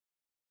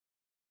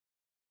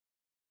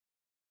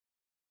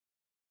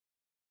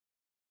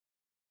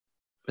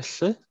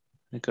Felly,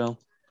 ni gael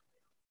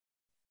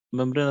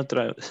mymryn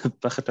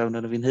bach a drawn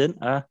ar fi'n hyn,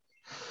 a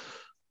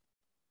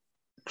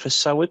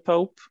croesawyd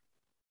pawb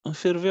yn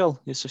ffurfiol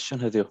i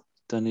sesiwn heddiw.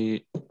 Da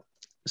ni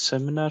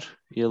seminar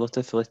i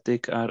Aelodau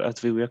Etholedig ar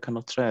Adfywio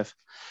Canol Trefi.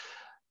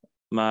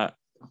 Mae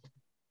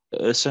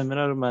y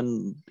seminar yma'n,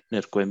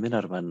 neu'r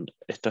gweminar yma'n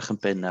edrych yn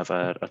bennaf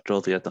ar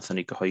adroddiad nath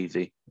ni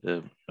gyhoeddi,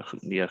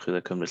 ni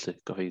Archwilio Cymru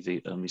gyhoeddi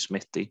ym mis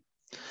Medi.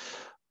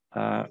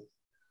 A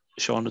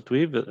Siôn ydw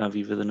i, a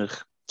fi fydd yn eich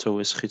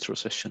tywys chi trwy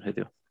sesiwn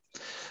heddiw.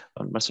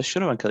 Ond mae'r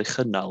sesiwn yma'n cael ei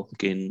chynnal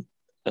gan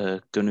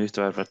gynnwys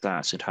arfer da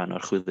sy'n rhan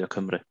o'r Archwilio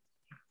Cymru.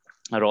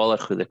 Ar ôl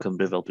Archwilio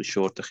Cymru, fel dwi'n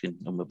siŵr ydych chi'n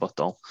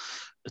ymwybodol,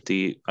 ydy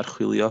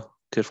archwilio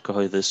cyrff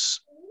cyhoeddus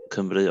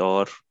Cymru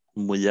o'r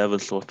mwyaf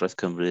yn Llywodraeth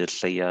Cymru i'r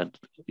lleiad,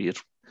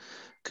 i'r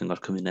cyngor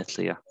cymuned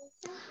lleia.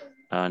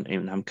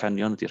 Ein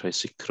hamcanion ydy rhoi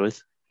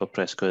sicrwydd bod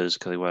pres cyhoeddus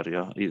cael ei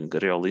wario i'n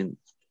reoli'n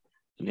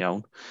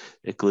iawn,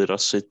 egluro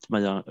sut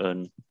mae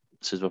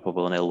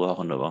pobl yn elwa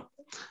ohono fo,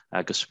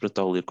 ac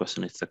ysbrydoli'r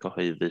gwasanaethau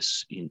cyhoeddus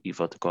i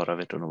fod y gorau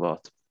fedrwn nhw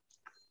fod.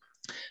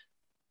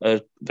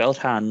 Fel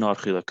rhan o'r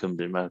Archwilio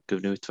Cymru, mae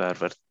gyfnewidfa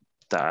arfer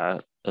da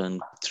yn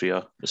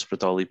trio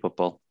ysbrydoli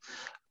pobl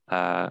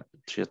a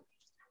trio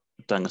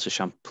dangos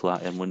esiampla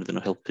mwyn iddyn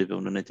nhw helpu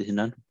fewn yn gwneud eu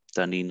hunain.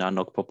 Da ni'n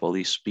annog pobl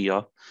i sbio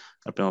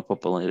ar be mae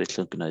pobl yn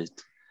eraill yn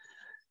gwneud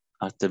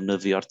a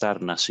defnyddio'r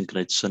darna sy'n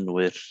gwneud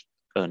synwyr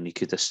yn eu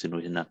cyd-destun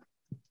nhw hunain.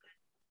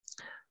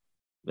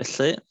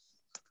 Felly,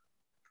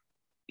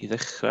 i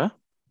ddechrau,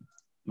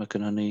 mae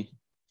gennym ni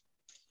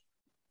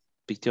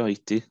beidio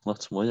oedi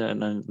lot mwy, a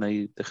na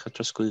i ddechrau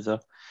trosglwyddo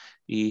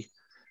i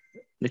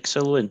Nick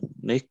Selwyn.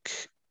 Nick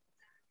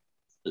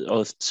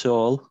oedd tu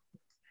ôl,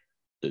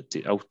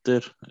 ydy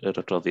awdur yr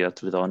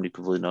adroddiad fydd o'n i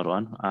gyflwyno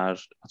rwan ar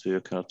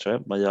Adfywio Canol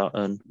Trefi. Mae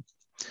o'n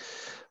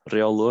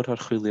reolwr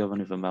archwilio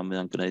fan i fyma,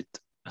 mae o'n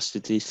gwneud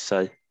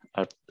astudiaethau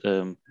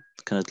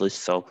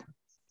cenedlaethol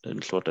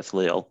yn Llywodraeth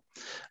leol,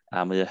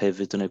 a mae o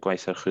hefyd yn ei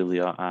gwaith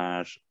archwilio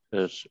ar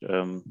yr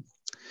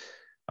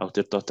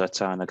awdurdodau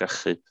tân ag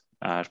achub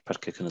ar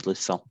parciau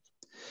cenedlaethol.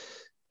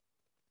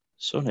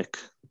 So Nick,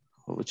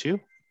 over to you.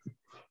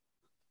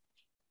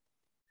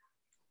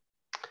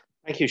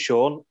 Thank you,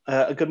 Sean.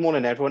 Good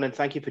morning, everyone, and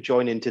thank you for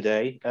joining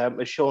today.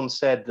 As Sean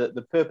said,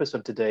 the purpose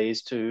of today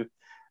is to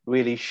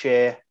really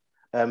share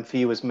for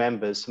you as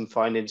members some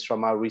findings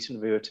from our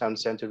recent review of Town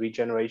Centre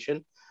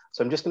regeneration.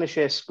 So I'm just going to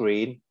share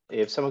screen.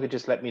 If someone could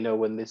just let me know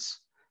when this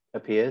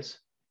appears,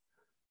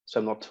 so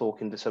I'm not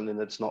talking to something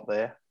that's not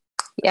there.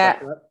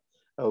 Yeah.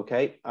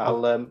 Okay,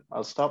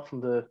 I'll start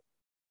from the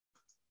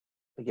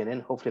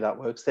beginning. Hopefully that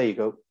works. There you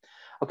go.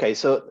 Okay,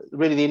 so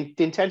really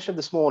the intention of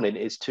this morning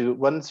is to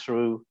run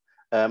through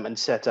and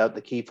set out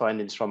the key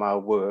findings from our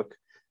work.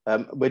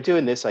 We're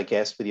doing this, I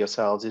guess, with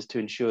yourselves, is to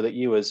ensure that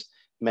you as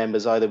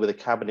members, either with a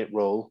cabinet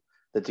role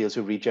that deals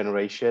with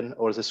regeneration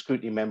or as a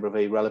scrutiny member of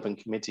a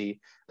relevant committee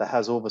that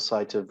has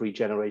oversight of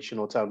regeneration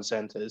or town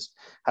centres,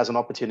 has an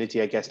opportunity,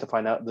 I guess, to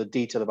find out the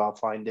detail of our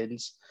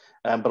findings,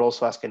 but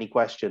also ask any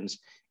questions.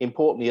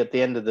 Importantly, at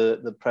the end of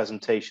the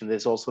presentation,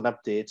 there's also an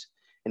update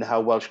in how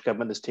Welsh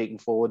Government has taken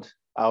forward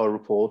our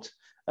report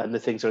and the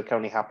things that are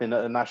currently happening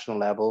at a national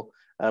level,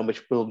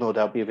 which will no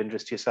doubt be of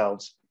interest to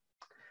yourselves.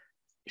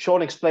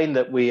 Sean explained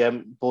that we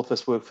both of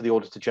us work for the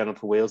Auditor General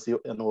for Wales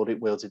and Audit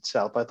Wales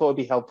itself. I thought it'd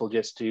be helpful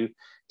just to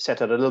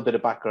set out a little bit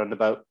of background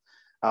about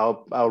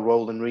our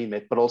role and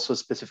remit, but also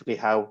specifically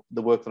how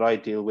the work that I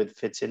deal with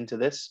fits into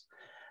this.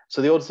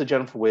 So the Auditor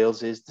General for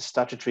Wales is the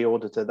statutory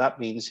auditor. That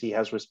means he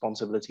has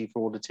responsibility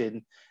for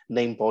auditing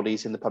named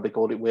bodies in the Public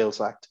Audit Wales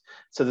Act.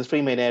 So the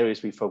three main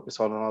areas we focus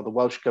on are the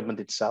Welsh Government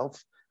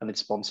itself and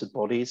its sponsored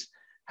bodies,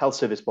 health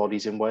service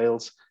bodies in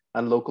Wales,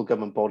 and local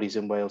government bodies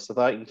in Wales. So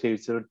that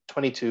includes the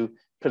 22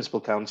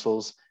 principal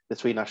councils, the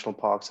 3 national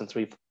parks, and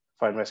 3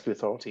 fire and rescue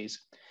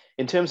authorities.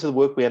 In terms of the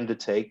work we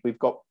undertake, we've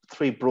got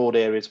 3 broad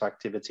areas of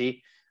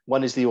activity.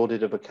 One is the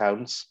audit of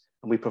accounts,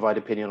 and we provide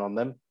opinion on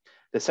them.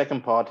 The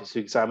second part is to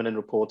examine and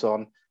report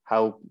on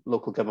how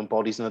local government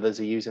bodies and others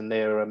are using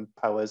their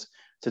powers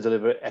to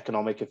deliver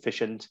economic,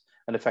 efficient,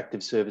 and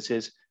effective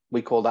services.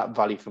 We call that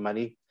value for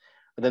money.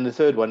 And then the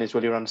third one is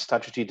really around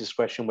statutory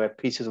discretion, where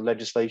pieces of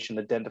legislation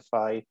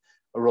identify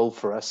a role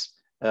for us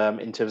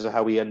in terms of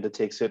how we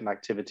undertake certain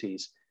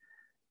activities.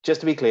 Just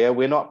to be clear,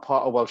 we're not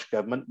part of Welsh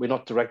Government, we're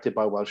not directed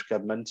by Welsh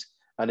Government,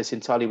 and it's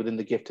entirely within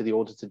the gift of the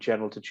Auditor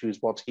General to choose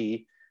what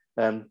he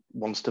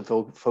wants to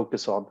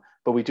focus on,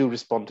 but we do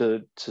respond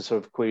to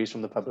sort of queries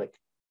from the public.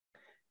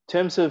 In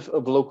terms of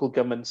local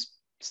government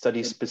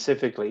studies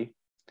specifically,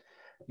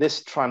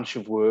 this tranche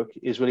of work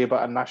is really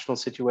about a national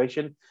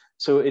situation,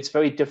 so it's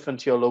very different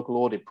to your local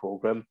audit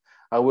programme.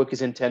 Our work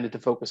is intended to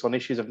focus on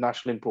issues of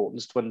national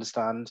importance to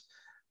understand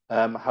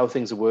how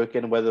things are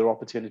working and whether there are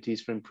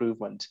opportunities for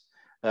improvement.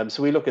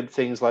 So we look at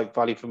things like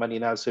value for money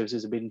and how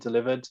services are being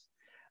delivered,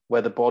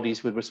 whether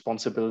bodies with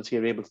responsibility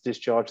are able to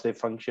discharge their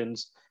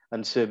functions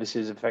and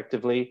services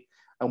effectively,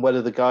 and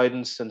whether the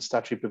guidance and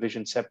statutory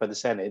provisions set by the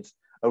Senedd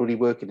are really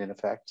working in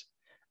effect.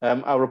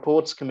 Our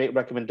reports can make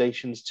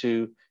recommendations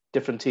to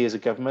different tiers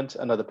of government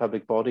and other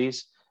public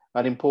bodies,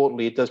 And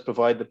importantly, it does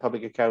provide the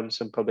Public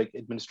Accounts and Public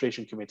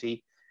Administration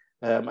Committee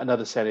and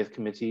other Senate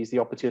committees the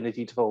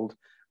opportunity to hold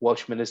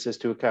Welsh ministers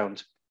to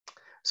account.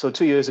 So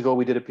 2 years ago,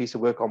 we did a piece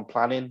of work on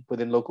planning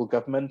within local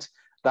government.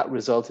 That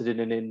resulted in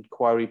an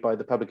inquiry by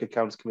the Public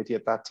Accounts Committee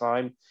at that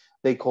time.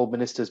 They called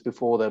ministers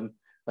before them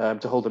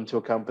to hold them to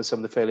account for some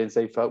of the failings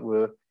they felt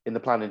were in the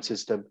planning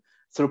system.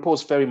 So the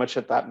report's very much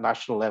at that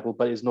national level,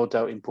 but is no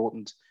doubt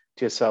important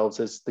to yourselves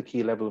as the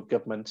key level of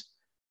government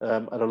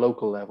at a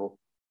local level.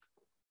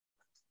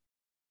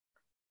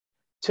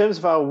 In terms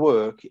of our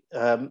work,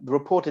 the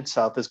report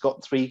itself has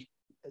got 3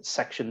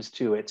 sections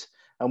to it,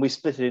 and we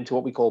split it into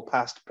what we call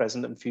past,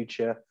 present, and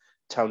future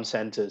town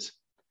centres.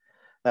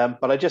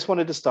 But I just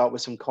wanted to start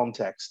with some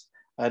context,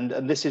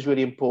 and this is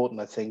really important,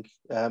 I think,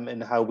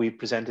 in how we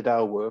presented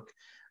our work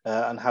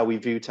and how we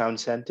view town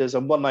centres.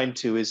 And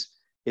 192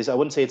 is I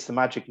wouldn't say it's the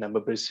magic number,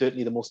 but it's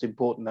certainly the most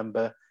important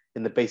number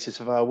in the basis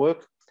of our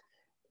work.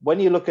 When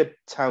you look at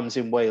towns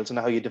in Wales and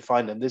how you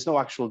define them, there's no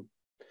actual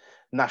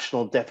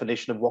national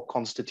definition of what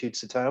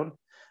constitutes a town.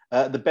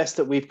 The best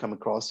that we've come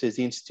across is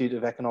the Institute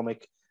of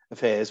Economic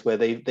Affairs, where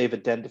they've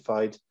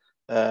identified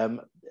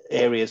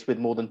areas with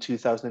more than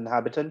 2,000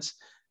 inhabitants.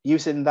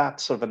 Using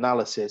that sort of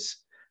analysis,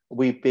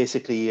 we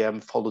basically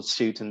followed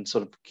suit and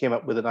sort of came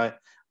up with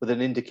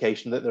an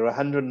indication that there are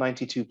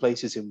 192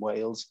 places in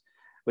Wales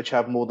which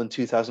have more than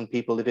 2,000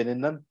 people living in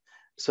them.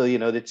 So, you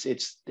know,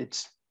 it's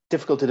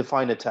difficult to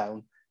define a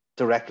town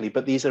directly,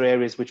 but these are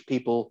areas which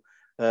people,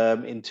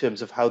 in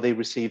terms of how they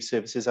receive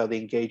services, how they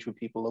engage with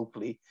people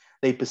locally,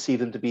 they perceive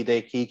them to be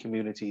their key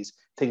communities,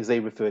 things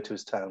they refer to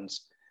as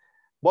towns.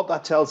 What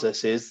that tells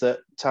us is that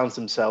towns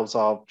themselves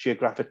are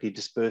geographically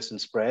dispersed and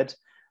spread.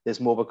 There's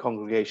more of a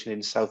congregation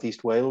in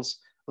Southeast Wales,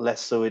 less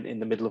so in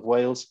the middle of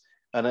Wales,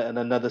 and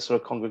another sort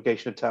of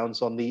congregation of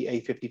towns on the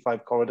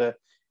A55 corridor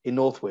in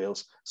North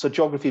Wales. So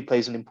geography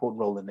plays an important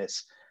role in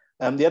this.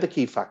 The other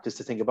key factors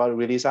to think about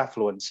really is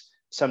affluence.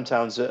 Some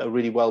towns are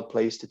really well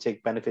placed to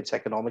take benefits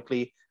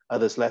economically,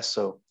 others less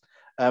so.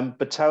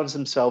 But towns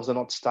themselves are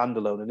not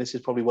standalone. And this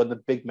is probably one of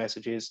the big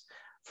messages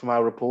from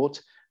our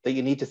report, that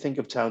you need to think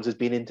of towns as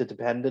being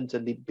interdependent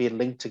and being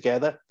linked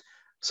together.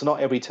 So not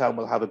every town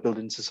will have a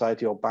building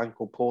society or bank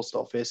or post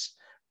office,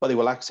 but they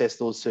will access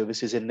those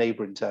services in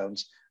neighbouring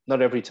towns.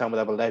 Not every town will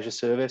have a leisure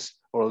service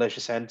or a leisure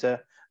centre.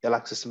 They'll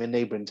access them in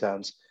neighbouring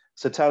towns.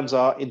 So towns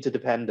are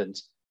interdependent.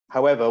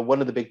 However,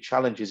 one of the big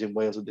challenges in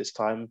Wales at this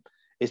time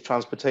is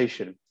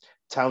transportation.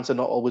 Towns are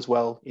not always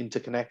well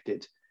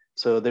interconnected.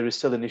 So there is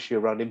still an issue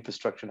around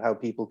infrastructure and how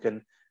people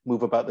can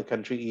move about the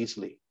country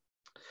easily.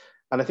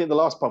 And I think the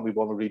last point we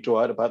want to really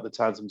draw out about the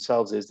towns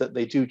themselves is that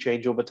they do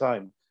change over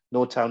time.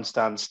 No town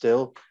stands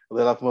still.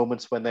 They'll have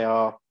moments when they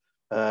are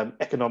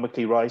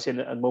economically rising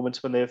and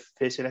moments when they're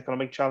facing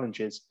economic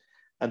challenges.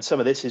 And some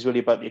of this is really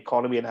about the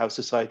economy and how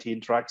society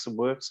interacts and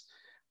works,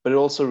 but it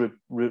also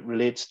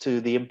relates to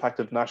the impact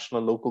of national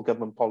and local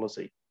government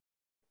policy.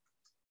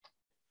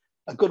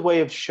 A good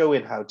way of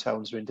showing how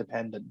towns are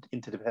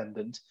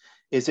interdependent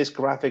is this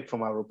graphic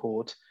from our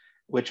report,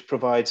 which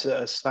provides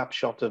a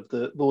snapshot of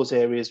those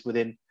areas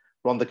within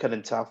Rhondda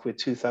and Taff with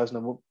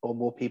 2,000 or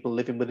more people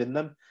living within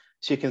them.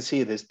 So you can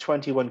see there's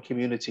 21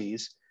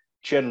 communities,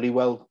 generally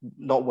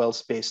not well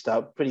spaced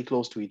out, pretty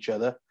close to each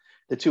other.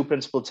 The 2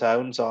 principal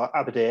towns are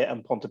Aberdare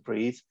and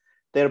Pontypridd.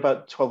 They're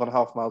about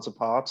 12.5 miles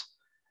apart.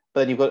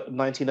 But then you've got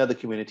 19 other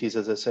communities,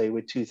 as I say,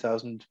 with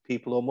 2,000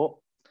 people or more.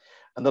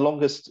 And the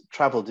longest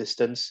travel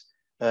distance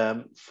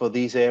for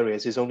these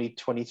areas is only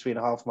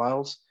 23.5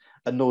 miles,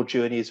 and no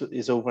journey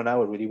is over an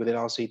hour really within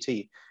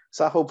RCT.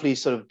 So that hopefully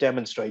sort of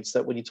demonstrates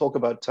that when you talk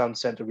about town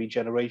centre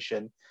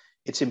regeneration,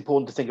 it's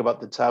important to think about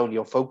the town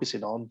you're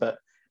focusing on, but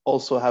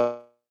also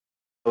how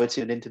it's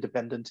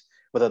interdependent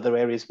with other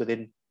areas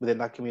within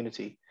that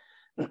community.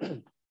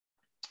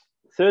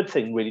 Third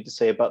thing really to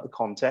say about the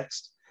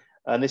context,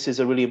 and this is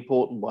a really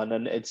important one,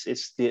 and it's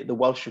the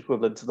Welsh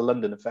equivalent to the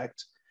London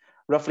effect.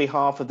 Roughly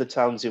half of the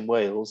towns in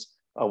Wales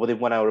are within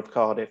 1 hour of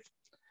Cardiff.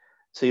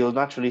 So you'll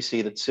naturally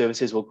see that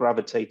services will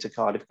gravitate to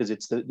Cardiff because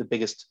it's the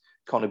biggest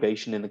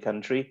conurbation in the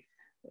country.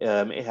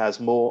 It has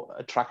more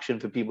attraction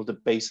for people to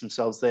base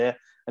themselves there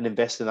and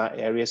invest in that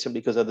area simply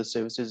because other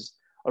services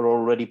are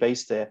already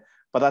based there.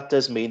 But that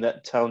does mean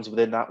that towns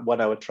within that 1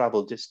 hour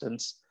travel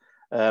distance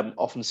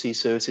often see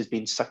services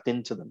being sucked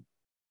into them.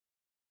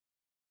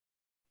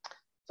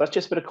 So that's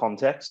just a bit of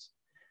context.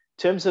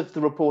 In terms of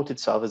the report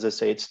itself, as I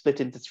say, it's split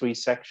into 3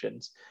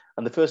 sections.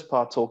 And the first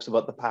part talks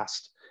about the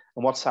past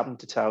and what's happened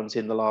to towns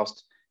in the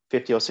last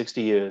 50 or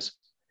 60 years.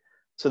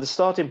 So the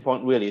starting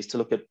point really is to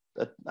look at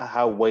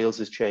how Wales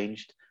has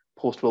changed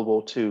post-World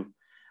War II.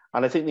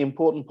 And I think the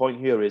important point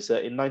here is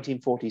that in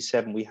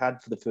 1947, we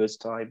had for the first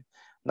time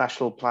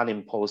national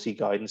planning policy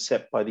guidance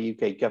set by the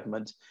UK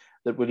government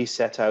that really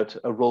set out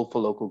a role for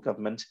local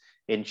government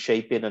in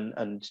shaping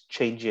and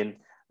changing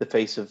the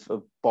face of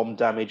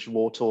bomb-damaged,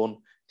 war-torn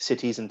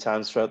cities and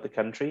towns throughout the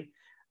country.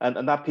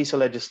 And that piece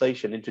of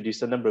legislation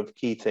introduced a number of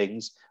key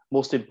things.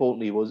 Most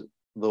importantly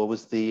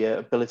was the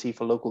ability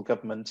for local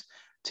government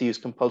to use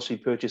compulsory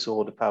purchase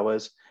order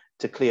powers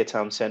to clear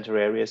town centre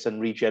areas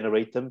and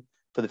regenerate them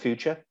for the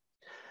future.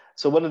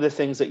 So one of the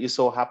things that you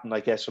saw happen, I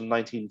guess, from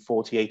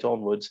 1948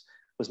 onwards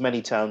was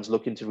many towns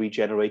looking to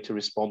regenerate to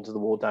respond to the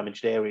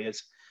war-damaged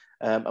areas.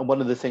 And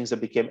one of the things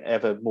that became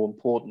ever more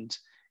important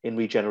in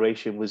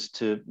regeneration was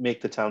to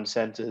make the town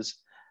centres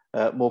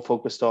more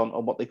focused on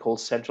what they call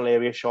central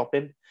area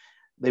shopping.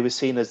 They were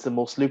seen as the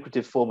most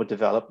lucrative form of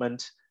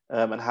development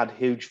and had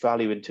huge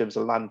value in terms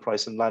of land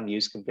price and land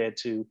use compared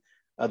to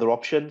other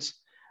options.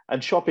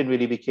 And shopping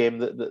really became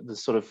the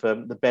sort of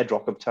the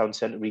bedrock of town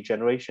centre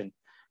regeneration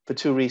for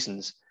two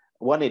reasons.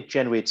 One, it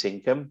generates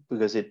income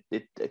because it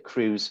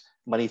accrues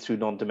money through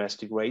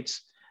non-domestic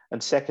rates.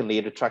 And secondly,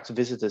 it attracts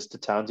visitors to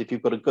towns. If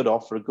you've got a good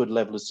offer, a good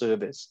level of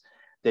service,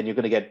 then you're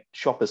going to get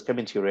shoppers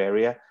coming to your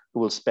area who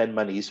will spend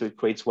money. So it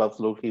creates wealth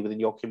locally within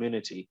your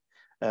community.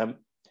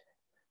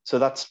 So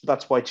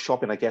that's why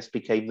shopping, I guess,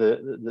 became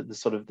the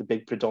sort of the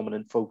big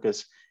predominant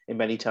focus in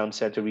many town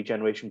centre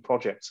regeneration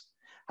projects.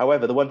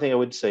 However, the one thing I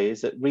would say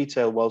is that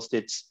retail, whilst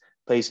it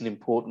plays an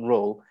important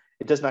role,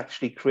 it doesn't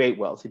actually create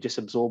wealth. It just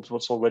absorbs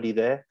what's already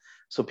there.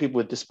 So people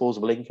with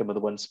disposable income are the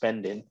ones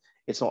spending.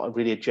 It's not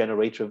really a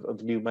generator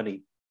of new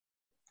money.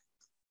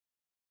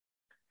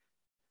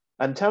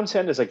 And town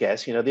centres, I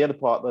guess, the other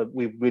part that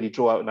we really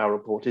draw out in our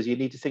report is you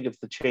need to think of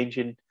the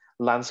changing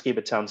landscape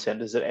of town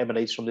centres that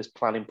emanates from this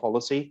planning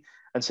policy.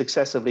 And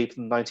successively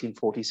from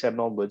 1947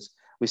 onwards,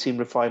 we've seen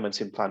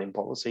refinements in planning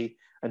policy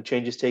and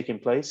changes taking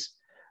place.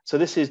 So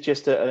this is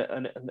just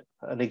an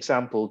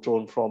example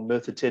drawn from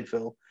Merthyr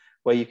Tydfil,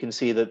 where you can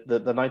see that the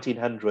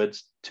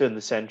 1900s, turn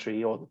the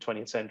century or the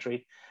 20th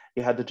century,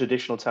 you had the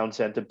traditional town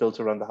centre built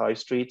around the high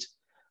street.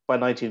 By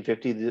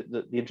 1950,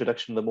 the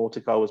introduction of the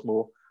motor car was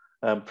more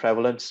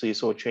prevalent, so you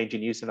saw a change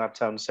in use in that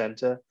town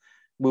centre.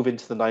 Move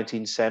into the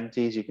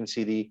 1970s, you can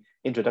see the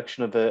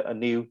introduction of a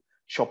new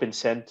shopping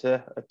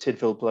centre at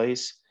Tydfil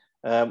Place,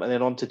 and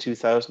then on to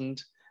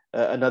 2000,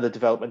 another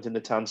development in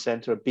the town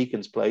centre at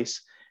Beacons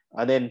Place,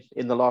 and then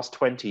in the last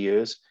 20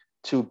 years,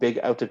 two big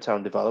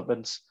out-of-town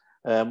developments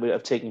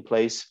have taken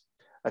place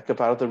at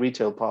Cyfarthfa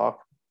Retail Park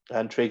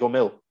and Trego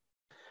Mill.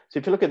 So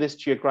if you look at this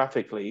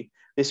geographically,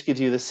 this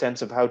gives you the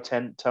sense of how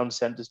town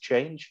centres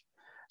change.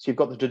 So you've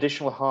got the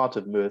traditional heart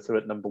of Merthyr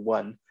at number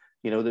one.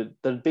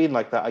 They've been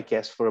like that, I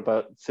guess, for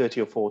about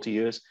 30 or 40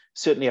 years,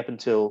 certainly up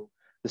until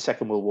the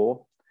Second World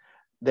War.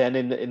 Then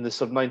in the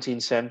sort of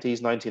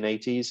 1970s,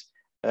 1980s,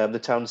 the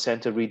town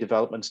centre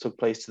redevelopments took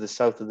place to the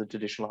south of the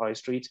traditional high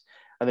street.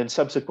 And then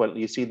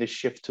subsequently, you see this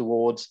shift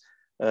towards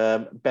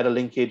better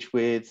linkage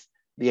with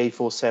the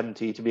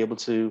A470 to be able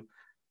to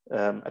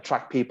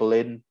attract people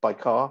in by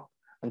car.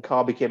 And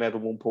car became ever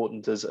more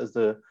important as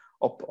the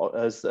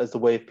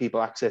way of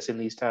people accessing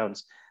these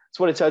towns.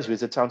 So what it tells you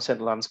is that town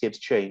centre landscapes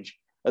change.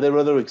 And there are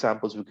other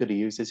examples we could have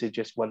used. This is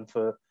just one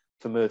for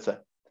Merthyr.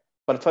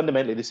 But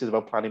fundamentally, this is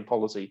about planning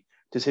policy.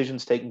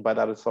 Decisions taken by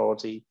that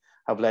authority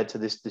have led to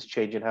this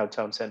change in how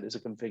town centres are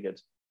configured.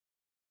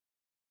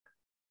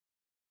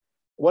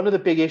 One of the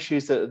big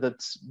issues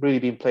that's really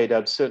been played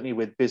out, certainly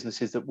with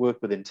businesses that work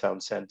within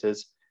town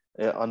centres,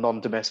 are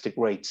non-domestic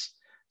rates.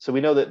 So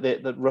we know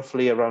that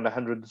roughly around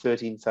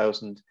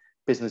 113,000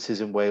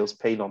 businesses in Wales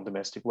pay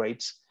non-domestic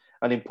rates.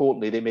 And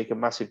importantly, they make a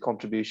massive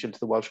contribution to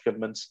the Welsh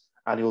Government's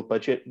annual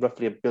budget,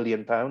 roughly £1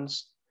 billion.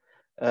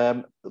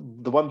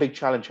 The one big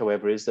challenge,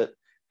 however, is that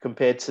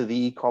compared to the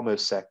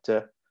e-commerce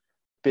sector,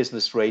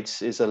 business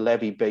rates is a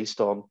levy based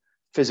on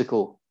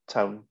physical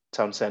town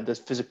centres,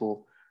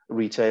 physical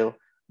retail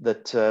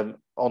that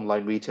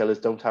online retailers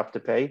don't have to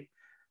pay.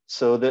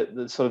 So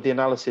the sort of the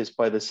analysis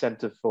by the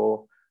Centre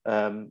for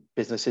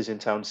Businesses in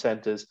Town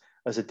Centres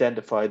has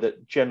identified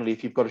that generally,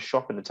 if you've got a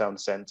shop in a town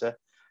centre,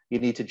 you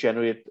need to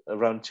generate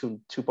around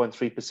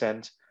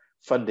 2.3%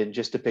 funding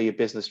just to pay your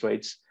business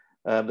rates.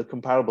 The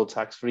comparable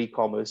tax for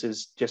e-commerce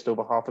is just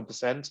over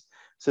 0.5%.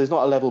 So there's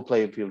not a level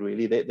playing field,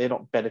 really. They're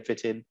not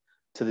benefiting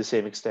to the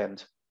same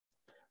extent.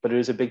 But it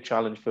is a big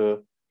challenge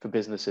for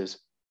businesses.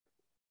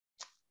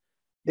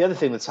 The other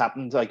thing that's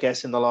happened, I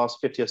guess, in the last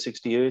 50 or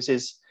 60 years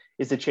is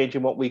the change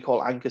in what we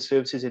call anchor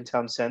services in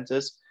town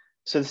centres.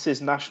 So this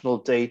is national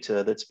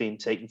data that's been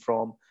taken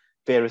from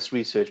various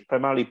research,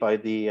 primarily by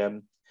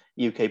the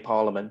UK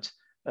Parliament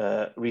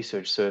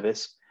Research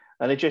Service.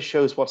 And it just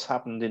shows what's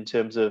happened in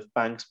terms of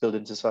banks,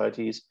 building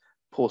societies,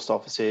 post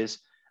offices,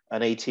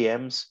 and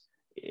ATMs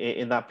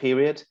in that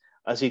period.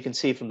 As you can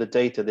see from the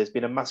data, there's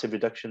been a massive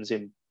reductions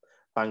in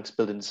banks,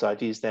 building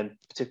societies, then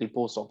particularly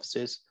post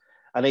offices.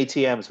 And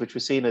ATMs, which were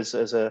seen as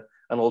an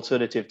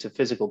alternative to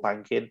physical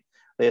banking,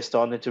 they're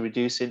starting to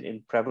reduce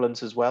in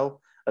prevalence as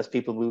well as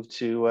people move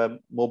to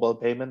mobile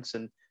payments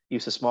and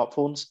use of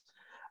smartphones.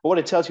 But what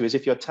it tells you is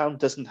if your town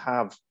doesn't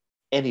have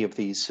any of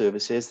these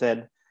services,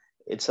 then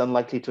it's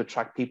unlikely to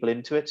attract people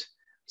into it.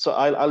 So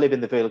I live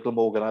in the Vale of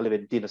Glamorgan, I live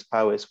in Dinas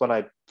Powys. When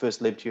I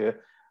first lived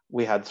here,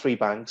 we had 3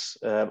 banks,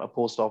 a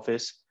post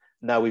office.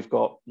 Now we've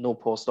got no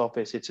post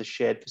office, it's a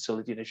shared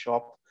facility in a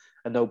shop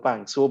and no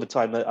bank. So over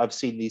time, I've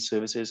seen these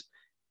services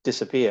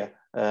disappear.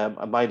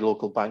 And my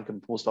local bank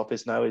and post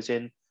office now is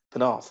in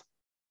Penarth.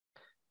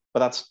 But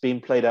that's been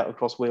played out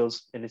across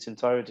Wales in its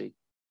entirety.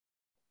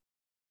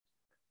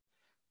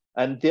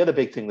 And the other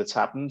big thing that's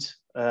happened,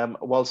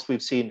 whilst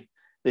we've seen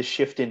this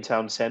shift in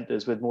town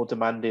centres with more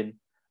demanding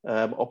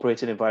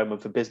operating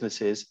environment for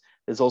businesses,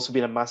 there's also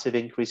been a massive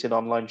increase in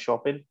online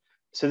shopping.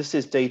 So this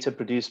is data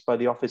produced by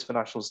the Office for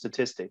National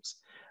Statistics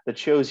that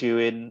shows you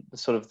in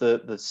sort of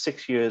the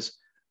 6 years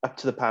up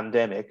to the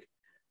pandemic,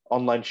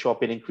 online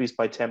shopping increased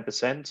by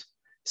 10%.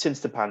 Since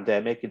the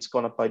pandemic, it's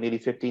gone up by nearly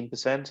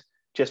 15%,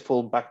 just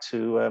fallen back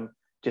to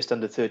just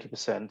under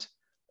 30%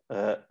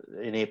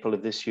 in April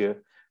of this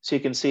year. So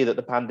you can see that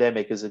the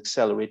pandemic has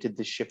accelerated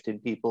this shift in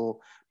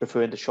people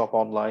preferring to shop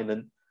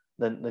online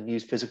than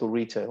use physical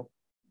retail.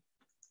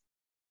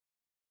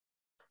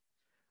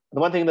 The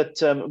one thing that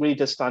really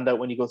does stand out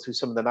when you go through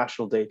some of the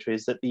national data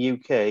is that the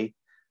UK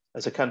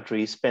as a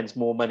country spends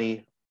more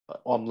money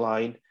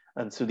online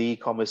and through the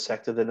e-commerce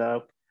sector than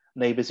our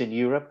neighbours in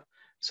Europe.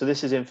 So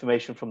this is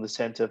information from the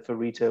Centre for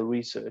Retail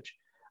Research.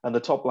 And the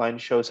top line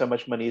shows how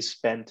much money is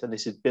spent, and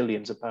this is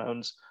billions of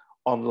pounds,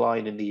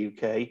 online in the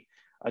UK.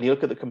 And you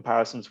look at the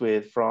comparisons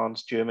with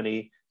France,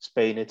 Germany,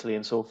 Spain, Italy,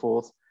 and so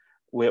forth,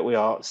 where we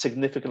are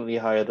significantly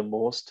higher than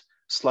most,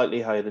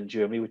 slightly higher than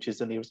Germany, which is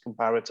the nearest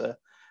comparator.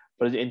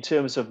 But in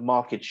terms of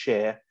market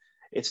share,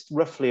 it's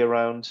roughly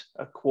around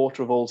a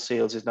quarter of all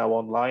sales is now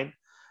online.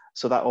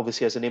 So that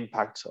obviously has an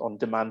impact on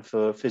demand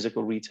for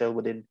physical retail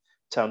within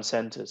town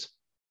centres.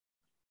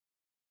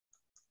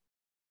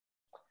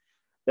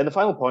 Then the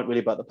final point really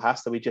about the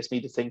past that we just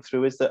need to think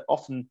through is that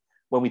often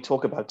when we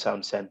talk about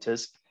town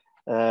centres,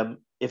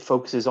 it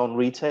focuses on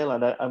retail,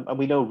 and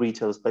we know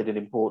retail has played an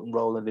important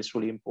role and it's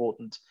really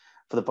important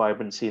for the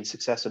vibrancy and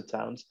success of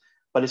towns,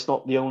 but it's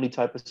not the only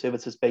type of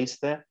services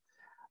based there.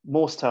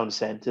 Most town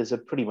centres are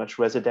pretty much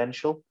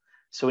residential.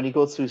 So when you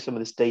go through some of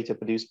this data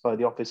produced by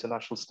the Office of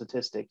National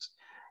Statistics,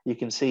 you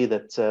can see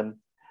that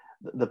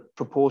the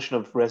proportion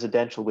of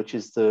residential, which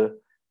is the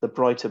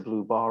brighter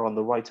blue bar on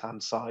the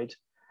right-hand side,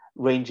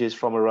 ranges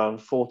from around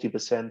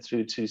 40%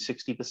 through to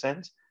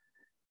 60%.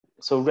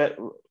 So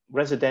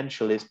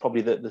residential is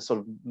probably the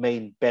sort of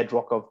main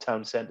bedrock of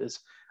town centres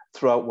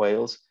throughout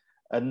Wales,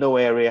 and no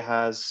area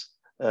has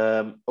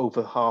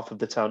over half of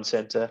the town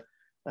centre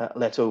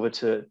let over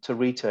to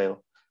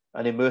retail.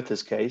 And in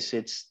Merthyr's case,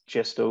 it's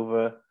just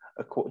under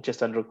a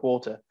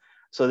quarter.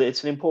 So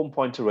it's an important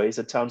point to raise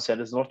that town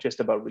centre is not just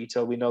about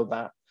retail, we know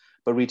that,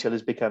 but retail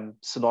has become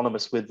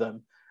synonymous with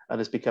them and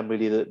has become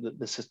really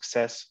the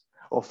success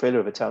or failure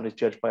of a town is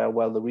judged by how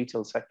well the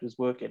retail sector is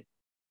working.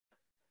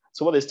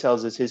 So what this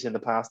tells us is in the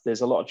past,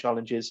 there's a lot of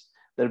challenges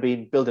that have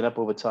been building up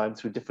over time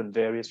through different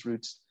various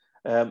routes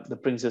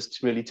that brings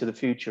us really to the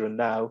future and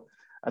now,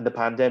 and the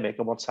pandemic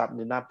and what's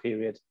happened in that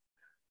period.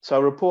 So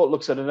our report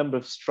looks at a number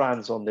of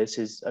strands on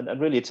this,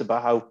 and really it's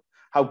about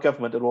how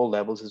government at all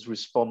levels has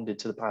responded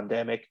to the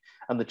pandemic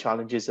and the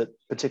challenges that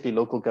particularly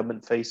local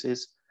government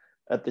faces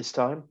at this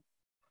time.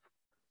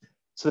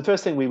 So the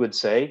first thing we would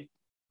say,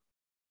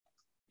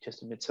 just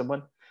to admit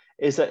someone,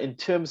 is that in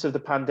terms of the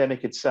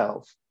pandemic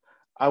itself,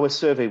 our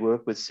survey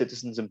work with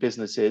citizens and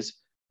businesses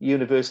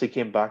universally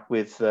came back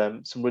with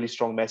some really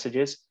strong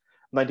messages.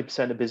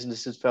 90% of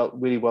businesses felt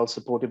really well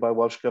supported by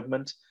Welsh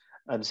Government,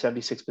 and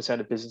 76%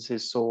 of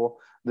businesses saw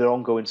their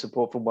ongoing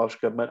support from Welsh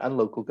Government and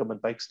local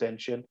government by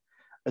extension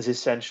as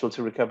essential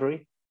to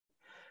recovery.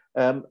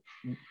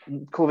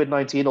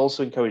 COVID-19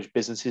 also encouraged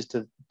businesses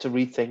to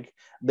rethink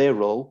their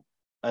role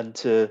and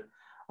to,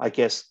 I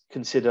guess,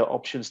 consider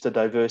options to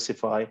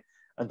diversify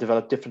and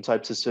develop different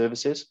types of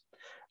services.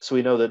 So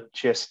we know that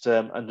just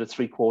under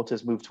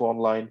 3/4 moved to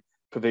online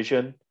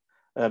provision,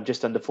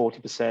 just under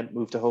 40%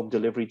 moved to home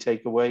delivery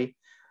takeaway,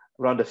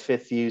 around a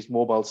fifth used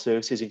mobile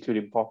services,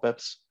 including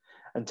pop-ups,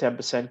 and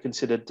 10%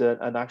 considered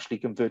and actually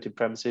converted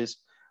premises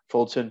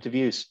for alternative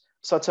use.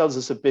 So that tells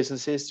us that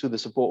businesses, through the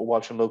support of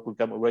Welsh and local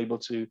government, were able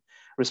to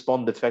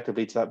respond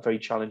effectively to that very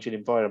challenging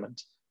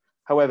environment.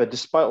 However,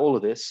 despite all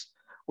of this,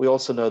 we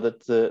also know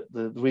that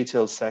the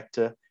retail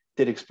sector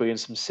did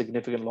experience some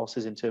significant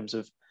losses in terms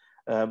of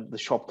the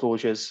shop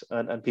closures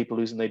and people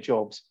losing their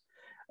jobs.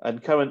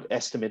 And current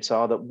estimates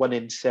are that 1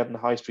 in 7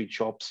 high street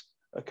shops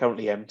are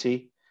currently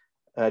empty.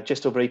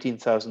 Just over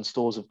 18,000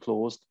 stores have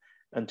closed,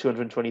 and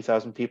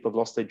 220,000 people have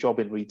lost their job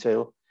in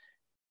retail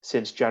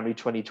since January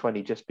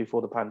 2020, just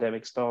before the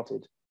pandemic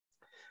started.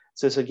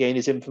 So this again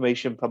is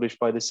information published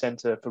by the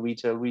Centre for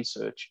Retail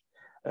Research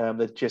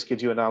that just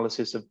gives you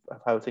analysis of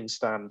how things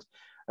stand.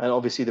 And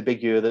obviously the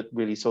big year that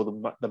really saw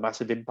the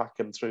massive impact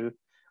come through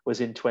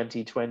was in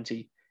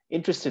 2020.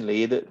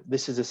 Interestingly,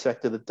 this is a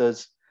sector that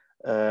does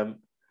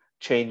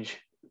change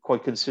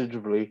quite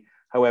considerably.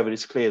 However,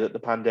 it's clear that the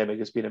pandemic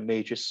has been a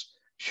major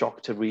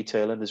shock to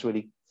retail and has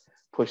really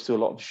pushed through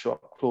a lot of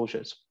shop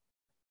closures.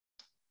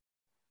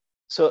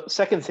 So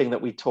second thing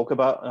that we talk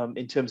about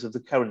in terms of the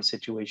current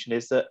situation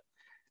is that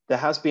there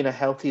has been a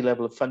healthy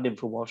level of funding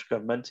from Welsh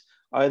Government,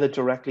 either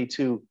directly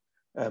to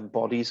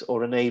bodies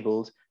or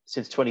enabled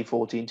since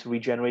 2014 to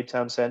regenerate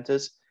town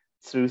centres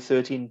through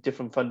 13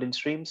 different funding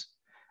streams.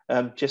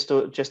 Just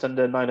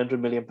under £900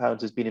 million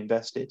has been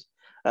invested.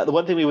 The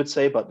one thing we would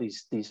say about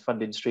these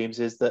funding streams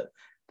is that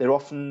they're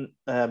often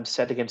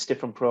set against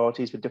different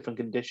priorities with different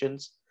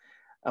conditions.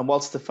 And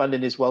whilst the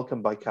funding is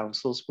welcomed by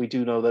councils, we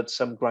do know that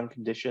some grant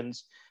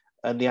conditions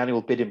and the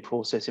annual bidding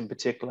process in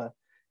particular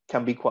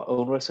can be quite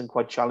onerous and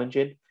quite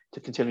challenging to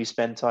continually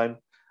spend time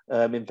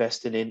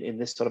investing in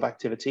this sort of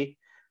activity.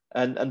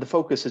 And the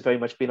focus has very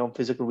much been on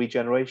physical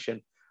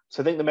regeneration.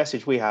 So I think the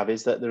message we have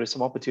is that there is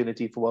some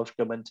opportunity for Welsh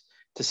Government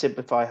to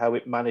simplify how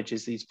it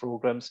manages these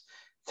programmes,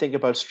 think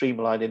about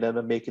streamlining them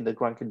and making the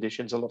grant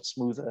conditions a lot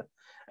smoother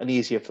and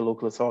easier for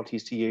local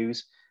authorities to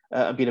use,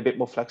 and being a bit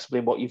more flexible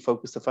in what you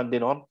focus the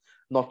funding on,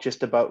 not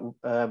just about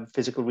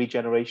physical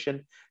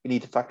regeneration. You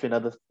need to factor in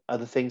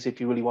other things if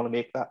you really want to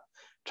make that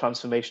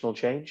transformational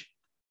change.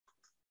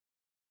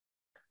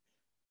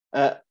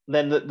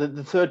 Then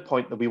the third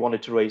point that we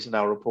wanted to raise in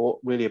our report,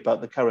 really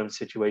about the current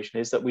situation,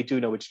 is that we do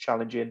know it's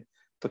challenging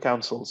for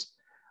councils.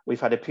 We've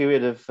had a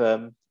period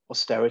of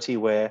austerity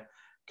where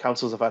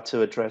councils have had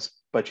to address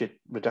budget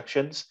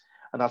reductions,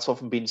 and that's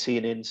often been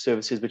seen in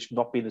services which have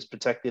not been as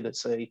protected as,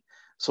 say,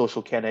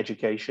 social care and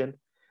education,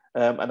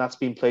 and that's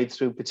been played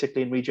through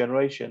particularly in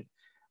regeneration.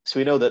 So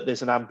we know that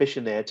there's an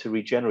ambition there to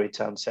regenerate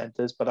town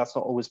centres, but that's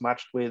not always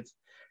matched with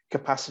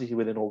capacity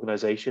within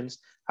organisations,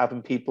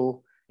 having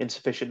people in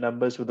sufficient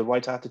numbers with the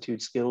right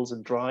attitude, skills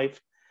and drive.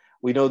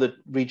 We know that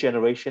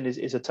regeneration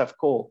is a tough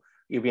call.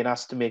 You're being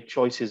asked to make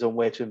choices on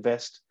where to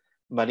invest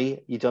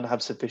money. You don't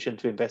have sufficient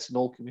to invest in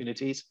all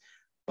communities,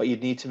 but you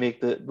need to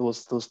make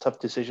those tough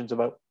decisions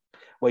about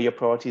where your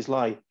priorities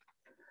lie.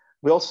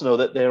 We also know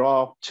that there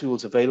are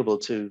tools available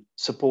to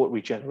support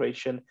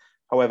regeneration.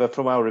 However,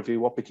 from our review,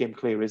 what became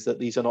clear is that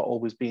these are not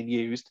always being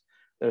used.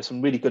 There are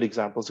some really good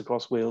examples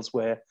across Wales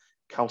where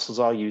councils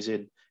are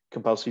using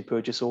compulsory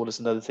purchase orders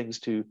and other things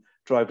to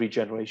drive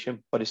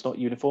regeneration, but it's not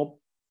uniform.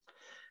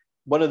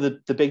 One of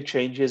the big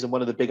changes and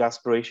one of the big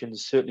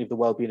aspirations, certainly of the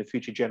Wellbeing of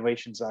Future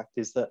Generations Act,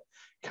 is that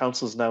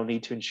councils now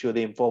need to ensure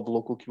they involve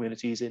local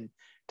communities in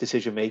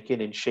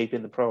decision-making, in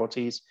shaping the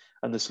priorities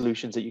and the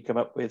solutions that you come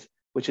up with,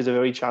 which is a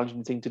very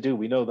challenging thing to do,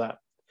 we know that.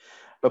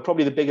 But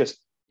probably the biggest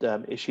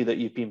issue that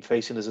you've been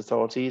facing as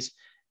authorities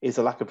is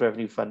the lack of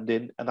revenue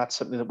funding, and that's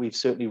something that we've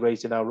certainly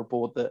raised in our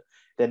report, that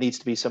there needs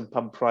to be some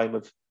pump prime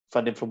of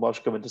funding from Welsh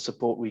Government to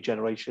support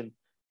regeneration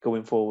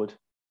going forward.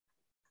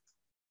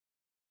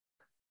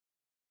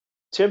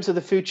 In terms of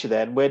the future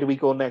then, where do we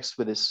go next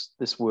with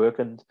this work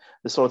and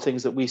the sort of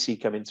things that we see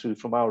coming through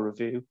from our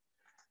review?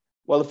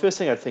 Well, the first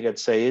thing I think I'd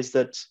say is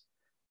that,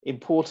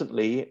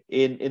 importantly,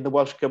 in the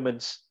Welsh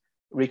Government's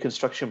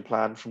reconstruction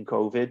plan from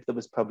COVID that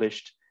was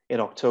published in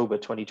October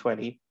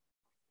 2020,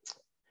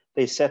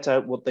 they set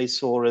out what they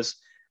saw as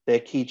their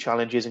key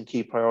challenges and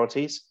key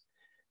priorities.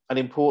 And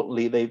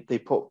importantly, they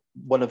put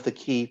one of the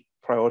key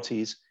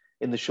priorities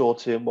in the short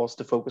term was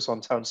to focus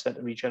on town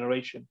centre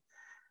regeneration.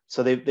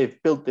 So they've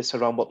built this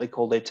around what they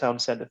call their town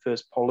centre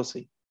first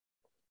policy.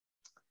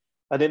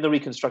 And in the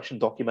reconstruction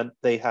document,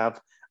 they have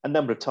a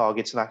number of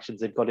targets and actions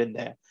they've got in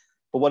there,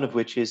 but one of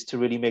which is to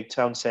really make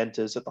town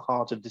centres at the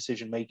heart of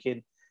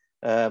decision-making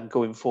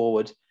going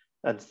forward.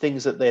 And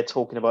things that they're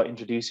talking about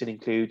introducing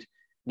include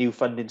new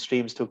funding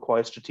streams to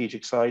acquire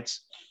strategic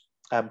sites,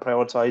 and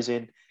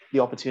prioritising the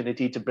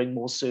opportunity to bring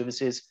more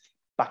services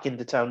back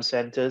into town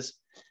centres,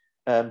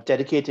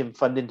 dedicating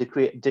funding to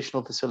create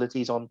additional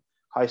facilities on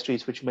high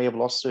streets which may have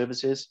lost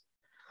services,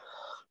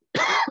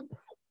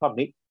 pardon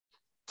me,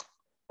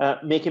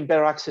 making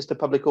better access to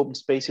public open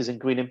spaces and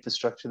green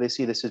infrastructure. They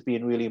see this as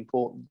being really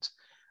important.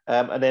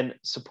 And then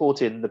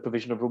supporting the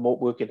provision of remote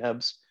working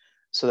hubs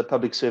so that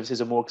public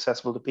services are more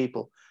accessible to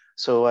people.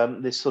 So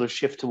this sort of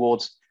shift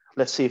towards,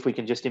 let's see if we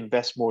can just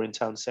invest more in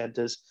town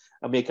centres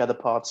and make other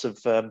parts of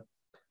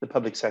the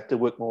public sector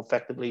work more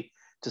effectively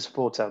to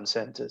support town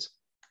centres.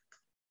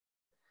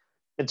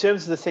 In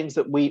terms of the things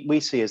that we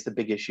see as the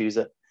big issues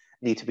that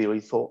need to be really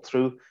thought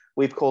through,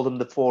 we've called them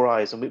the 4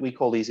 I's, and we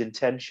call these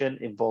intention,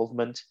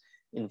 involvement,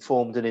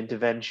 informed and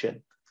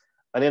intervention.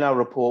 And in our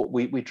report,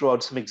 we draw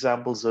out some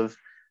examples of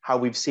how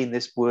we've seen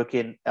this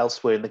working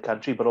elsewhere in the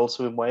country, but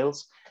also in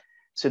Wales.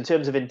 So in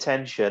terms of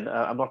intention,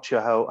 I'm not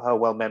sure how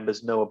well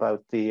members know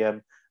about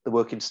the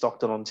work in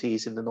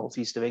Stockton-on-Tees in the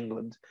northeast of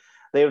England.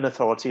 They're an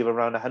authority of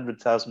around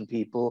 100,000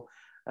 people,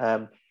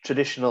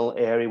 traditional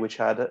area which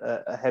had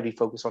a heavy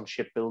focus on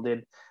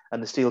shipbuilding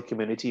and the steel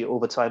community.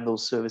 Over time,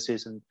 those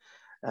services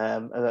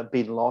have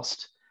been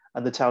lost,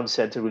 and the town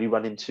centre really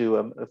run into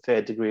a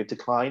fair degree of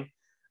decline.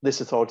 This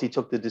authority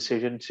took the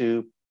decision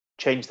to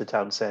change the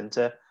town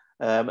centre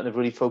and have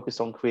really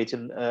focused on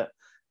creating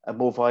a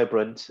more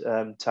vibrant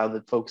town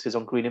that focuses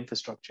on green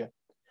infrastructure.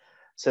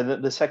 So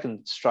the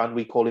second strand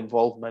we call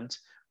involvement.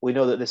 We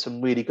know that there's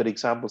some really good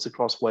examples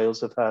across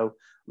Wales of how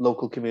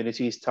local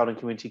communities, town and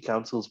community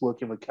councils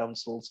working with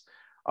councils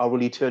are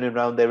really turning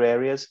around their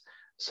areas.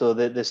 So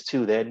there's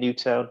 2 there,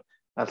 Newtown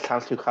and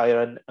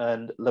Llanllwch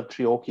and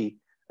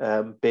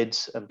Love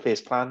bids and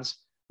place plans,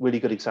 really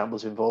good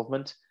examples of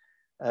involvement.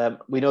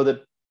 We know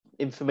that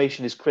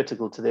information is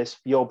critical to this.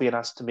 You're being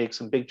asked to make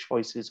some big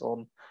choices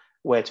on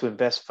where to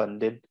invest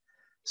funding.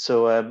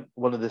 So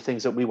one of the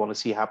things that we want to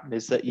see happen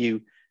is that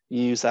you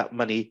use that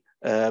money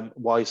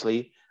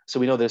wisely. So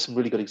we know there's some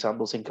really good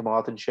examples in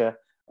Carmarthenshire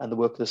and the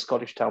work of the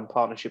Scottish Town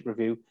Partnership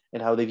Review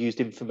and how they've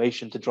used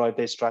information to drive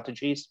their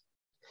strategies.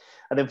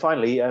 And then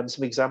finally,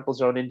 some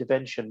examples are on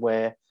intervention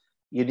where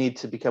you need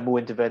to become more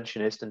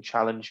interventionist and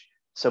challenge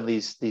some of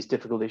these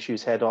difficult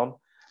issues head on.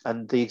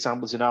 And the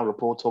examples in our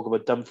report talk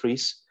about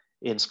Dumfries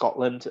in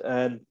Scotland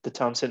and the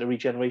town centre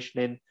regeneration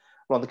in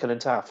Rhondda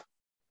and Taff.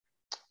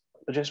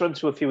 I'll just run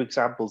through a few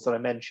examples that I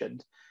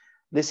mentioned.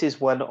 This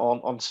is one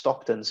on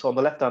Stockton. So on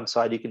the left-hand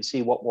side, you can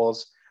see what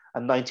was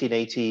a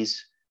 1980s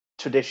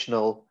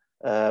traditional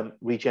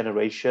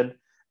regeneration.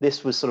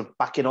 This was sort of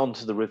backing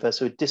onto the river,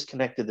 so it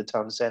disconnected the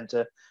town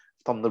centre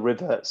from the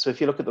river. So if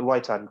you look at the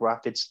right-hand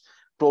graph, it's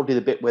broadly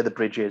the bit where the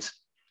bridge is.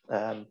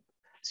 So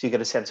you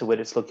get a sense of where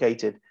it's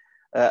located.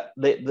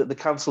 The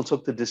council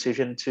took the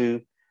decision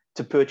to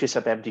purchase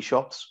up empty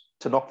shops,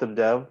 to knock them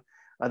down,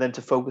 and then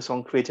to focus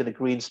on creating a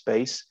green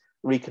space,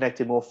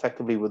 reconnecting more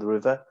effectively with the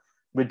river,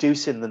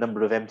 reducing the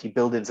number of empty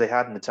buildings they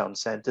had in the town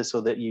centre so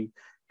that you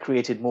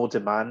created more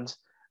demand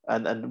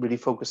and really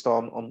focused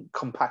on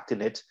compacting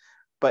it,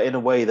 but in a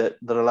way that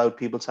allowed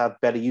people to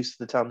have better use of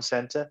the town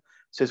centre.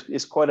 So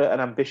it's quite an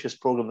ambitious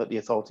programme that the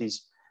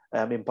authorities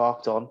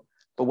embarked on,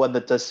 but one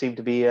that does seem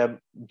to be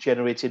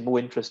generating more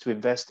interest to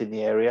invest in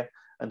the area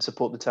and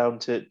support the town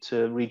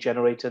to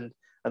regenerate and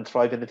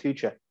thrive in the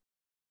future.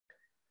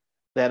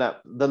 Then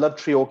the Love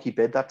Treorchy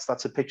bid,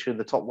 that's a picture in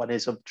the top one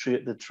is of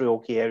the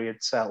Treorchy area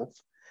itself.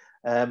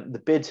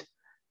 The bid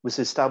was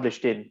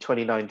established in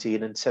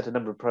 2019 and set a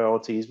number of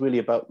priorities really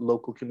about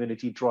local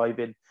community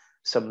driving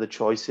some of the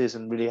choices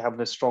and really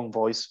having a strong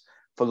voice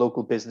for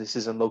local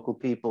businesses and local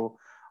people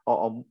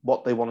on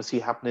what they want to see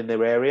happen in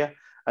their area.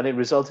 And it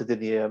resulted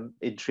in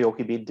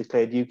Treorchy being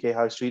declared UK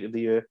High Street of the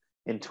Year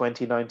in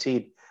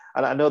 2019.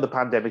 And I know the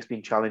pandemic's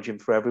been challenging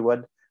for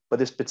everyone, but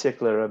this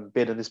particular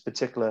bid and this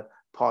particular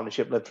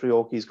partnership, Love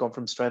Treorchy, has gone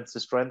from strength to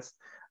strength,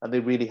 and they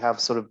really have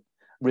sort of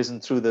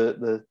risen through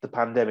the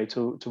pandemic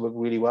to work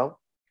really well.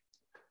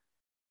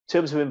 In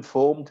terms of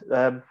informed,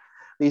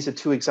 these are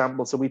two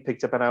examples that we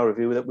picked up in our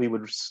review that we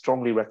would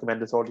strongly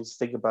recommend authorities to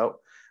think about.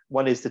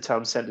 One is the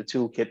Town Centre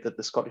Toolkit that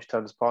the Scottish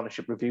Towns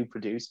Partnership Review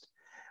produced,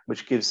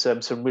 which gives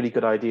some really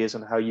good ideas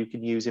on how you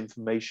can use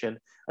information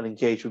and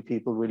engage with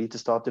people really to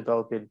start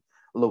developing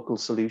local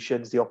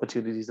solutions, the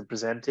opportunities that are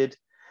presented.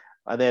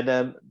 And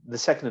then the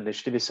second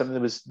initiative is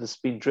something that's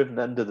been driven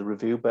under the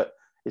review, but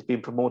it's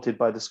been promoted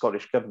by the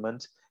Scottish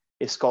Government,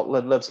 is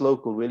Scotland Loves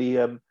Local, really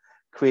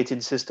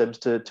creating systems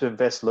to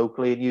invest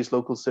locally and use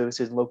local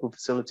services and local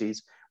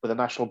facilities with a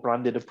national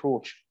branded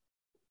approach.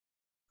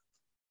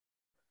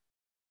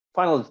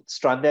 Final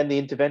strand then, the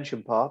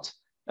intervention part.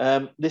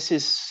 This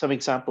is some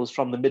examples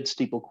from the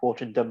Mid-Steeple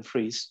Quarter in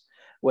Dumfries,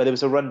 where there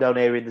was a rundown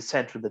area in the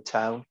centre of the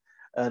town,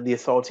 and the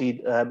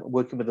authority,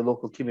 working with the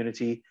local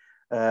community,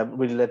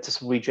 really led to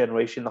some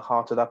regeneration in the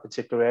heart of that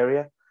particular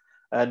area.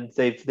 And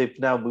they've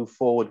now moved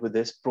forward with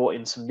this, brought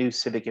in some new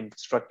civic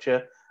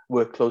infrastructure,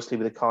 worked closely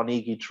with the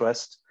Carnegie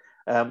Trust,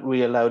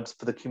 really allowed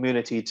for the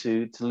community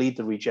to lead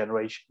the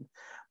regeneration,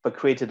 but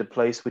created a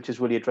place which has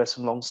really addressed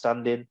some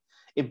long-standing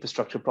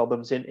infrastructure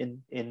problems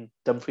in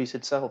Dumfries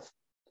itself.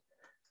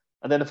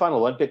 And then the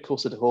final one, a bit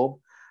closer to home,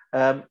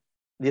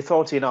 the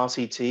authority in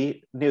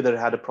RCT knew that it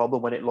had a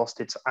problem when it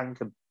lost its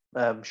anchor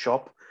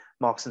shop,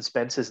 Marks and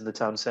Spencer's, in the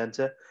town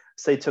centre.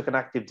 So they took an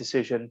active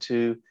decision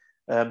to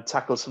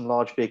tackle some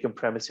large vacant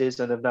premises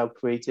and have now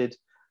created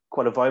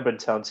quite a vibrant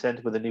town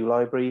centre with a new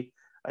library,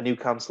 a new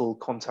council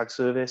contact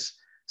service,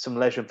 some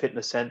leisure and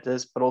fitness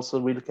centres, but also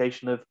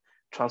relocation of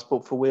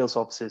Transport for Wales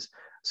offices.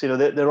 So,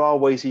 there are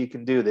ways that you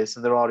can do this,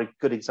 and there are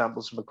good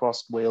examples from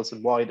across Wales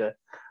and wider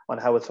on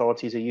how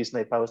authorities are using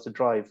their powers to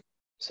drive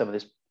some of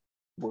this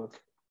work.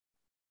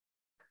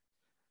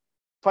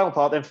 Final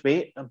part then for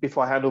me,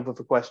 before I hand over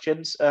for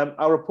questions.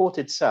 Our report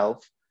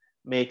itself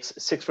makes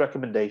 6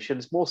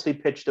 recommendations, mostly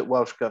pitched at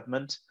Welsh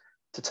Government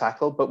to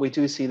tackle, but we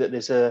do see that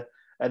there's a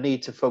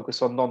need to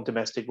focus on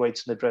non-domestic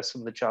rates and address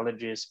some of the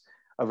challenges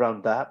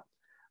around that.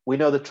 We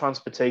know that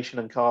transportation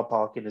and car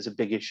parking is a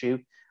big issue,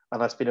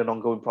 and that's been an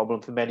ongoing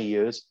problem for many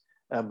years.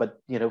 But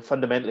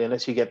fundamentally,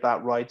 unless you get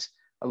that right,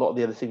 a lot of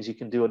the other things you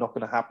can do are not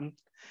going to happen.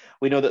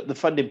 We know that the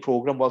funding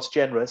programme, whilst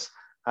generous,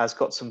 has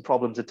got some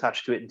problems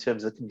attached to it in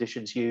terms of the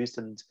conditions used,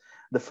 and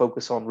the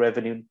focus on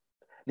revenue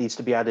needs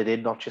to be added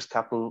in, not just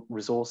capital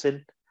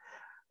resourcing.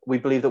 We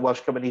believe that Welsh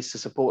Government needs to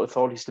support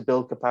authorities to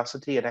build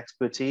capacity and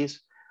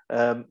expertise.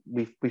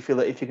 We feel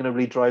that if you're going to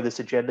really drive this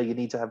agenda, you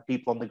need to have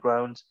people on the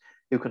ground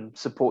who can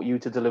support you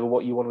to deliver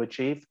what you want to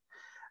achieve.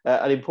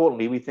 And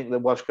importantly, we think that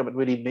Welsh Government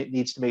really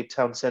needs to make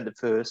town centre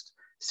first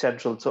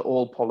central to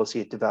all policy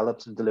it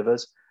develops and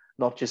delivers,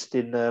 not just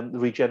in the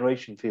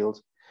regeneration field.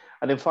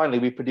 And then finally,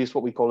 we produce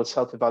what we call a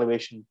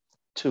self-evaluation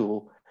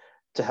tool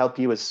to help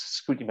you as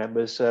scrutiny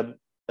members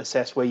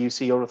assess where you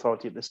see your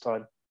authority at this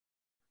time.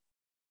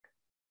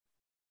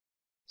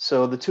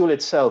 So the tool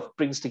itself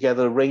brings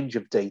together a range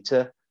of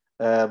data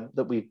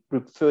that we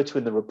refer to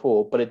in the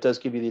report, but it does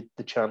give you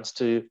the chance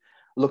to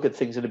look at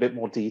things in a bit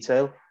more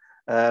detail.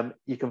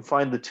 You can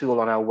find the tool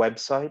on our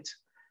website.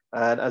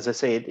 And as I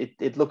say,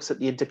 it looks at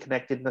the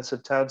interconnectedness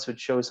of towns, so it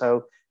shows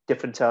how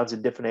different towns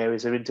in different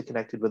areas are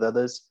interconnected with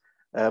others,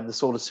 the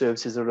sort of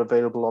services that are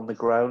available on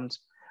the ground,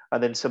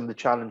 and then some of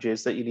the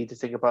challenges that you need to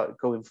think about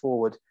going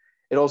forward.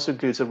 It also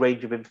includes a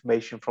range of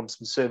information from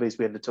some surveys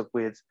we undertook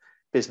with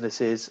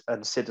businesses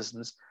and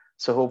citizens.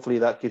 So hopefully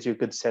that gives you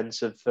a good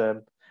sense of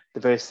the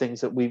various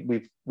things that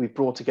we've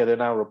brought together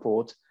in our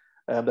report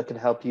that can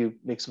help you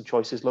make some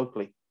choices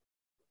locally.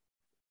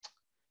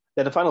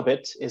 Then the final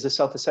bit is a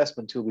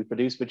self-assessment tool we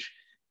produced, which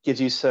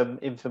gives you some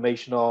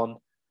information on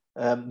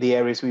the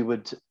areas we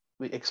would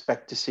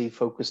expect to see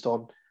focused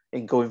on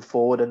in going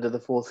forward under the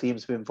 4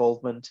 themes of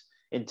involvement,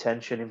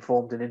 intention,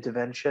 informed, and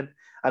intervention.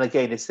 And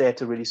again, it's there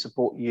to really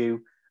support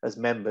you as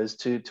members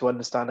to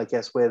understand, I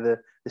guess, where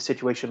the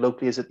situation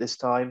locally is at this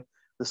time,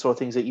 the sort of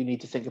things that you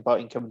need to think about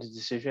in coming to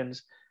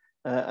decisions,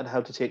 and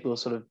how to take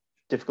those sort of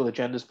difficult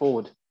agendas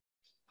forward.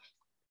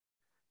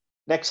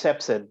 Next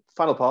steps then,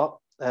 final part.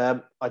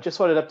 I just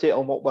wanted an update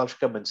on what Welsh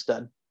Government's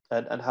done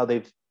and how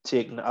they've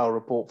taken our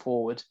report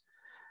forward.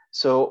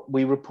 So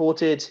we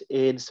reported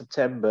in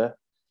September,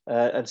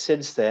 and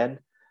since then,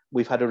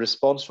 we've had a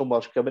response from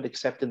Welsh Government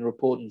accepting the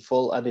report in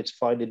full and its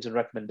findings and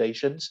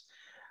recommendations.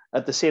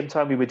 At the same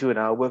time we were doing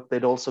our work,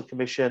 they'd also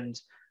commissioned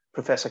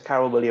Professor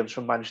Carol Williams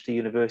from Manchester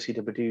University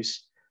to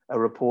produce a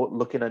report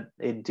looking at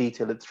in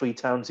detail at 3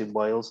 towns in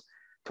Wales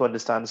to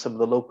understand some of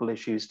the local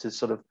issues to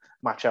sort of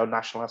match our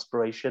national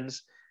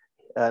aspirations.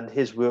 And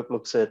his work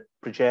looks at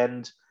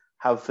Bridgend,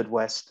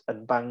 Haverfordwest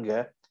and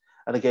Bangor,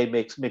 and again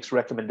makes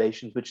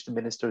recommendations which the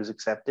Minister has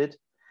accepted.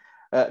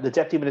 The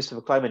Deputy Minister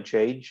for Climate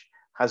Change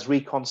has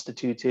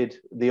reconstituted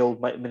the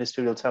old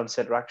Ministerial Town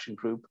Centre Action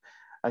Group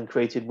and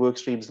created work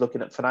streams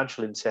looking at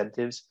financial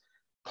incentives,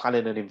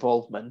 planning and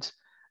involvement.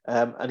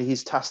 And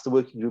he's tasked the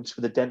working groups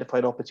with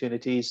identifying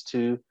opportunities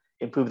to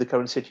improve the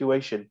current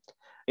situation.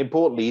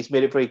 Importantly, he's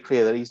made it very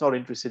clear that he's not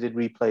interested in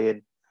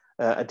replaying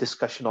a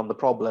discussion on the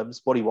problems.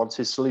 What he wants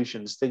is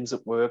solutions, things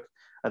that work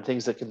and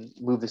things that can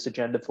move this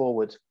agenda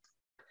forward.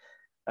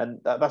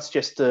 And that's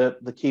just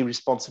the key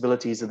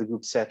responsibilities that the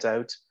group set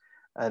out.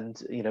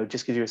 And, you know,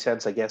 just gives you a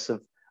sense, I guess,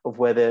 of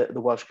where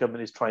the Welsh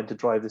Government is trying to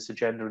drive this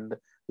agenda and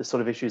the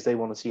sort of issues they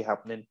want to see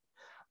happening.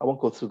 I won't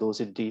go through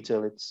those in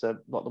detail. It's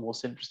not the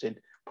most interesting.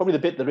 Probably the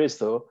bit there is,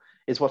 though,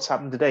 is what's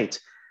happened to date.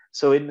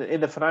 So in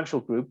the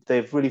financial group,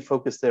 they've really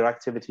focused their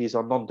activities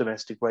on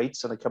non-domestic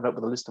rates and are coming up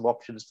with a list of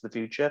options for the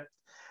future.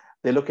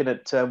 They're looking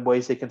at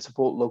ways they can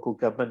support local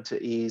government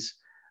to ease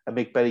and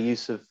make better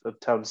use of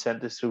town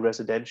centres through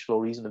residential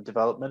or regional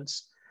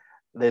developments.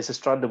 There's a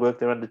strand of work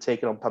they're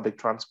undertaking on public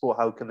transport.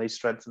 How can they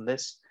strengthen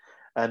this?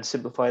 And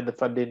simplifying the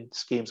funding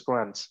schemes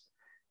grants.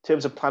 In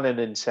terms of planning and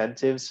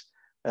incentives,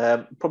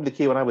 probably the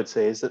key one I would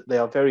say is that they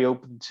are very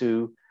open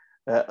to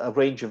a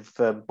range of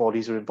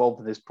bodies who are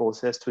involved in this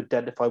process to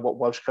identify what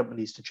Welsh Government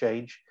needs to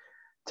change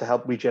to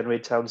help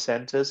regenerate town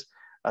centres.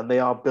 And they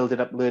are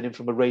building up learning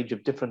from a range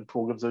of different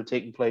programmes that are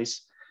taking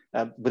place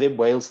within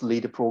Wales, the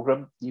LEADER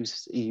programme,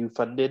 uses EU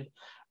funding,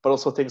 but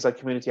also things like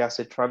community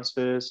asset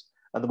transfers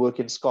and the work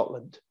in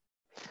Scotland.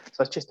 So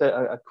that's just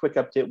a quick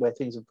update where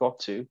things have got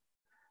to.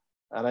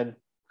 And I'm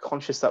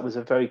conscious that was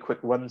a very quick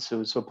run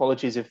through, so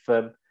apologies if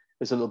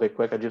it's a little bit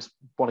quick. I just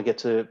want to get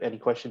to any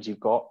questions you've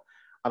got,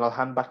 and I'll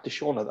hand back to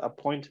Sean at that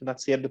point, and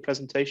that's the end of the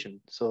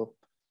presentation. So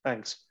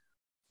thanks.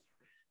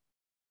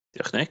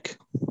 Diolch, Nick.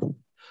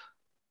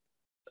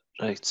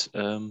 Right,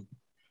 so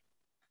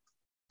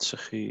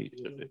chi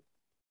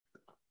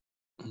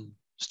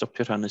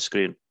stopio rhannu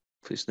sgrin,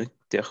 please, Nick.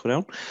 Diolch yn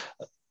iawn.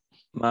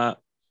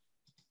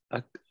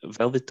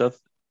 Fel ddudodd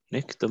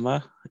Nick, dyma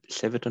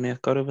lle fydwn ni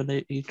agor o fyny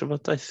I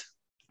drafodaeth.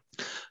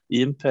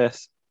 Un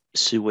peth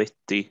sydd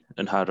wedi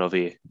yn haro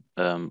fi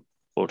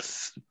wrth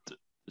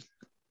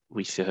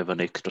weithio hefo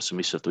Nick dros y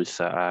misoedd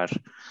dwytha ar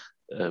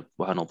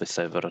wahanol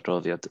bethau efo'r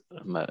adroddiad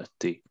yma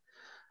ydy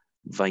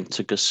faint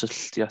o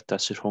gysylltiadau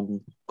sydd rhwng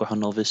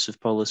gwahanol feysydd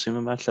polisi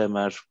yma, lle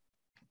mae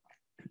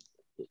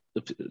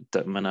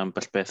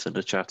ambell beth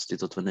yn y chat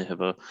wedi dod fyny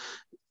hefo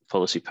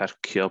polisi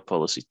parcio,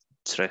 polisi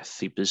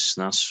treth I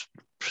busnes,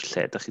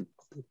 lle da chi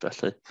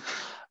felly.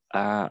 A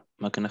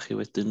mae gennych chi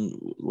wedyn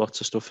lot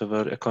o stwff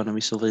efo'r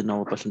economi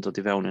sylfaenol o bell yn dod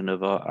I fewn yn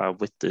efo, a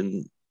wedyn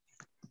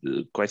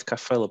gwaith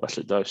caffael o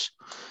bell yn does.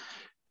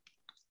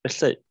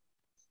 Felly,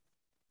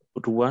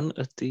 rwan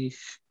ydy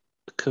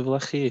cyfle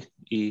chi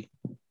I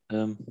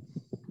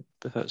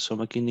bethau. So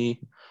mae gen I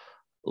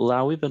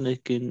law I fyny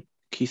gen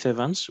Keith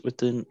Evans,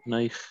 wedyn na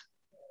i'ch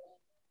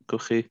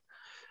gwch chi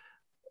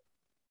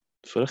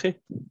ffwrdd chi.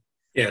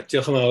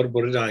 Diolch yn fawr,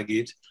 bore da I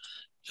gyd.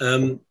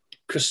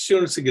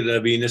 Cwestiwn sydd gyda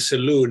fi yn y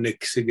sylw,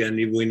 Nick, sydd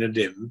gen I fwy na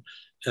dim.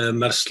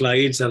 Mae'r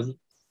slides a'r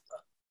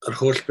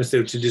holl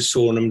bethau ti wedi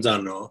sôn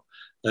amdano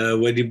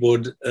wedi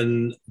bod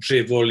yn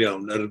drefol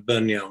iawn,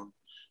 urban iawn.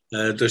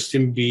 Does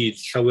dim byd,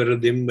 llawer o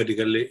ddim wedi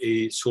cael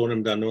ei sôn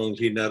amdano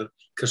ynglyn â'r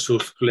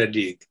cyswllt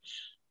gwledig.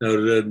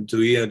 Nawr,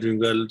 dwi'n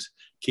gweld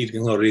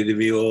cyd-gynghorydd I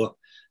fi o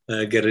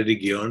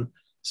Geredigion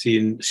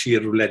sy'n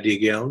sir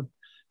wledig iawn,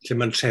 lle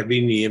mae'n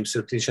trefi ni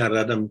amser ti'n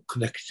siarad am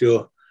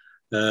connectio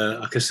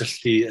a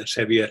cysylltu y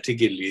trefi at ei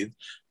gilydd,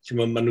 lle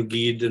maen nhw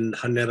gyd yn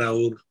hanner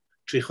awr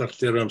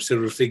 3/4 o amser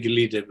wrth ei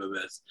gilydd efo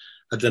beth.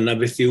 A dyna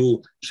beth yw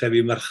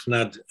trefi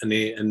marchnad yn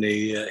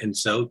ei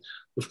hinsawdd.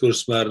 Wrth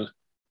gwrs,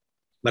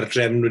 mae'r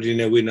drefn wedi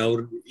newid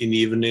nawr i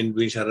ni fan hyn,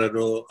 dwi'n siarad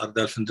o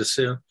ardal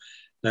Llandysil.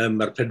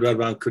 Mae'r 4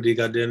 banc wedi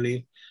gadael ni.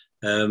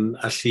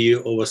 Allu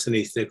o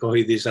wasanaethau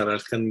cyhoeddus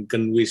arall gan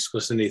gynnwys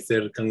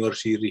wasanaethau'r cyngor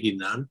sir ei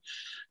hunan,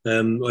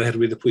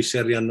 oherwydd y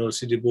pwysau ariannol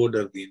sydd wedi bod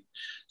ar ddyn.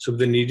 So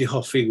byddwn ni wedi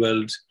hoffi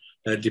gweld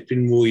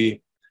dipyn mwy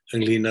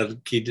ynglyn â'r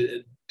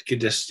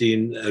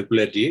cyd-destun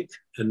gwledig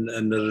yn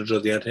yr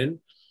adroddiad hyn.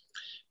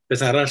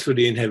 Beth arall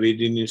wedi ein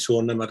hefyd, ni'n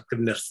sôn am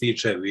argyfnerthu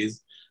trefydd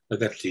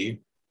ac ati.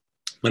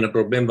 Mae yna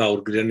broblem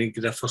fawr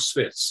gyda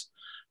phosphats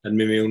yn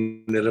mynd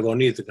mewn i'r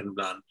afonydd ac yn y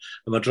blaen.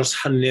 A mae dros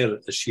hanner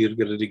y sir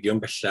Geredigion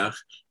bellach,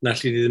 na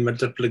allu ddim yn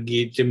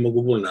datblygu dim o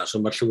gwbl na.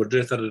 So mae'r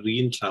llywodraeth ar yr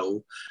un llaw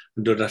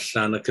yn dod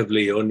allan y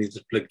cyfleon i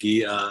datblygu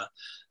a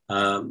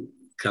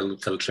cael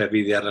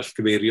trefydd arall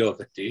gyfeirio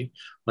ac ati.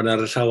 Ond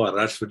ar y llaw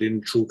arall,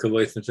 wedyn trwy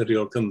cyfoeth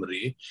naturiol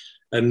Cymru,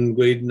 yn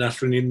gweud na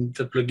allwn ni'n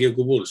datblygu o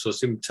gwbl. So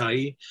sim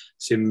tai,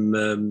 sim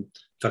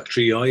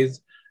ffactrioedd,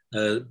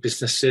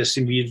 busnesau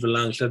sy'n byd fel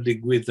yn lle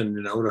digwydd yn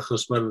nawr,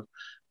 achos mae'r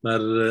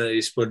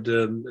isbod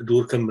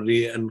dŵr Cymru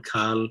yn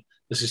cael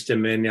y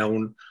systemau'n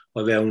iawn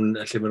o fewn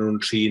lle maen nhw'n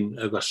trin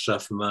y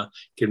gwastraff yma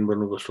cyn bod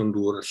nhw'n gollwng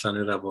dŵr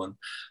allan i'r afon.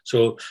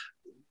 So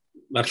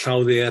mae'r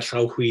llaw ddeall,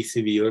 llaw chwith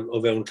i fi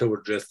o fewn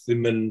llywodraeth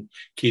ddim yn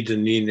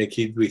cyd-ynnu neu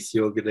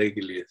cyd-gweithio gyda'i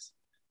gilydd.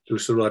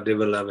 Dwi'n sylwadau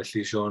fel la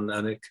felly, Sean,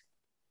 Anig.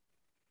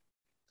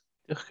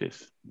 Diolch,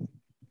 Keith.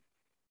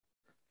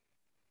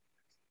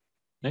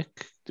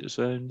 Nick, is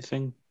there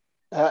anything?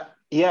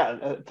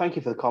 Thank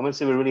you for the comments.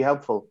 They were really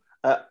helpful.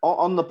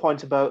 On the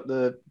point about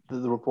the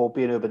report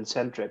being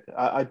urban-centric,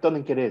 I don't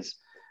think it is.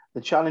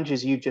 The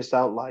challenges you just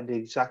outlined are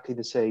exactly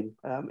the same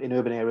in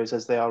urban areas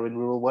as they are in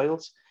rural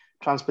Wales.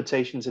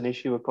 Transportation is an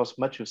issue across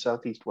much of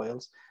southeast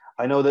Wales.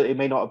 I know that it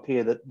may not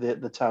appear that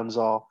the towns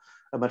are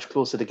much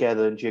closer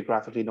together and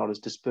geographically not as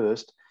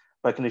dispersed,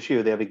 but I can assure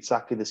you they have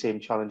exactly the same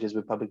challenges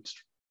with public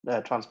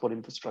transport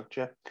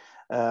infrastructure,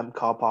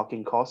 car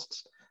parking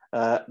costs.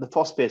 The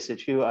phosphate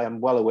issue, I am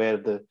well aware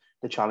of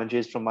the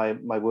challenges from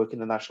my work in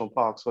the national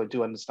park, so I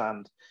do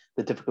understand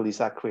the difficulties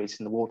that creates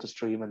in the water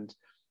stream and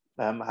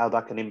how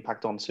that can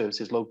impact on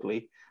services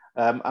locally.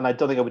 And I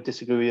don't think I would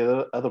disagree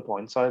with other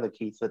points either,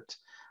 Keith, that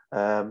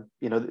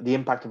the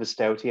impact of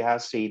austerity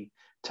has seen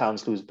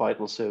towns lose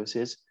vital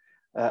services.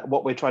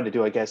 What we're trying to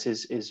do, I guess,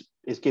 is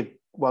give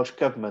Welsh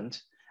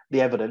Government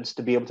the evidence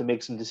to be able to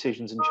make some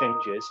decisions and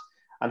changes,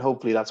 and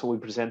hopefully that's what we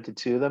presented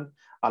to them.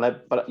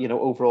 But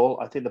overall,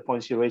 I think the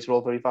points you raised are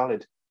all very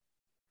valid.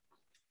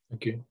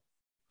 Thank you.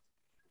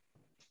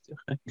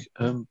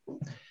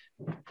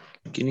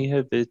 Gen i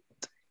hefyd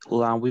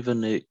law i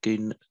fyny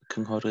gyn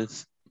cynghorydd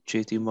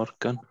JD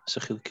Morgan.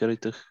 Sa'ch chi'n licio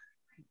roed eich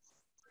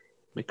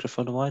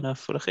microffon ymlaen a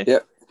ffwrdd chi?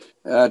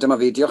 Dyma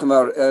fi, diolch yn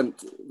fawr.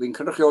 Fi'n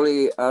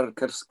cynrychioli ar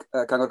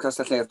Cyngor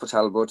Castell Neath Port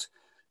Talbot,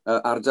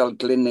 ardal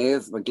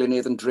Glynedd. Mae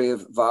Glynedd yn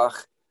dref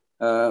fach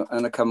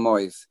yn y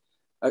cymoedd.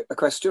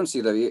 Y cwestiwn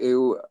sydd â fi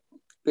yw,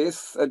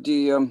 beth ydy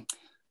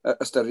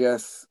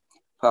ystyriaeth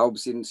pawb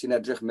sy'n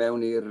edrych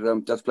mewn i'r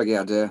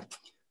datblygiadau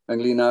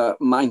ynglyn â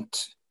maint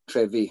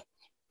trefi?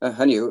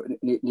 Hynny yw,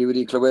 ni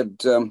wedi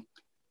clywed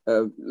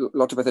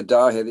lot o bethau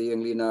da heddi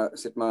ynglyn â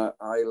sut mae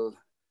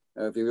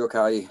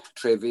Aelodau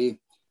trefi.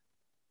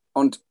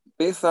 Ond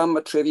beth am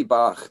y trefi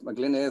bach? Mae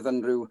Glynedd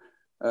yn rhyw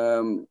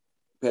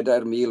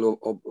 4,000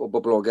 o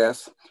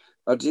boblogaeth.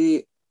 Ydy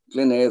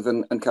Glynedd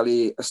yn cael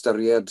ei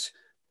ystyried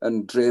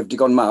yn dref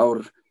digon mawr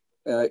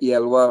i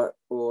elwa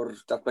o'r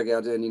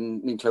datblygiadau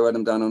ni'n clywed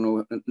amdano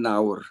nhw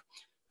nawr.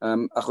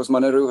 Achos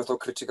mae yna rhyw fath o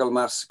critical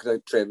mass gyda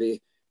trefi,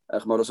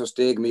 chymod os oes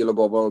 10,000 o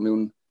bobl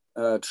mewn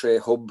tre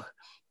hwb,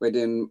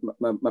 wedyn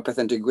mae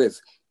pethau'n digwydd.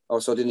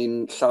 Os oedden ni'n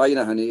llai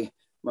na hynny,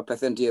 mae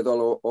pethau'n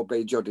dueddol o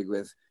beidio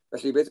digwydd.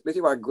 Felly, beth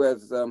yw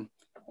agwedd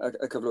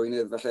y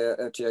cyflwynydd felly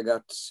tuag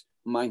at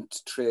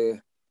maint tre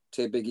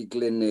tebyg i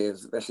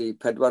Glynedd, felly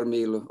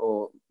 4,000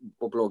 o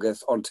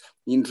boblogaeth, ond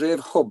ni'n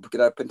dref hwb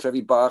gyda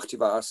pentrefi bach tu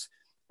fas,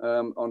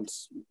 ond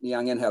ni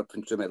angen help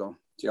yn dwi'n meddwl.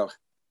 Diolch.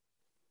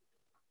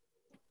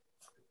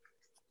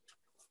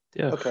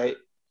 Okay.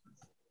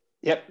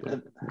 Yep.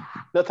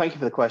 No, thank you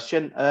for the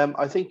question.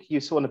 I think you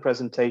saw in the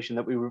presentation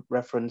that we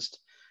referenced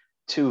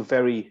two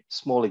very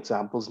small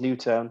examples,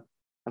 Newtown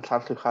and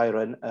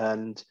Llanllwchairen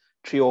and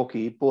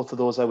Treorchy. Both of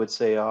those, I would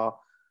say, are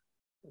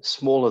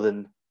smaller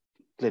than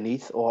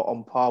Glynneath or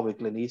on par with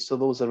Glynneath. So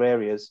those are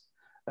areas,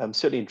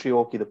 certainly in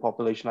Treorchy, the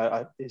population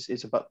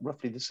is about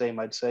roughly the same,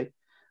 I'd say,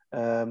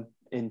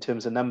 in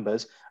terms of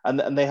numbers.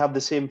 And they have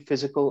the same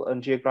physical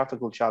and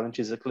geographical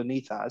challenges that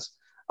Glynneath has,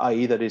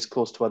 i.e. that it's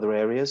close to other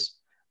areas.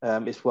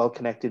 It's well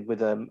connected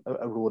with a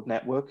road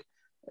network.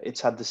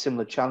 It's had the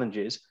similar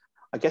challenges.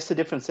 I guess the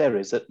difference there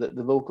is that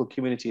the local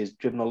community has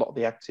driven a lot of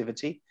the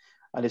activity,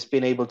 and it's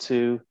been able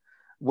to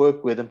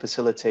work with and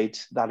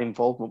facilitate that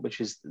involvement,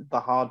 which is the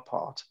hard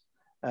part.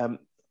 And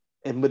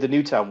with the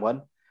Newtown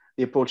one,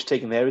 the approach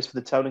taken there is for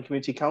the town and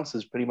community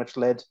councils pretty much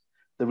led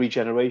the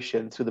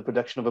regeneration through the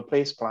production of a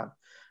place plan.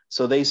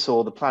 So they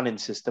saw the planning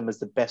system as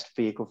the best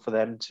vehicle for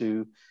them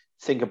to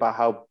think about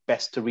how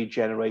best to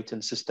regenerate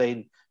and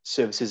sustain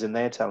services in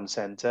their town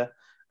centre,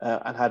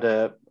 and had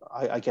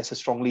I guess, a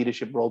strong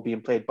leadership role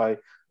being played by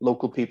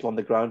local people on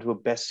the ground who are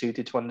best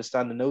suited to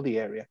understand and know the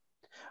area.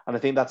 And I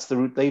think that's the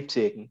route they've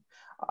taken.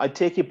 I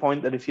take your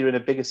point that if you're in a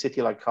bigger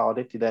city like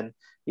Cardiff, then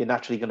you're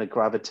naturally going to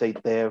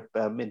gravitate there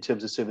in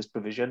terms of service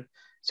provision,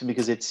 simply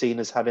because it's seen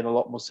as having a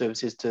lot more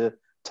services to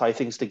tie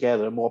things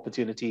together and more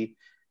opportunity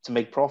to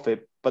make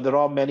profit. But there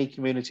are many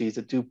communities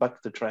that do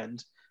buck the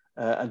trend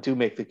and do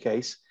make the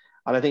case.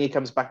 And I think it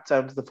comes back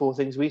down to the 4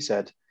 things we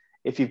said.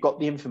 If you've got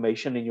the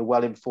information and you're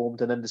well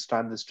informed and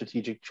understand the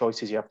strategic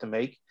choices you have to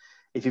make,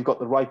 if you've got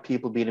the right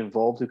people being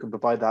involved who can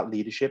provide that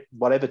leadership,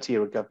 whatever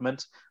tier of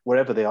government,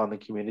 wherever they are in the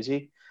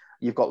community,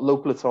 you've got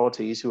local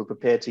authorities who are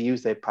prepared to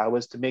use their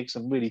powers to make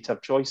some really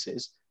tough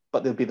choices,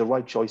 but they'll be the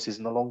right choices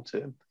in the long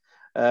term.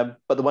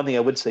 But the one thing I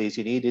would say is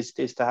you need is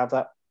to have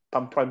that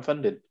prime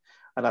funding.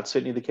 And that's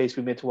certainly the case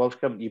we made to Welsh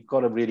Government. You've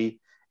got to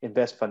really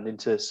invest funding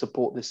to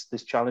support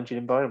this challenging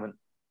environment.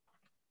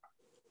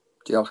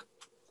 Diolch.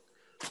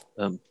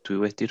 Dwi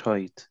wedi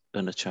rhoi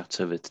yn y chat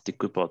hefyd,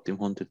 digwydd bod dim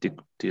hwn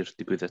di'r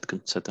digwyddiad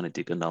cyntaf da ni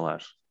wedi gynnal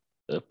ar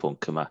y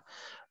pwnc yma.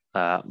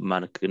 A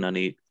mae gyda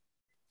ni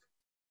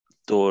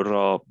dor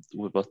o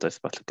wybodaeth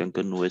falle gan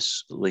gynnwys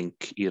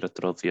link i'r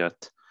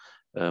adroddiad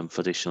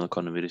Foundational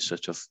Economy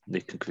Research of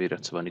Nick yn cyfeirio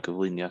ato fan i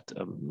gyflwyniad.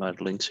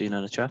 Mae'r link sy'n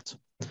yn y chat.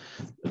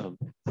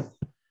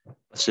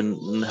 Sy'n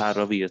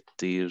nharo fi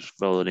ydy'r,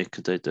 fel o'n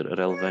Nick yn dweud,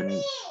 yr elfen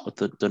o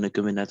dynnu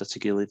gymuned at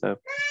ei gilydd a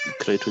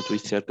creu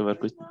rhwydweithio ar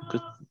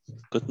gyfer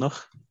gydnwch.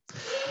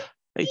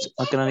 Reit,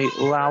 a gyda ni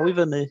law i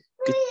fyny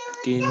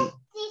gyn...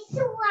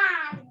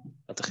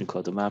 A ydych chi'n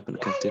clywed y mab yn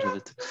y cefndir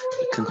hefyd.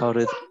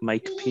 Cynghorydd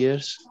Mike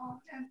Pearce,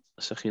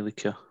 os ydych chi'n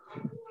licio.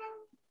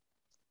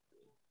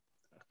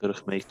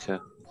 Gyrwch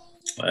Mike.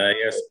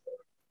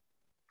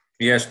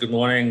 Yes, good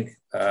morning.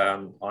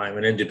 I'm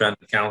an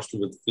independent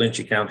councillor with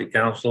Flintshire County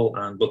Council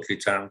and Buckley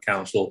Town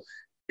Council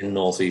in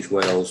North East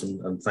Wales,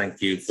 and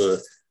thank you for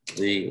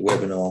the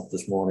webinar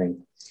this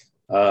morning.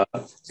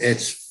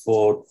 It's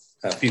for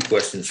a few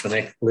questions for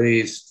Nick,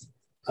 please.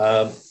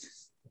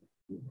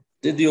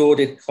 Did the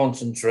audit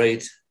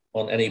concentrate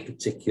on any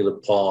particular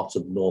part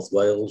of North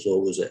Wales,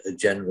 or was it a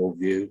general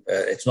view?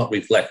 It's not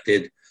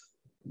reflected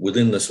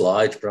within the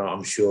slides, but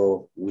I'm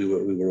sure we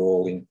were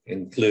all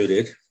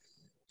included.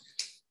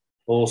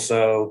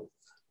 Also,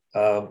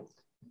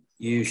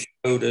 you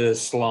showed a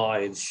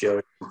slide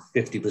showing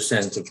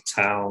 50% of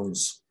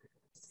towns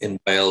in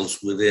Wales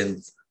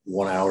within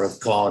 1 hour of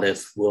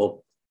Cardiff.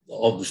 Well,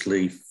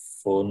 obviously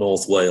for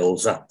North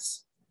Wales,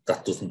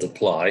 that doesn't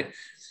apply.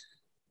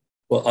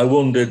 But I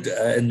wondered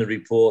in the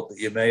report that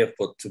you may have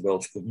put to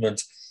Welsh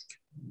Government,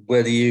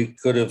 whether you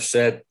could have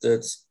said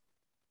that,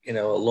 you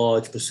know, a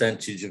large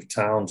percentage of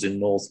towns in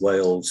North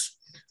Wales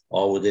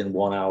are within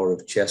 1 hour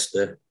of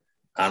Chester,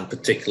 and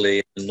particularly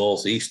in the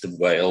northeast of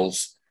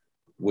Wales,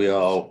 we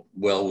are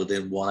well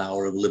within 1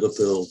 hour of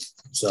Liverpool.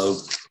 So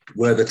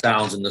where the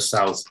towns in the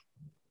south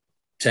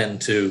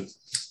tend to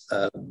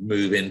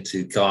move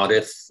into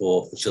Cardiff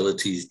for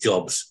facilities,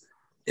 jobs,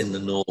 in the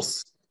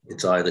north,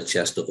 it's either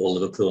Chester or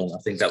Liverpool. And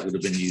I think that would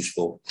have been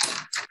useful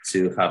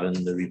to have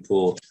in the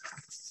report.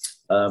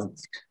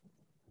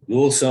 You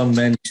also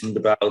mentioned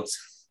about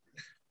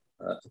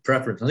a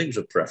preference, I think it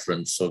was a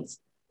preference of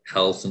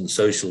health and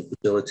social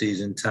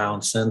facilities in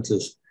town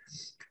centres.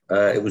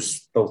 It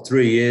was about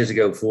 4 years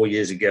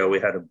ago, we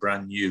had a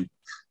brand new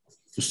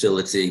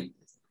facility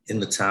in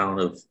the town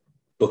of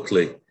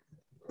Buckley,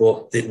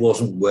 but it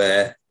wasn't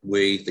where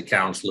we, the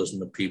councillors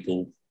and the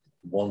people,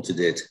 wanted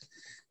it.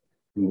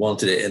 We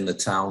wanted it in the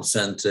town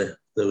centre.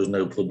 There was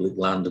no public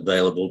land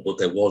available, but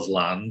there was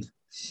land.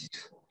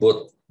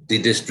 But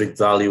the district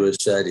valuer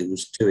said it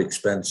was too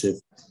expensive,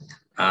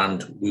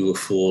 and we were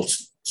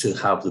forced to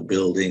have the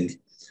building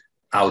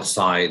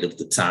outside of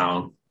the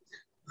town.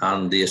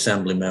 And the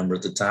assembly member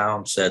of the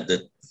town said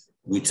that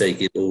we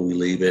take it or we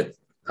leave it,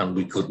 and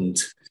we couldn't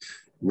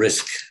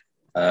risk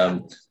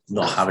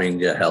not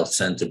having a health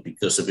centre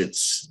because of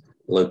its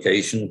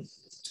location.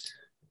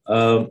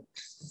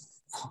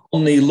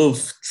 On the Love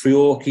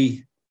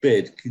Treorchy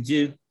bid, could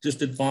you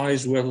just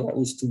advise whether that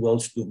was to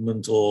Welsh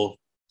Government or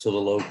to the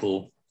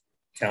local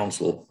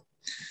council?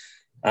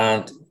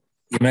 And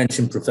you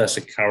mentioned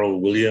Professor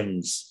Carol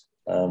Williams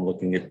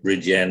looking at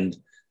Bridgend,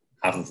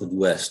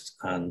 Haverfordwest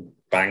and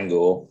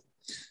Bangor.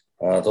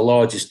 The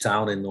largest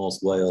town in North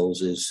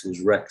Wales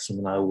is Wrexham,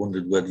 and I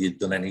wondered whether you'd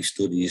done any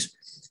studies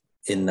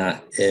in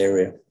that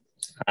area.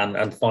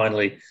 And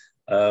finally,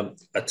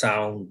 a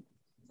town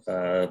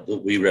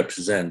that we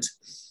represent,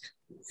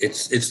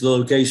 its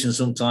location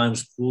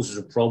sometimes causes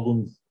a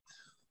problem.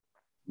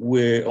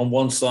 We're on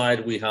one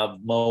side, we have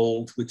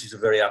Mould, which is a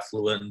very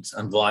affluent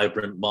and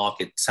vibrant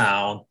market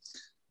town,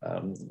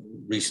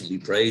 recently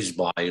praised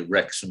by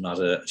Wrexham as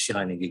a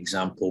shining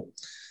example.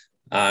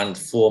 And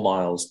 4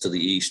 miles to the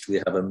east,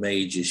 we have a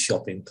major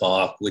shopping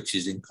park, which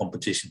is in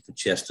competition for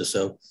Chester.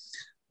 So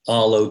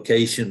our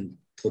location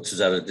puts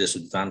us at a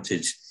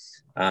disadvantage.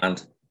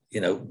 And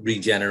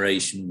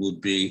regeneration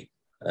would be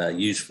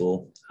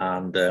useful.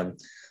 And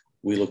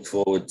we look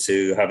forward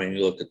to having a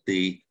look at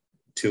the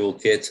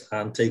toolkit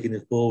and taking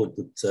it forward.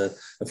 But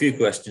a few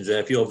questions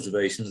there, a few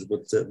observations,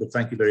 but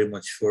thank you very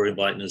much for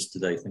inviting us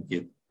today. Thank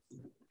you.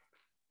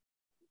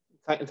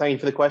 Thank you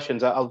for the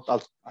questions. I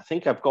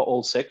think I've got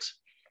all 6,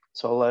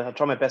 so I'll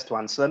try my best to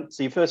answer them.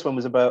 So your first one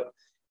was about,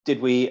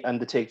 did we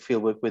undertake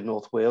fieldwork with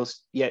North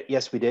Wales?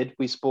 Yes, we did.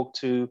 We spoke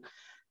to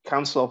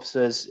council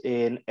officers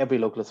in every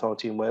local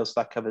authority in Wales.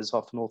 That covers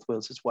off North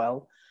Wales as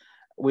well.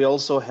 We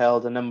also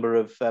held a number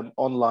of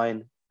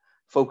online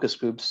focus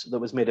groups that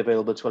was made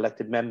available to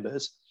elected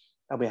members.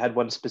 And we had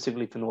one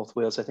specifically for North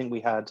Wales. I think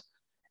we had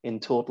in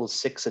total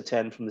 6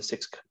 attend from the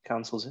 6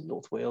 councils in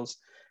North Wales.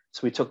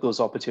 So we took those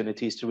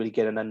opportunities to really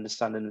get an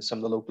understanding of some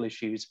of the local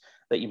issues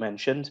that you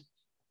mentioned.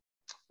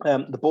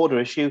 The border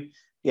issue,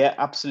 yeah,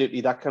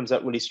 absolutely, that comes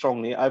out really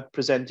strongly. I've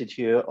presented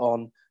here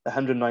on the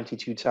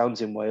 192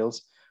 towns in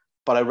Wales,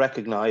 but I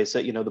recognise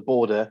that, the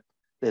border,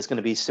 there's going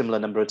to be a similar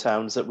number of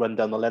towns that run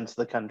down the length of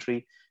the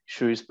country: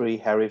 Shrewsbury,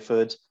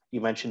 Hereford,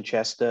 you mentioned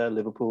Chester,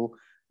 Liverpool,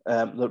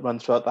 that run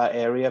throughout that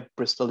area.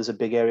 Bristol is a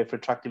big area for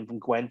attracting from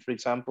Gwent, for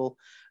example.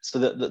 So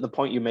the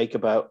point you make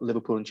about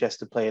Liverpool and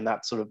Chester playing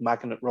that sort of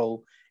magnet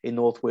role in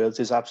North Wales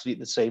is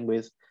absolutely the same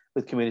with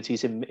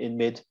communities in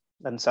Mid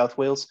and South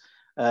Wales.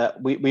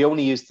 We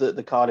only use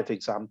the Cardiff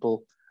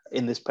example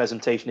in this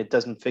presentation. It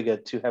doesn't figure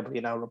too heavily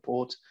in our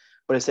report,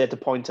 but it's there to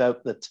point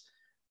out that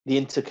the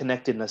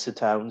interconnectedness of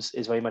towns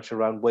is very much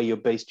around where you're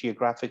based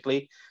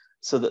geographically,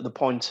 so that the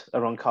point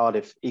around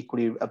Cardiff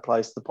equally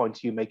applies to the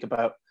point you make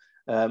about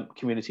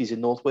communities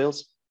in North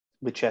Wales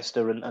with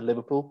Chester and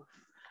Liverpool.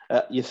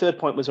 Your third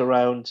point was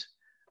around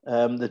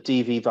the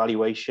DV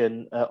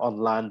valuation on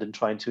land and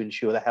trying to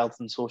ensure that health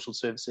and social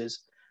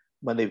services,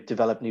 when they've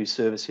developed new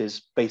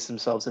services, base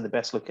themselves in the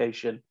best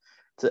location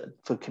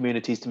for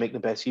communities to make the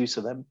best use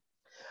of them.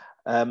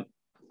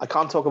 I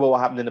can't talk about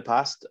what happened in the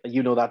past.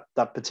 You know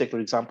that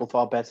particular example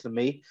far better than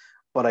me,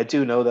 but I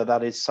do know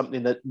that is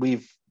something that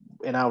we've,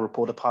 in our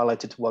report, have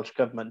highlighted to Welsh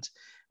Government.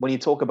 When you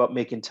talk about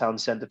making town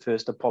centre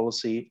first a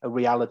policy, a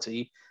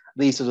reality,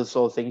 these are the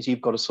sort of things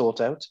you've got to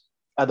sort out.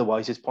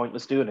 Otherwise, it's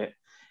pointless doing it.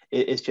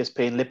 It's just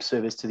paying lip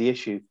service to the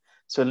issue.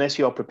 So unless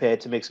you're prepared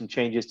to make some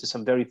changes to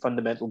some very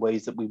fundamental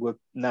ways that we work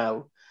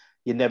now,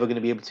 you're never going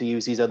to be able to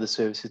use these other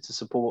services to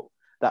support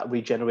that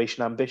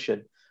regeneration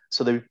ambition.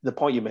 So the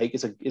point you make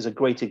is a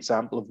great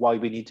example of why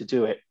we need to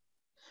do it.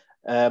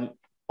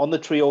 On the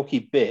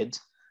Treorchy bid,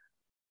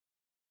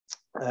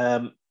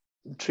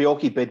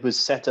 Treorchy bid was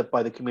set up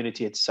by the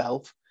community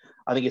itself.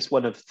 I think it's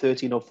one of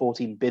 13 or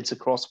 14 bids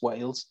across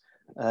Wales.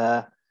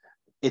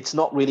 It's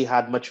not really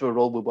had much of a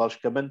role with Welsh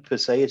Government per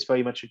se. It's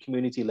very much a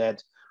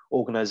community-led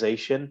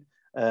organisation.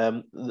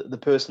 The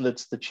person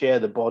that's the chair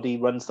of the body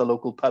runs the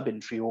local pub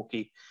in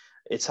Treorchy.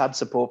 It's had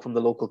support from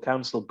the local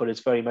council, but it's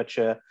very much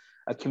a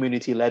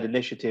community-led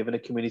initiative and a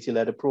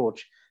community-led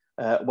approach.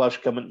 Welsh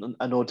Government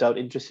are no doubt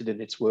interested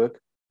in its work,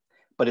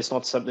 but it's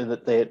not something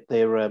that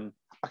they're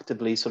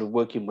actively sort of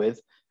working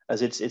with,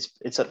 as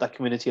it's at that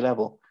community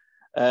level.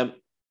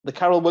 The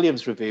Carol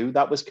Williams review,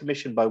 that was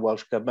commissioned by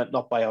Welsh Government,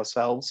 not by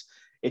ourselves.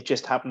 It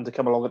just happened to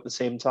come along at the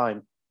same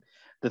time.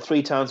 The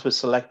 3 towns were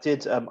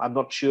selected. I'm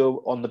not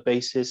sure on the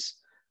basis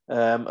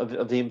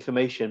of the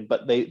information,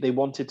 but they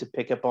wanted to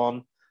pick up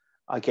on,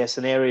 I guess,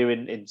 an area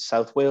in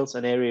South Wales,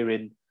 an area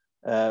in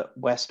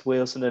West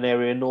Wales, and an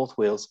area in North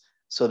Wales.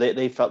 So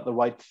they felt the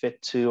right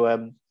fit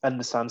to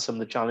understand some of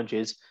the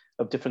challenges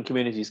of different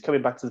communities.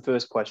 Coming back to the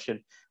first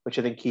question, which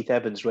I think Keith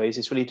Evans raised,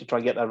 it's really to try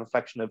and get that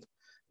reflection of,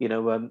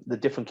 the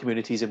different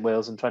communities in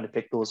Wales and trying to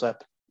pick those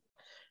up.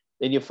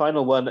 Then your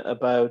final one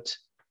about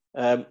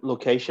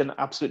location,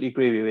 absolutely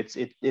agree with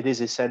you. It is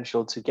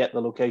essential to get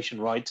the location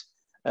right.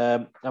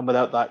 And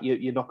without that,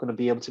 you're not going to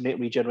be able to make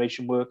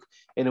regeneration work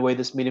in a way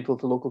that's meaningful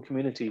for local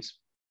communities.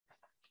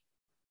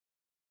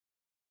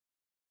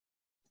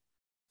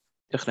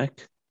 Diolch,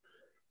 Nick.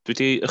 Dwi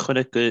wedi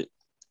ychwanegu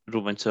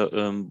rhywfaint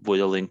fwy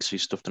o links I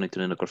stwff da ni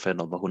yn y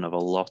gorffennol. Mae hwnna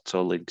fel lot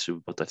o links I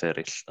wybodaeth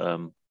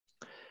eraill.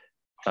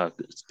 A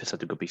pethau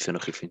dwi'n gobeithio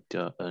nhw'ch chi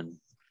ffeindio yn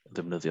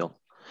ddefnyddiol.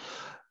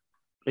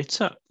 Reit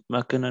ta,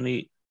 mae gynna ni...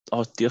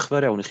 diolch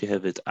fawr iawn I chi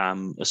hefyd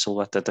am y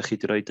sylwadau da chi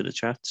wedi rhoi yn y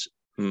chat.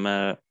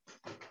 Mae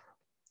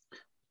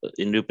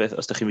unrhyw beth,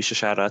 os da chi'n eisiau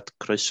siarad,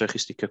 croeso I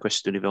chi sticio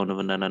cwestiwn I fewn o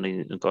fyna, na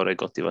ni'n gorau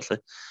godi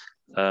falle.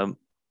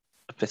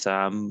 Y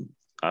pethau am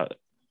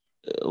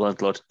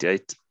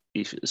landlordiaid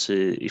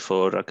sy'n I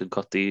ffwr ac yn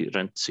codi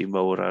renti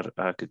mawr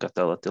ac yn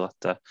gadael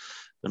adeiladau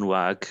yn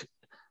wag.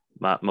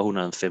 Mae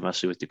hwnna'n thema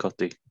sydd wedi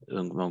codi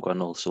mewn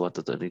gwahanol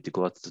sylwadau da ni wedi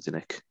gwybod ydy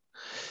Nick.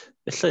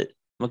 Felly,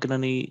 mae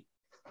gennym ni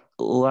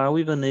law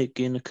I fyny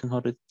gyn y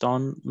cynghorydd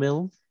Don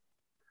Milne.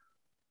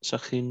 Sa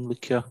chi'n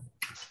licio?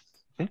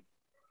 Okay.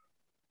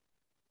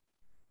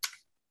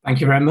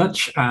 Thank you very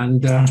much,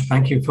 and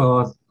thank you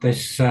for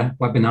this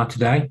webinar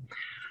today.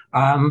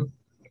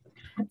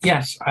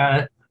 Yes,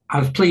 I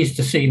was pleased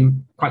to see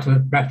quite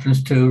a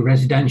reference to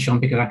residential,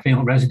 because I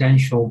feel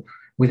residential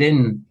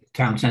within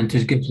town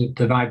centres gives it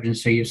the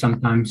vibrancy you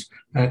sometimes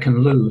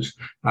can lose.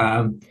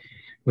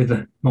 with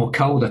the more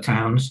colder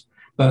towns.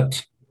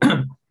 But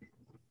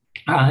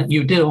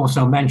you did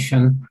also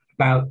mention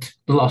about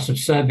the loss of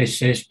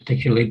services,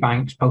 particularly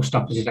banks, post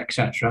offices,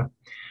 etc.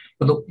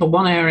 But the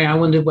one area I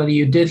wondered whether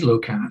you did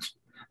look at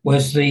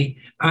was the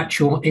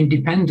actual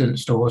independent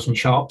stores and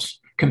shops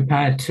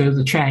compared to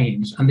the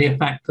chains and the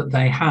effect that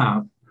they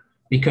have.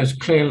 Because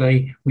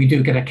clearly we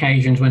do get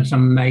occasions when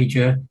some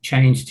major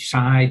chains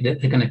decide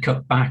that they're going to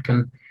cut back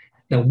and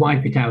they'll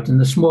wipe it out, and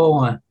the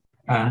smaller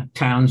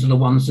towns are the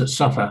ones that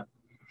suffer.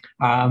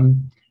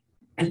 And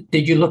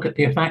did you look at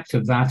the effect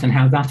of that and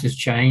how that has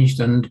changed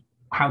and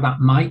how that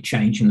might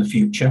change in the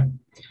future?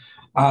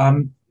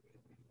 And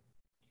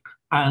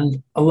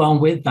along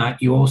with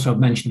that, you also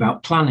mentioned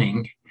about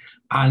planning.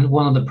 And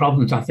one of the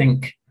problems I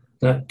think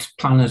that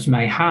planners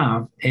may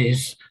have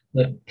is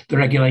that the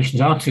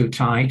regulations are too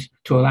tight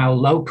to allow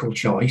local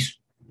choice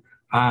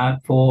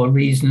for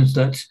reasons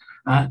that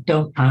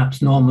don't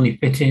perhaps normally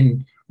fit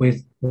in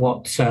with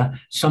what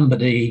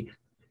somebody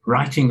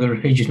writing the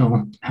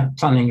original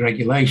planning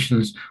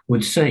regulations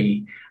would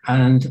see.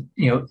 And,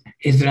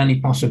 is there any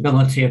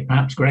possibility of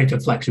perhaps greater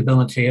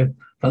flexibility of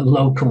a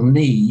local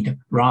need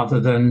rather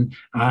than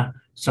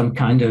some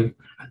kind of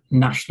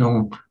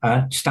national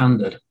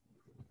standard?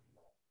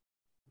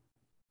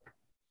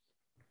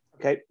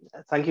 Okay,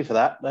 thank you for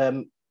that.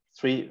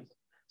 Three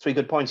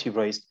good points you've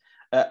raised.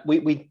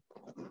 We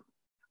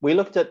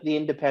looked at the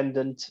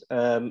independent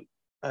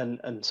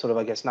and sort of,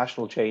 I guess,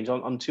 national change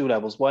on two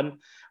levels. One,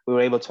 we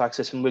were able to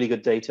access some really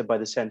good data by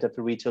the Centre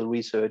for Retail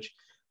Research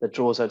that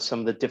draws out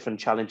some of the different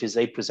challenges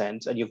they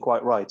present. And you're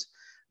quite right.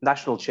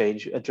 National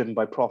change are driven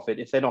by profit.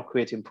 If they're not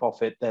creating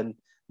profit, then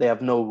they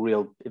have no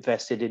real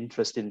vested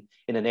interest in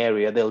an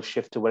area. They'll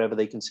shift to wherever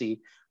they can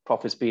see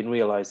profits being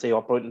realized. They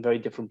operate in very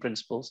different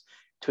principles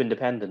to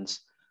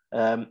independence.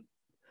 There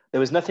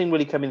was nothing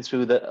really coming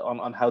through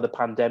on how the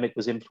pandemic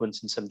was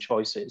influencing some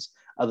choices,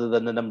 other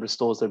than the number of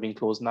stores that are being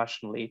closed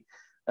nationally.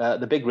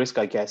 The big risk,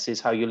 I guess,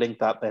 is how you link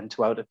that then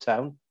to out of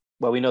town,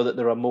 where we know that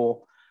there are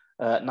more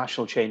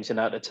national chains in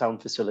out of town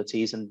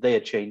facilities, and they are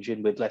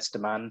changing with less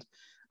demand.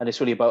 And it's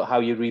really about how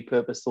you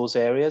repurpose those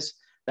areas.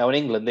 Now in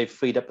England, they've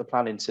freed up the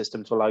planning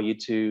system to allow you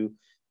to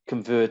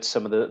convert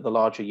some of the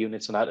larger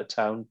units in out of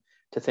town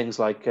to things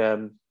like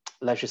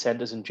leisure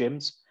centres and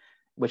gyms,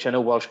 which I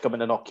know Welsh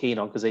Government are not keen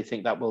on because they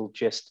think that will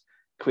just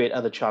create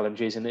other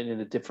challenges in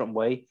a different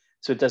way.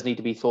 So it does need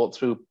to be thought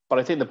through. But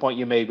I think the point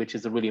you made, which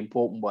is the really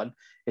important one,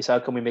 is how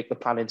can we make the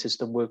planning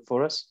system work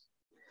for us?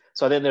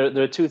 So I think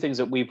there are two things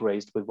that we've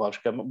raised with Welsh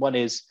Government. One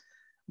is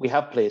we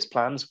have place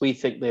plans. We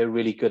think they're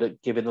really good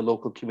at giving the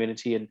local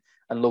community and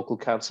local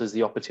councillors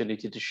the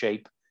opportunity to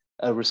shape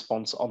a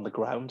response on the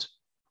ground.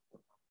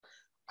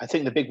 I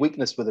think the big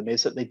weakness with them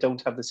is that they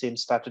don't have the same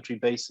statutory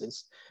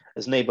basis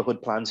as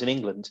neighbourhood plans in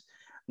England.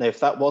 Now, if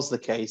that was the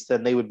case,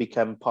 then they would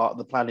become part of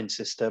the planning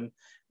system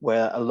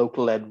where a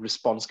local-led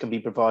response can be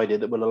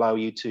provided that will allow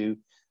you to,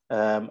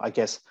 I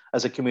guess,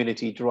 as a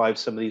community, drive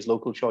some of these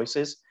local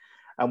choices.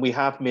 And we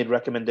have made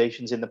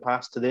recommendations in the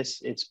past to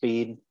this. It's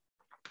been,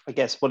 I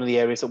guess, one of the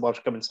areas that Welsh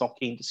Government's not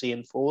keen to see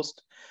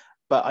enforced.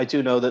 But I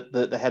do know that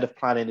the head of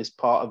planning is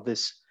part of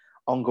this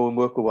ongoing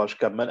work with Welsh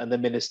Government, and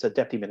the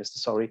Deputy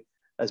Minister,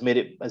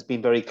 has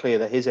been very clear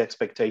that his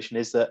expectation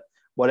is that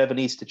whatever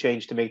needs to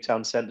change to make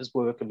town centres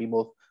work and be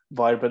more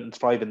vibrant and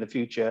thrive in the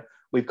future,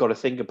 we've got to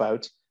think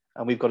about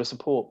and we've got to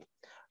support.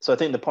 So I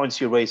think the points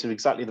you raised are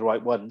exactly the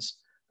right ones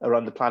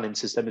around the planning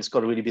system. It's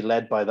got to really be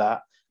led by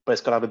that, but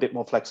it's got to have a bit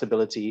more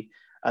flexibility.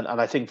 And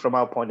I think from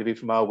our point of view,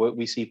 from our work,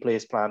 we see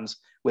place plans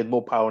with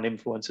more power and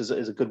influence as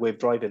a good way of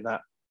driving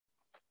that.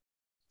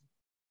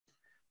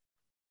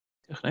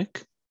 Diolch,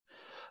 Nick.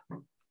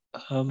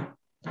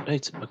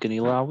 Reit, mae gen I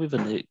law I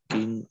fyny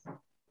gyn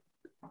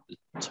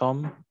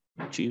Tom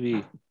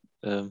GV.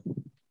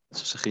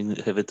 So chi'n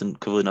hefyd yn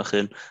cyflwyno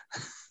chi'n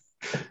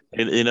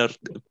un o'r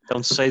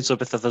downsides o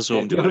bethau dda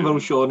Zoom. Diolch yn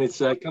fawr, Sean.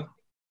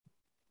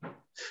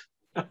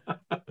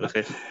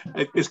 Okay.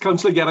 It's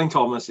Councillor Geraint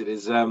Thomas. It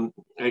is a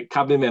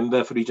cabinet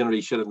member for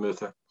Regeneration at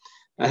Merthyr.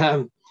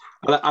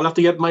 I'll have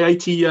to get my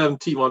IT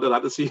team onto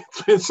that to see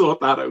if we can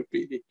sort that out,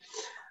 really.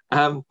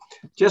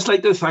 Just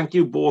like to thank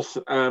you both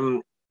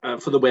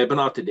for the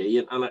webinar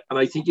today, and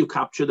I think you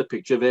captured the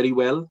picture very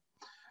well.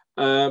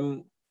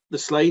 The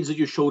slides that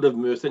you showed of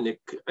Merthyr, Nick,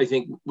 I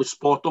think was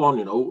spot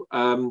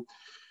on.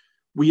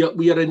 We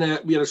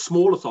are a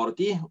small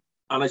authority,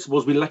 and I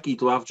suppose we're lucky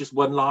to have just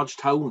one large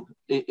town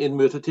in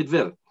Merthyr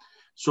Tydfil.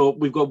 So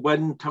we've got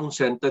one town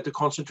centre to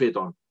concentrate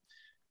on.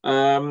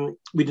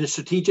 We're in a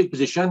strategic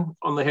position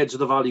on the heads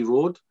of the Valley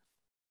Road,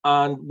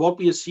 and what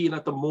we are seeing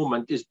at the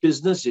moment is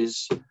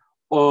businesses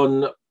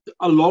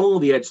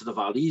along the edge of the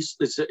valleys.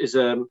 There's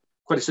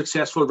quite a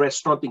successful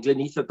restaurant in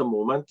Glenheath at the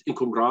moment in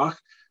Cwmgrach.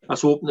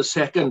 That's opened a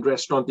second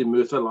restaurant in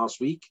Merthyr last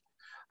week.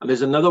 And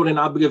there's another one in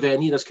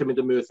Abergavenny that's coming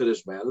to Merthyr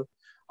as well.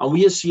 And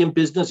we are seeing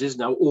businesses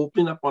now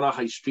opening up on our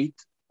high street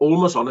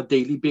almost on a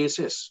daily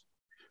basis.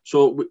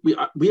 So we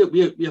are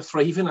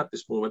thriving at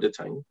this moment in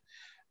time.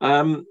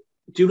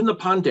 During the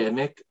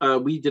pandemic,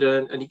 we did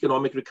an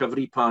economic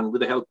recovery plan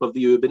with the help of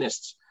the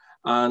urbanists.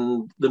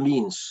 and the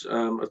means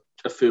of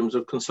firms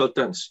of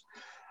consultants.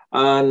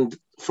 And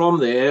from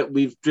there,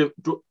 we've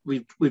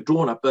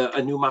drawn up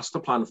a new master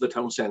plan for the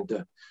town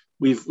centre.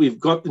 We've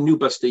got the new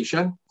bus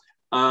station,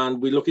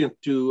 and we're looking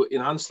to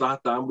enhance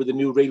that down with a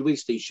new railway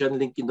station,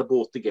 linking the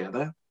both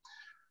together.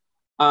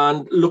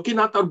 And looking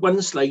at that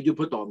one slide you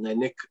put on there,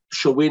 Nick,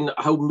 showing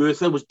how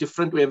Merthyr was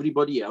different to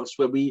everybody else,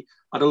 where we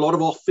had a lot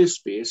of office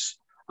space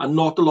and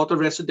not a lot of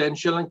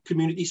residential and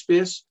community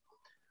space.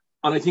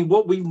 And I think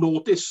what we've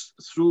noticed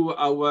through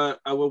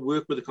our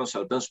work with the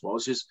consultants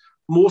is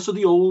most of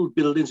the old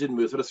buildings in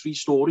Merthyr are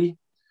 3-storey,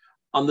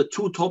 and the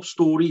 2 top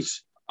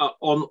stories are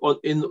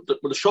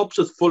the shops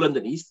are full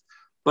underneath,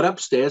 but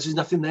upstairs is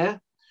nothing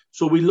there.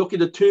 So we're looking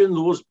to turn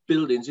those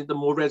buildings into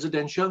more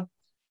residential,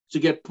 to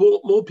get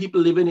more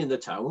people living in the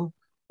town,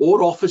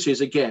 or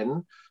offices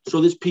again.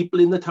 So there's people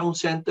in the town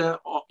centre,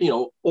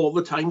 all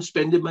the time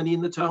spending money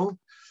in the town.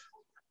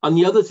 And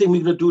the other thing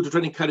we're going to do to try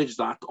and encourage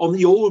that, on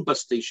the old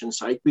bus station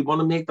site, we want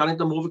to make that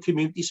into more of a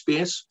community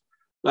space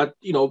that,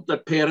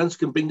 that parents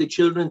can bring their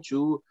children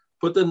to,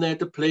 put them there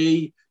to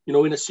play,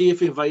 in a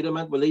safe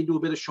environment where they do a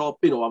bit of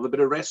shopping or have a bit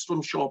of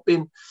restroom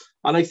shopping.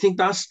 And I think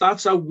that's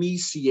how we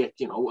see it,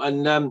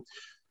 And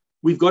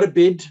we've got a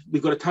bid,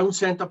 we've got a town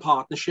centre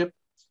partnership.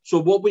 So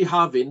what we're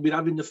having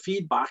the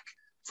feedback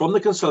from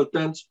the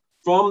consultants,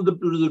 from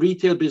the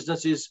retail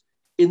businesses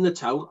in the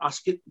town,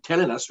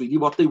 telling us really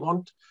what they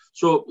want.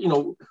 So,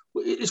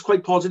 it's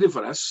quite positive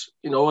for us,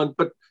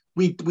 but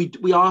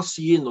we are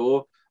seeing,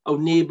 though, our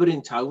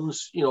neighbouring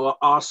towns,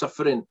 are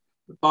suffering.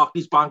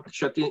 Barclays Bank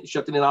shutting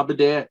in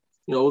Aberdeen,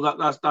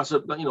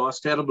 that's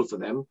terrible for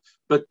them.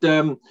 But,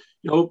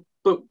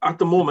 but at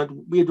the moment,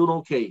 we're doing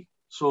okay.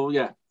 So,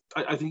 yeah,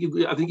 I think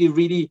you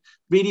really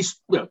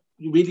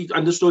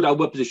understood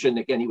our position,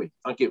 Nick, anyway.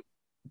 Thank you.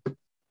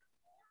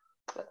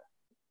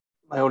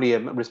 My only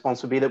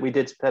response would be that we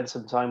did spend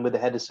some time with the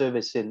head of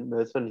service in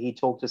Merthyr, and he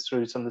talked us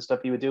through some of the stuff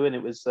you were doing.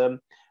 It was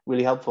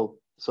really helpful.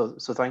 So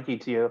thank you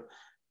to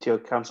your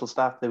council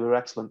staff. They were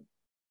excellent.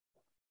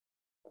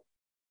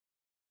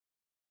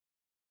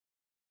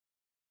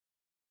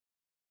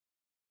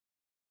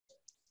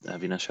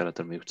 Fi'n siarad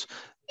ar mute.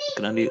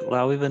 Gyda ni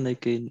law I fyny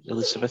gyn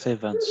Elizabeth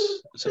Evans.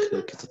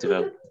 Ydych chi'n dod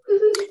I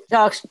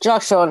fewn?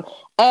 Josh, Sean.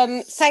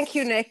 Thank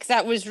you, Nick.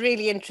 That was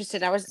really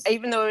interesting.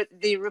 Even though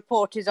the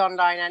report is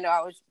online, I know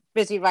I was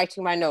busy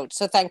writing my notes,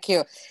 so thank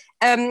you.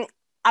 And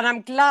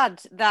I'm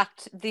glad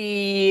that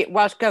the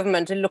Welsh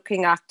Government are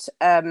looking at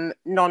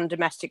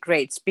non-domestic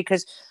rates,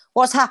 because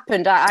what's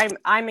happened,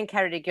 I'm in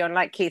Ceredigion,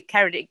 like Keith,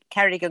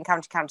 Ceredigion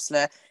County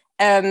Councillor.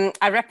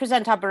 I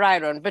represent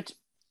Aberaeron, but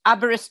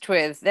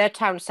Aberystwyth, their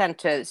town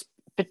centres,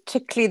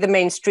 particularly the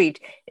main street,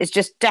 is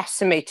just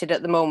decimated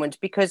at the moment,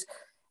 because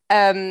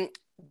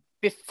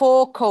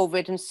before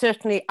COVID and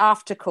certainly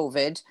after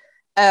COVID,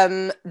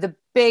 the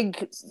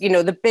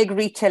big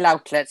retail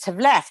outlets have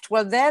left.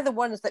 Well, they're the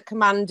ones that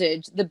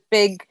commanded the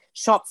big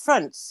shop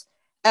fronts,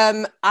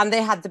 and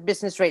they had the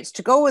business rates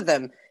to go with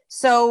them.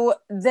 So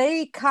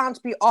they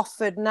can't be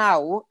offered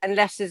now,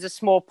 unless there's a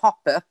small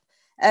pop-up,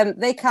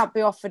 they can't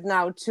be offered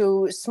now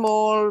to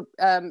small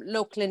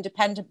local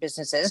independent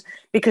businesses,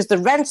 because the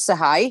rents are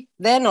high,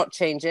 they're not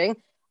changing,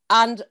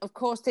 and of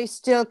course they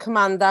still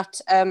command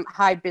that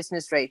high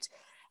business rate.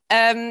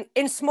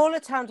 In smaller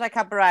towns like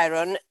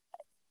Aberaeron,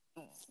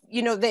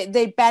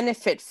 they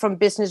benefit from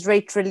business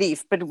rate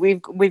relief, but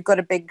we've got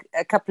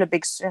a couple of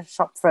big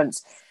shop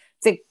fronts.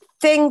 The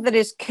thing that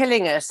is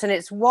killing us, and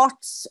it's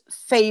what's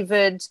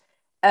favoured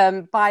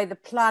by the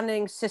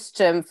planning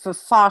system for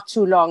far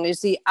too long,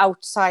 is the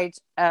outside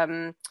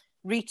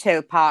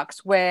retail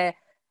parks, where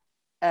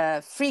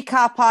free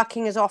car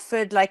parking is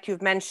offered, like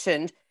you've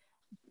mentioned,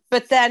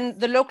 but then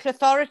the local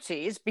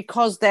authorities,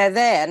 because they're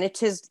there and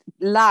it is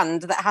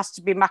land that has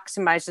to be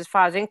maximised as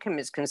far as income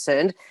is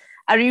concerned,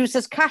 are used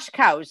as cash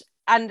cows,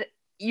 and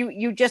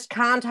you just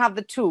can't have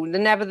the two.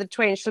 Never the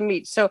twain shall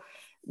meet. So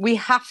we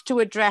have to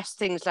address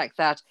things like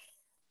that.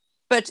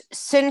 But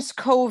since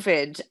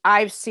COVID,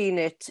 I've seen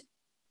it,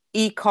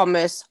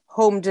 e-commerce,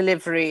 home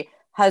delivery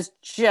has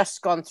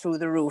just gone through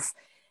the roof.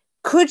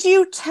 Could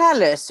you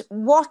tell us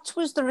what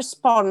was the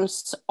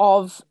response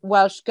of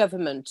Welsh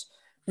Government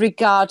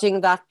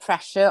regarding that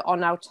pressure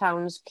on our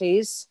towns,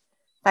 please?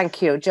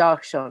 Thank you.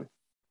 Josh, Sean.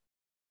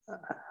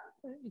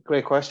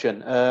 Great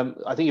question.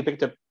 I think you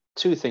picked up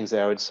two things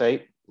there, I would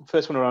say.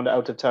 First one around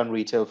out-of-town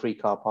retail free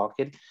car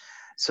parking.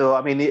 So,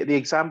 I mean, the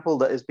example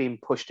that is being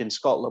pushed in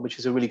Scotland, which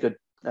is a really good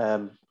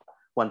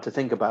one to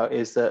think about,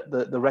 is that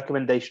the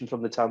recommendation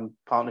from the town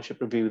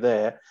partnership review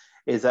there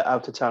is that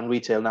out-of-town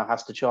retail now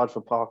has to charge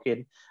for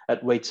parking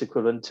at rates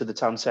equivalent to the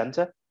town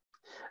centre.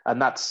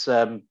 And that's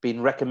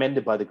been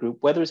recommended by the group.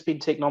 Whether it's been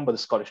taken on by the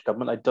Scottish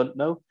Government, I don't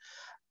know.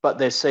 But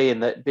they're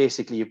saying that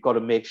basically you've got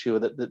to make sure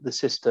that the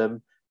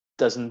system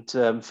doesn't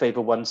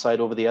favour one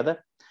side over the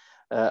other.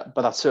 But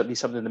that's certainly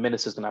something the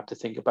minister's going to have to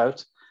think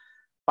about.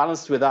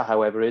 Balanced with that,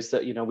 however, is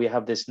that, we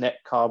have this net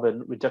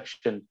carbon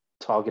reduction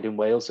target in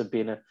Wales of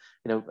being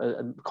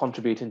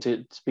contributing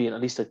to being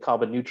at least a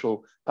carbon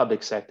neutral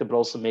public sector, but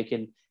also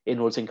making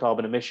inroads in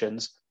carbon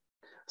emissions.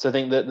 So I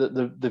think that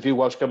the view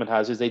Welsh Government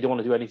has is they don't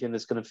want to do anything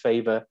that's going to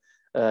favour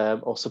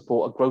or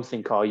support a growth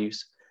in car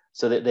use,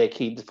 so that they're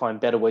keen to find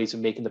better ways of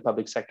making the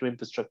public sector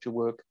infrastructure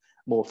work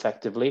more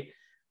effectively.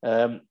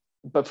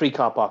 But free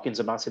car parking is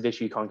a massive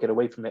issue. You can't get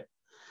away from it.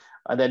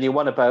 And then you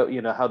one about,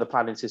 how the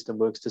planning system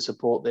works to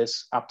support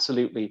this.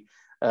 Absolutely.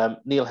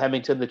 Neil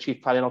Hemmington, the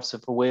Chief Planning Officer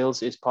for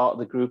Wales, is part of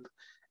the group.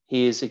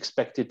 He is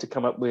expected to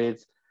come up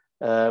with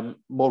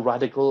more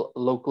radical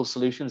local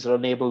solutions that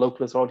enable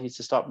local authorities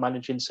to start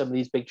managing some of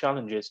these big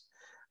challenges,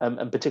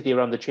 and particularly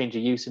around the change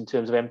of use in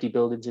terms of empty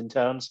buildings in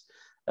towns.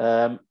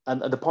 And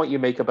the point you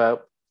make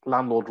about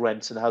landlord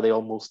rents and how they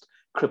almost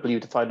cripple you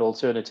to find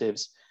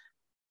alternatives.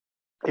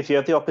 If you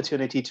have the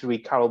opportunity to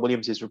read Carol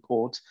Williams's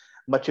report,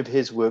 much of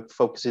his work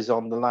focuses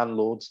on the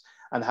landlords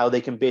and how they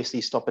can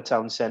basically stop a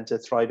town centre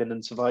thriving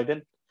and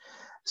surviving.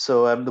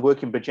 So the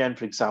work in Bridgend,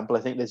 for example, I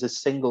think there's a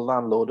single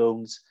landlord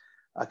owns,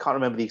 I can't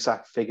remember the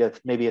exact figure,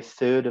 maybe a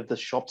third of the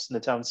shops in the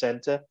town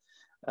centre.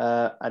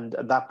 And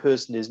that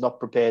person is not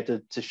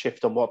prepared to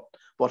shift on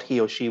what he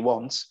or she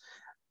wants,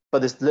 but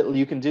there's little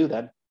you can do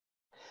then.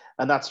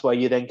 And that's why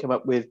you then come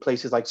up with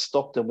places like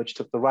Stockton, which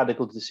took the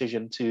radical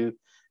decision to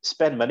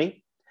spend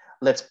money.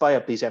 Let's buy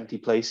up these empty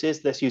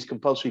places. Let's use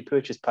compulsory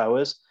purchase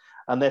powers,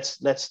 and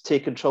let's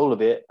take control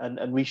of it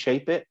and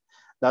reshape it.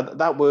 Now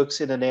that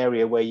works in an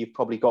area where you've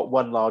probably got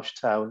one large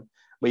town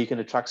where you can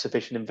attract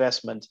sufficient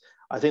investment.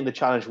 I think the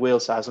challenge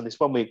Wales has, and it's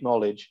one we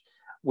acknowledge,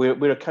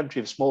 we're a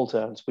country of small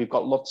towns. We've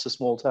got lots of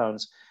small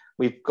towns.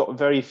 We've got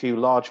very few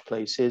large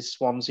places: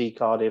 Swansea,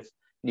 Cardiff,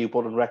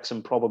 Newport, and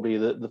Wrexham, probably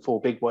the four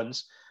big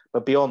ones.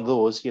 But beyond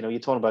those, you're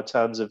talking about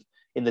towns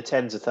in the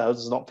tens of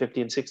thousands, not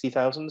 50 and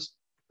 60,000.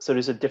 So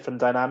there's a different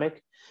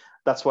dynamic.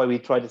 That's why we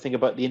try to think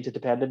about the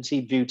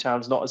interdependency, view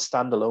towns not as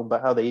standalone,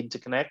 but how they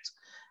interconnect.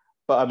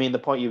 But I mean, the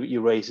point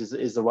you raise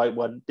is the right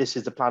one. This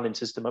is the planning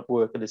system at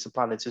work, and it's a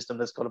planning system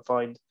that's got to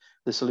find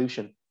the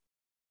solution.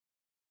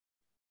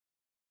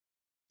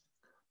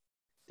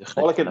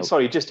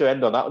 Sorry, just to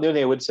end on that, the only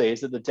thing I would say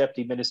is that the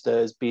Deputy Minister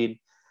has been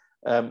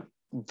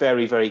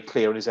very, very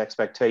clear in his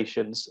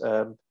expectations,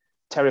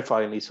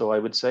 terrifyingly so, I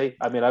would say.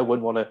 I mean, I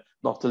wouldn't want to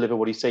not deliver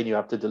what he's saying you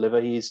have to deliver.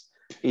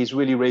 He's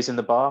really raising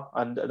the bar,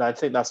 and I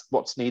think that's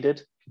what's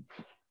needed.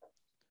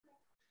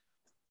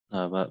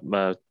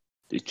 Mae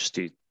just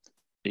i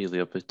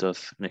eilio beth oedd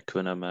Nick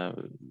fyna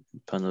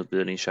pan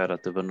byddwn ni'n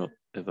siarad efo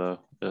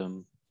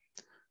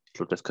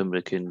Llywodraeth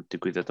Cymru cyn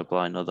digwyddiad o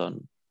blaen, oedd o'n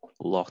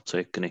lot o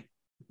egni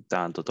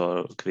da'n dod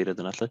o'r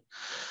cyfeiriad yna, lle.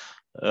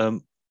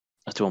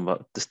 A dwi'n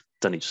meddwl,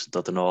 da ni jyst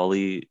dod yn ôl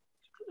i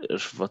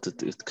fod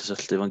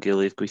cysylltu fo'n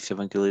gilydd, gweithio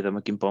fo'n gilydd, a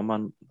mae gen bo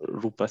man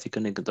rhywbeth i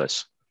gynnig yn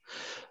does.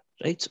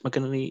 Reit, mae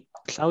gennym ni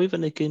llaw i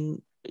fyny gyn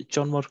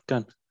John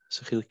Morgan,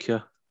 os ydych chi licio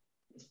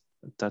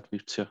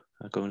dadmiwtio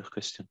a gofyn eich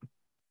cwestiwn.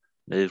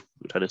 Neu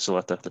rhaid y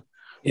sylwadau.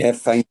 Yeah,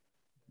 fine.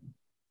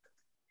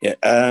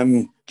 Yeah,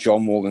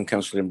 John Morgan,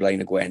 Councillor in Blaen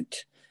y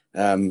Gwent.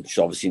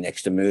 So obviously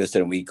next to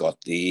Merthyr, and we got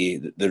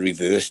the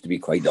reverse, to be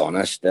quite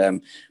honest.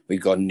 We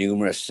got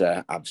numerous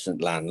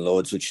absent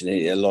landlords, which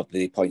a lot of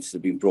the points that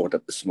have been brought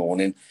up this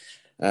morning.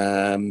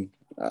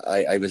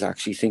 I was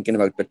actually thinking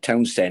about, but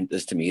town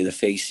centres, to me, the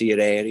facier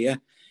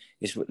area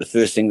is the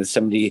first thing that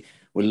somebody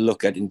will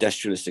look at,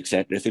 industrialists,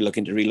 etc. If they're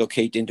looking to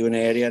relocate into an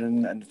area,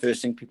 and the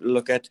first thing people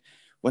look at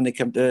when they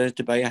come to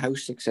buy a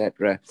house,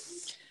 etc.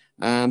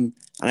 I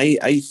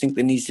think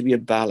there needs to be a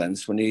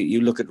balance when you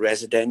look at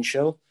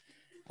residential.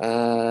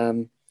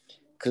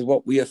 Because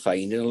what we are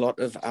finding, a lot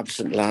of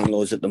absent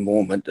landlords at the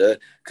moment are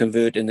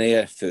converting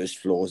their first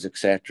floors,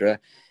 etc.,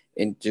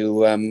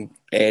 into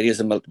areas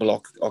of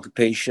multiple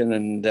occupation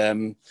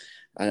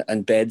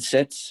and bed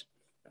sits.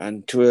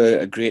 And to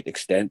a great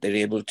extent, they're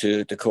able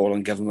to call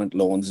on government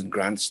loans and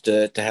grants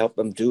to help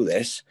them do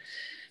this.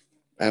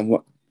 And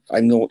what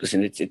I'm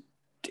noticing,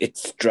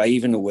 it's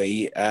driving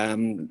away a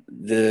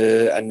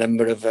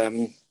number of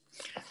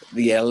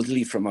the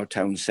elderly from our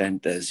town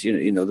centres,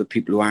 the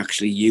people who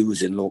actually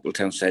use in local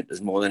town centres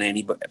more than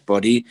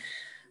anybody.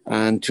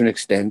 And to an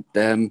extent,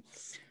 there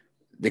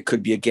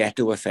could be a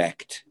ghetto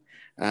effect.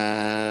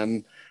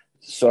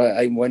 So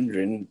I'm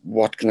wondering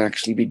what can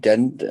actually be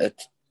done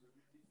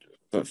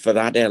for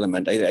that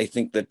element. I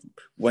think that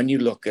when you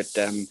look at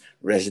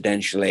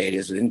residential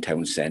areas within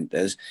town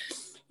centres,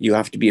 we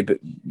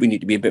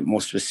need to be a bit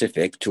more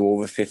specific to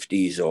over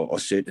 50s or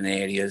certain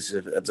areas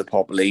of the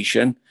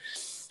population.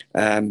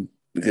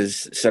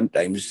 Because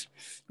sometimes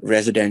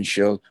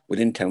residential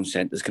within town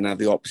centres can have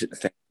the opposite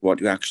effect of what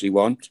you actually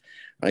want.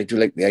 And I do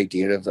like the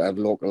idea of a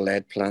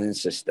local-led planning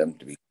system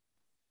to be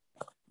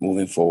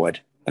moving forward.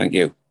 Thank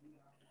you.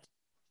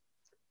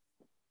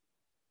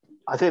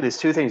 I think there's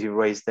two things you've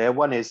raised there.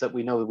 One is that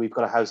we know that we've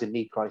got a housing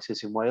need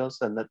crisis in Wales,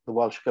 and that the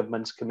Welsh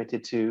Government's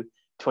committed to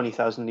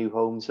 20,000 new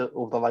homes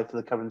over the life of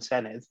the current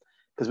Senedd,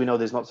 because we know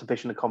there's not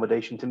sufficient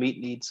accommodation to meet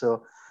needs.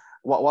 So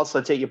whilst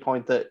I take your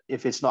point that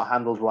if it's not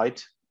handled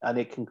right, and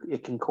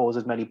it can cause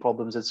as many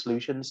problems as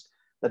solutions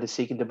that it's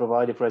seeking to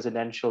provide if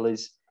residential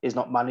is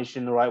not managed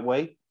in the right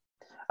way.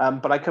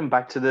 But I come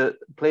back to the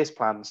place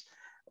plans.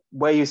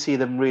 Where you see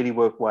them really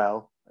work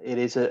well It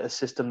is a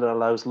system that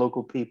allows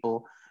local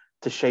people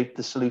to shape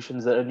the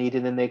solutions that are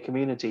needed in their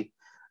community.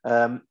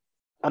 And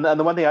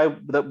the one thing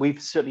that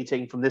we've certainly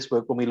taken from this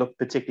work, when we look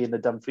particularly in the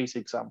Dumfries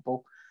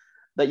example,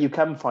 that you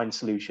can find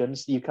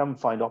solutions, you can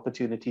find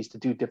opportunities to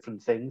do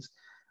different things,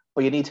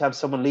 but you need to have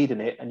someone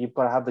leading it, and you've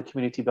got to have the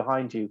community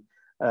behind you.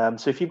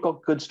 So if you've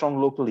got good, strong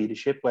local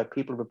leadership where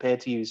people are prepared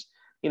to use,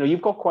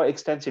 you've got quite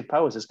extensive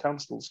powers as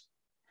councils.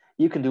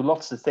 You can do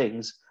lots of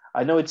things.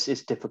 I know it's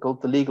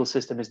difficult. The legal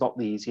system is not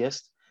the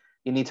easiest.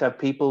 You need to have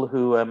people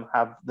who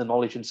have the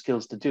knowledge and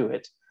skills to do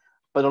it.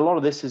 But a lot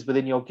of this is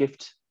within your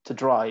gift to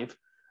drive.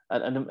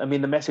 And I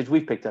mean, the message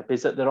we've picked up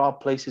is that there are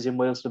places in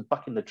Wales that are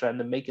bucking the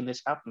trend and making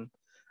this happen.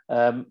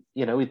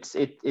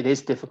 It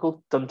is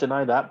difficult, don't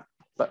deny that.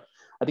 But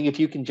I think if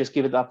you can just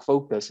give it that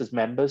focus as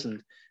members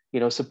and,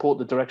 support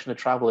the direction of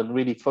travel and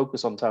really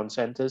focus on town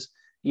centres,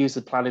 use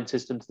the planning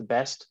system to the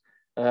best,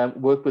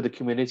 work with the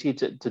community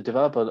to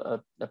develop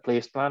a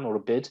place plan or a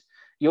bid.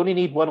 You only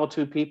need one or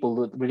two people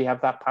that really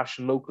have that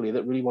passion locally,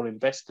 that really want to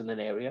invest in an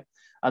area,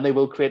 and they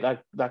will create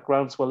that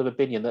groundswell of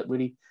opinion that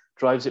really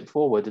drives it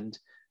forward. And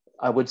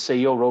I would say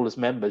your role as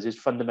members is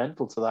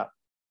fundamental to that.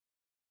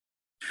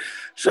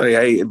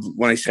 Sorry,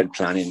 when I said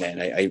planning, then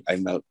I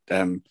meant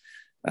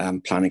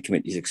planning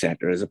committees,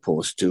 etc., as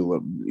opposed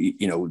to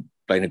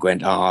Blaen y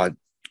Gwent are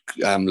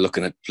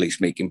looking at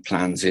police making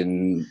plans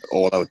in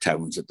all our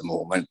towns at the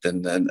moment,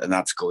 and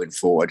that's going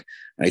forward.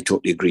 And I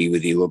totally agree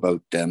with you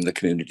about the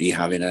community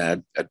having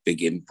a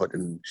big input.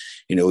 And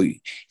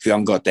if you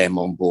haven't got them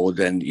on board,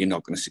 then you're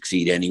not going to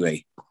succeed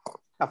anyway.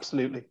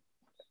 Absolutely,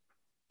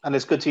 and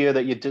it's good to hear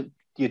that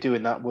you're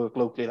doing that work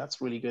locally.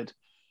 That's really good.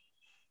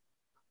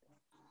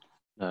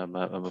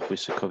 Mae'n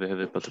bwysig cofio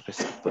hefyd bod y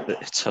beth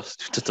eto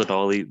dod yn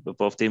ôl I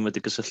bob dim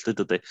wedi gysylltu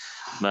dydy.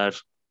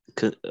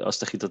 Os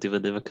da chi dod I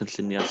fyny efo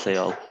cynlluniau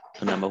lleol,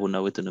 yna mae hwnna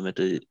wedyn yn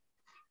medru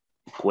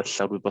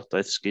gwella'r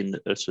wybodaeth sgyn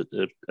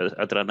yr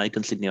adrannau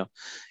cynllunio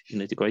I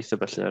wneud I gwaith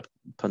felly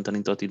pan da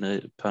ni'n dod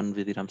pan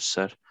fydd i'r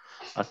amser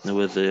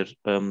adnewyddu'r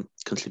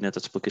cynlluniau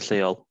datblygu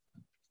lleol.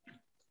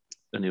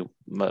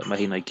 Mae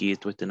hynna I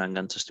gyd wedyn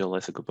angen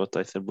tystiolaeth y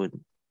gwybodaeth er mwyn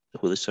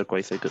hwyluso'r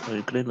gwaith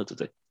o'i gryn o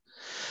dydy.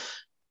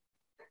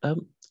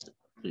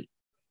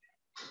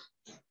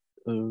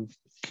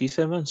 Keith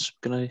Evans,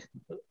 gyda eich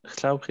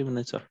llaw chi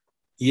fyny eto?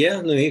 Ie,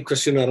 na ni,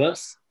 cwestiwn arall,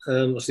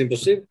 os ni'n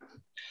bosib.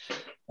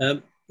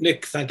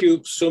 Nick, thank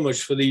you so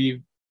much for the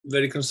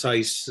very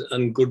concise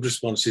and good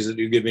responses that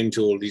you give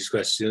into all these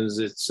questions.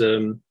 It's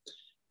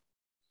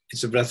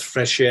a breath of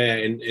fresh air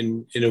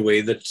in a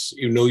way that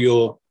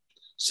your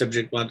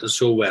subject matter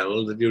so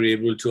well that you're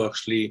able to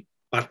actually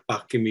bat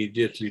back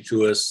immediately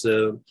to us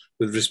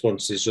with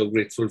responses. So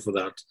grateful for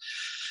that.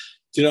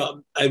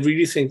 I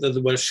really think that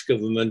the Welsh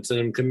Government, and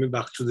I'm coming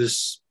back to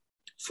this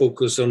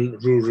focus on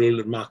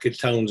rural market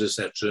towns,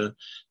 etc.,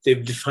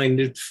 they've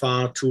defined it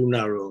far too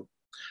narrow.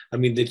 I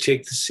mean, they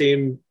take the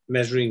same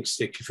measuring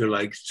stick, if you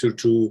like,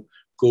 to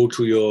go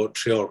to your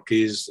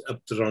Treorchis, up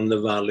around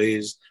the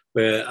valleys,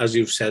 where, as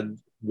you've said,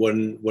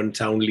 one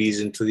town leads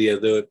into the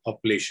other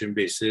population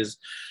bases.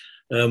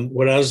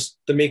 Whereas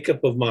the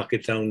makeup of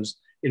market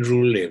towns in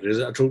rural areas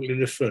are totally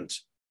different.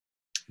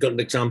 Got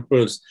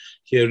examples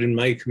here in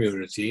my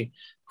community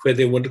where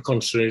they want to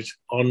concentrate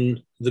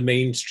on the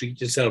main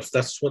street itself.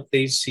 That's what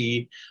they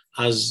see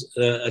as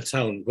a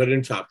town, where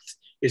in fact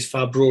it's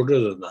far broader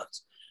than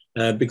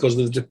that. Because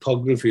of the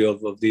topography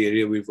of the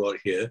area we've got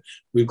here,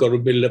 we've got to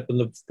build up on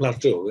the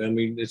plateau. I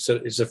mean, it's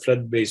a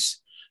flood base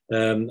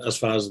as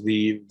far as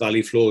the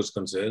valley flow is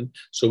concerned.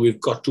 So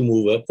we've got to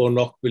move up or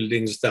knock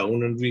buildings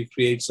down and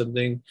recreate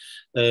something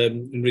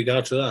in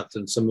regard to that.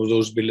 And some of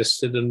those be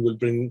listed and will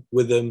bring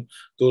with them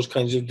those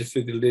kinds of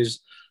difficulties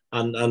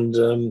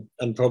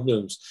and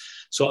problems.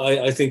 So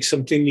I think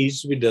something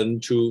needs to be done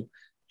to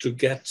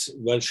get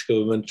Welsh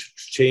Government to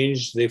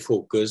change their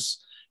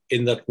focus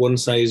in that one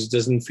size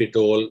doesn't fit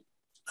all,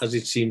 as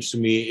it seems to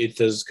me it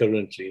does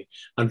currently,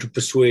 and to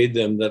persuade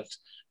them that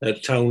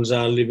towns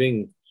are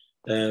living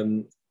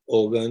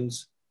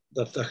organs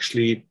that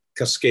actually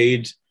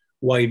cascade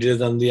wider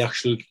than the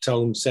actual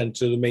town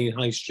centre, the main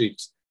high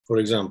street, for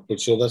example.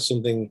 So that's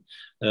something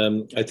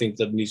I think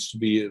that needs to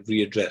be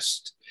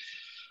readdressed.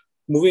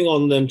 Moving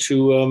on then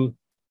to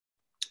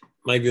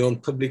my view on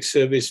public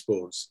service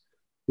boards.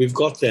 We've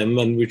got them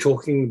and we're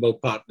talking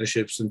about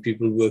partnerships and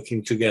people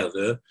working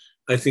together.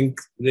 I think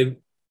they're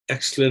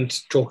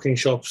excellent talking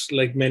shops,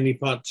 like many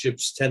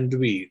partnerships tend to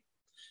be.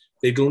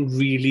 They don't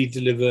really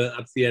deliver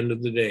at the end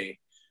of the day.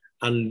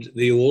 And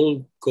they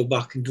all go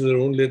back into their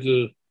own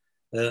little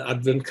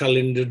advent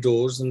calendar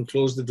doors and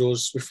close the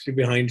doors swiftly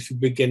behind if you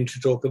begin to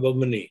talk about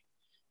money.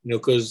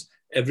 Because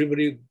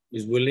everybody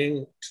is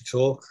willing to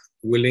talk,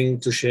 willing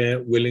to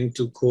share, willing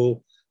to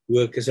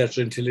co-work,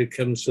 etc., until it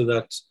comes to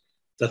that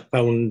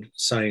pound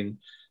sign.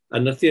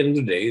 And at the end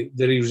of the day,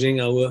 they're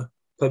using our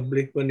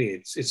public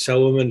money. It's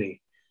our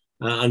money.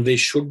 And they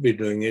should be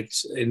doing it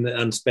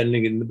and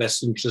spending it in the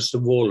best interest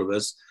of all of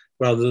us,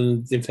 rather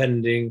than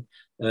defending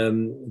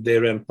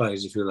their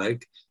empires, if you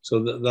like. So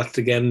that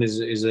again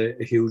is a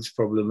huge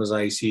problem as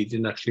I see it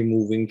in actually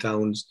moving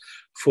towns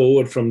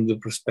forward from the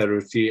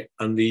prosperity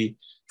and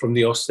from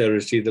the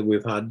austerity that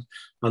we've had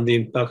and the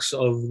impacts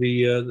of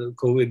the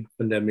COVID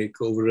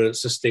pandemic over a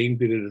sustained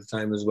period of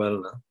time as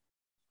well now.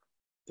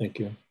 Thank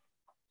you.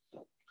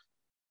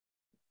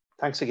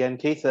 Thanks again,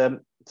 Keith.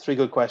 3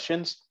 good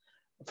questions.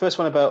 First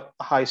one about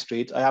High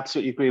Street. I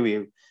absolutely agree with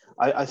you.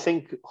 I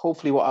think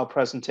hopefully what our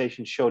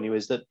presentation's shown you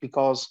is that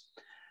because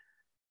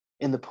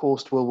in the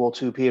post-World War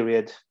II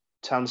period,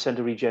 town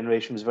centre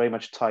regeneration was very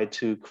much tied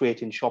to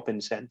creating shopping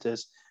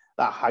centres,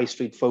 that high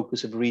street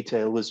focus of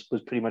retail was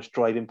pretty much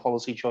driving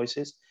policy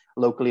choices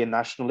locally and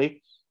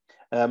nationally.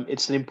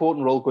 It's an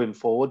important role going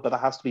forward, but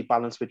that has to be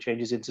balanced with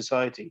changes in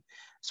society.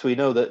 So we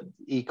know that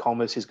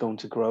e-commerce is going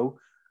to grow.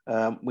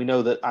 We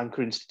know that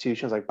anchor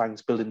institutions like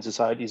banks, building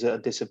societies are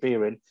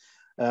disappearing.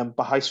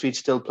 But high streets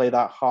still play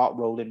that heart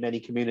role in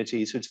many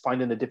communities, so it's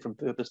finding a different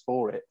purpose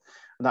for it,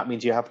 and that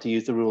means you have to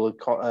use the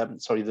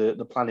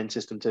the planning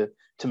system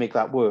to make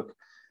that work.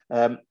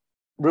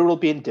 Rural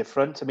being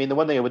different. I mean, the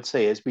one thing I would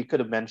say is we could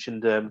have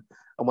mentioned, and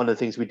one of the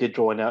things we did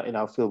draw in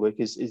our fieldwork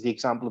is the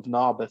example of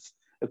Narberth,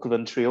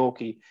 equivalent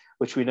Treorchy,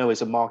 which we know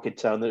is a market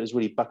town that has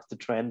really bucked the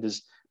trend,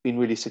 has been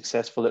really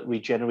successful at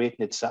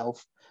regenerating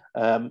itself,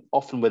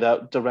 often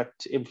without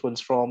direct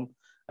influence from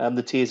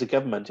the tiers of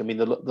government. I mean,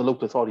 the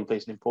local authority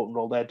plays an important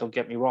role there, don't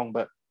get me wrong,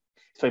 but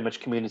it's very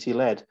much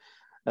community-led.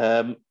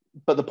 But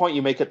the point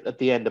you make at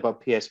the end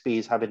about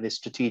PSBs having this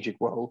strategic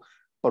role,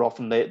 but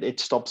often it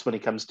stops when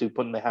it comes to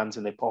putting their hands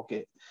in their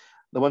pocket.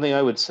 The one thing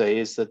I would say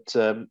is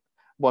that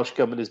Welsh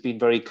Government has been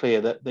very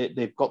clear that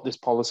they've got this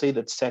policy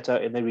that's set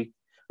out in the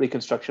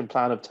reconstruction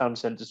plan of town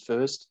centres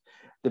first.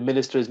 The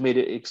Minister has made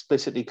it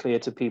explicitly clear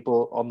to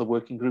people on the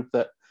working group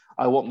that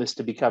I want this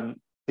to become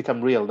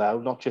real now,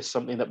 not just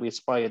something that we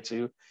aspire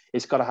to.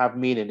 It's got to have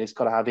meaning, it's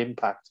got to have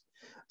impact.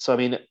 So, I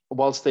mean,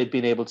 whilst they've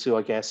been able to,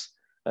 I guess,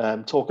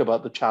 talk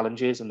about the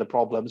challenges and the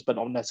problems, but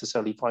not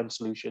necessarily find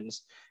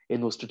solutions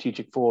in those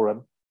strategic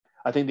forum,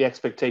 I think the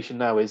expectation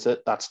now is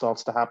that that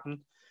starts to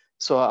happen.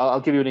 So I'll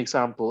give you an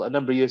example. A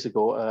number of years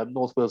ago,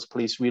 North Wales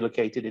Police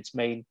relocated its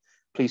main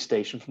police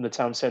station from the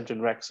town centre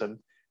in Wrexham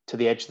to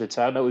the edge of the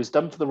town. Now, it was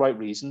done for the right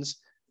reasons: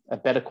 a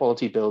better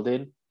quality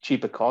building,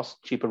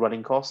 cheaper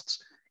running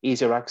costs,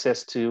 easier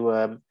access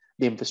to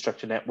the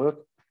infrastructure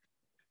network.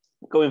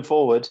 Going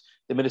forward,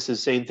 the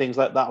Minister's saying things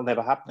like that will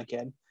never happen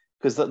again,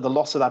 because the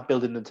loss of that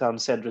building in the town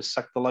centre has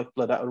sucked the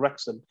lifeblood out of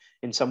Wrexham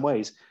in some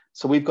ways.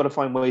 So we've got to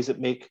find ways that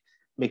make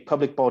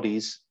public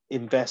bodies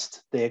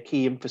invest their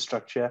key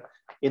infrastructure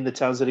in the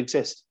towns that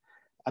exist.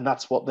 And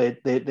that's what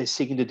they're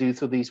seeking to do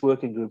through these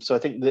working groups. So I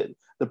think that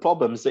the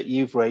problems that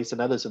you've raised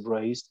and others have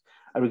raised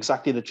are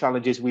exactly the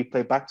challenges we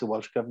play back to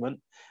Welsh Government.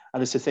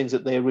 And it's the things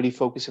that they're really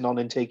focusing on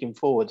and taking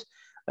forward.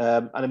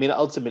 And I mean,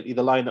 ultimately,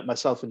 the line that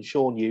myself and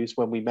Sean used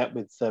when we met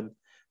with the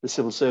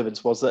civil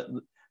servants was that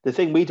the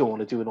thing we don't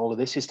want to do in all of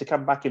this is to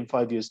come back in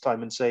 5 years'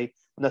 time and say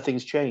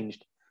nothing's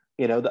changed.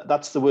 You know,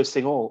 that's the worst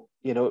thing all.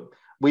 You know,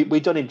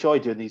 we don't enjoy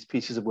doing these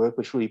pieces of work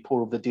which really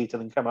pour over the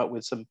detail and come out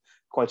with some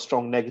quite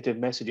strong negative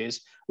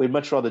messages. We'd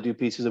much rather do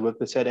pieces of work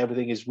that said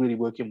everything is really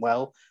working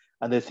well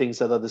and there are things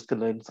that others can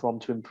learn from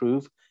to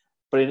improve.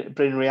 But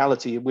in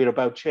reality, we're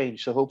about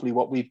change. So hopefully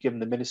what we've given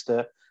the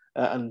Minister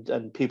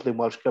and people in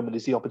Welsh Government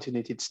is the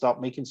opportunity to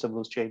start making some of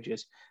those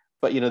changes.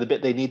 But, you know, the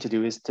bit they need to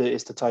do is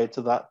to tie it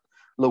to that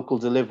local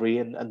delivery,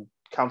 and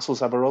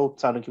councils have a role,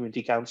 town and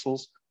community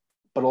councils,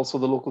 but also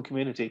the local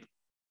community.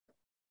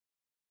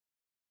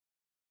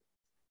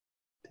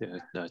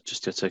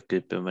 Just i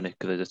ategu be mae'n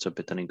egrych eto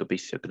beth da ni'n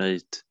gobeithio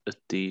gwneud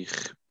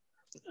ydy'ch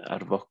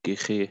arfogi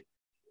chi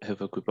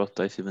hefo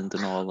gwybodaeth i fynd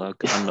yn ôl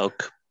ag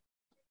annog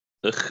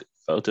eich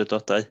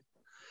awdurdodau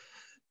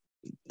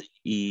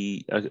i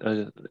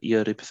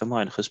yrru pethau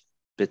ymlaen, achos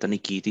beth da ni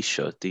gyd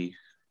isio ydy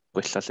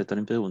gwella lle da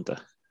ni'n byw ynda.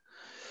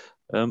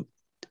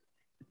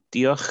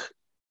 Diolch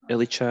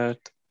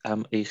Elichard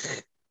am eich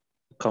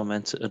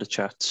comment yn y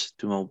chat.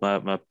 Dwi'n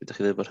meddwl mae beth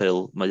chi ddweud o'r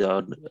Hill, mae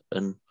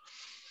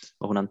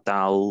hwnna'n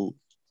dal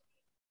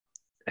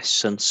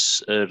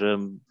essence yr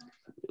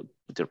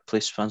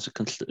police fans y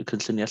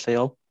cynlluniau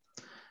lleol,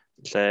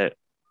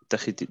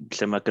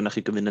 lle mae gennych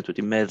chi gymuned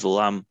wedi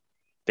meddwl am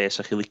beth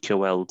sa'ch chi licio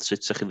weld,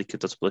 sut sa'ch chi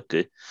licio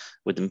datblygu,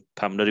 wedyn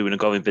pam na rhywun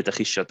yn gofyn beth da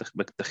chi isio,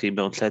 da chi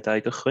mewn lle da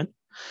i gychwyn.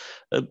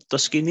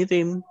 Does gen i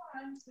ddim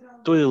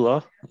dwylo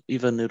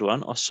i fyny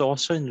rwan, os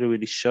oes unrhyw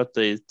un isio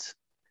deud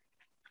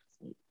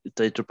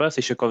rhywbeth,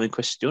 eisiau gofyn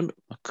cwestiwn,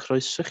 mae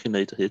croeso chi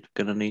wneud o hyd.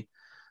 Gennym ni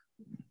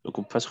o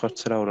gwmpas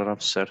 25 awr ar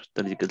amser,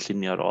 da ni wedi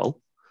gynllunio ar ôl.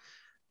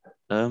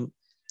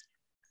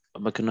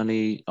 Mae gennym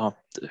ni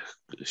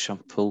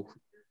siampl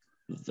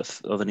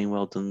oedden ni'n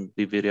weld yn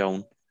ddifyr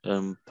iawn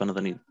pan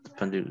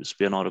ni'n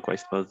sbio nôl y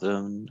gwaith bod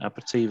yn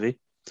Aberteifi,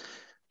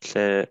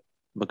 lle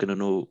mae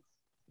gennym nhw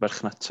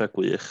farchnata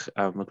gwych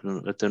a mae gennym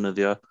nhw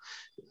defnyddio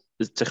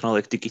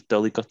technoleg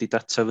digidol i godi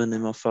data fyny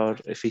mewn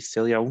ffordd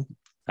effeithiol iawn.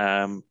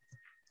 Dyn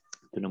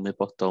nhw'n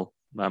ymwybodol,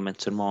 mae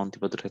Menter Môn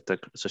wedi bod yn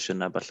rhedeg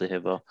sesiynau felly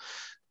hefo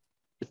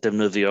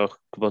defnyddio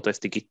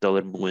gwybodaeth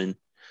digidol mwyn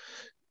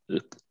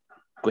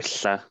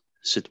gwella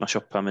sut mae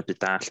siopa medru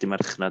dallt I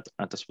marchnad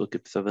a datblygu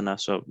pethau fyna,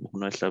 so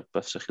hwnna illa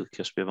beth sy'ch chi'n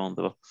licio sbio fewn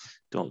efo.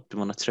 Dwi'n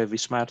meddwl na Trefi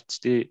Smart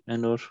di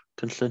enw'r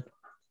cynllun.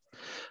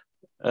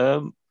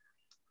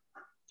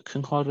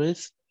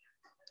 Cynghorydd?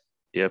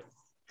 Ie,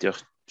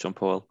 diolch, John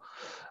Paul.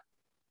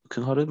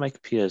 Cynghorydd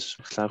Mike Piers,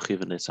 llaw chi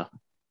fyny ta.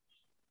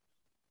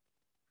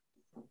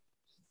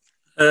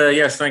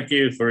 Yes, thank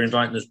you for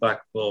inviting us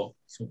back for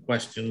some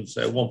questions.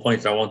 One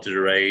point I wanted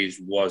to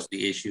raise was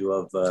the issue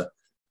of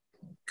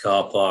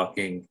car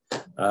parking.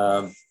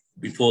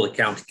 Before the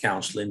county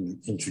council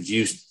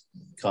introduced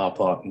car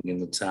parking in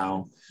the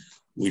town,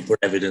 we put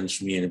evidence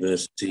from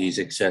universities,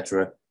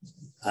 etc.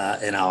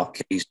 In our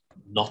case,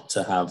 not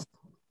to have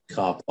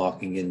car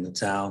parking in the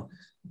town,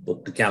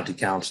 but the county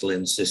council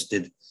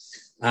insisted.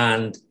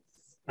 And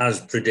as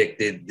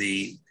predicted,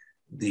 the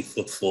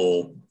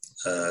footfall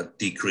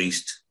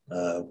decreased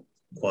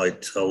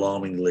quite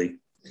alarmingly.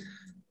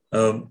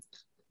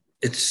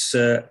 It's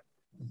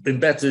been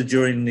better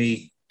during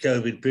the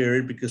COVID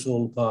period because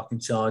all the parking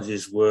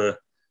charges were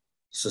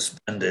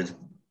suspended.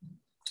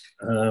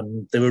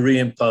 They were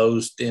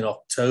reimposed in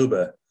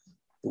October.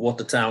 But what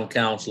the town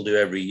council do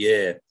every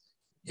year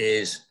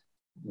is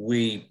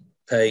we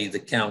pay the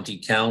county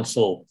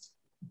council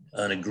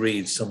an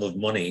agreed sum of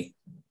money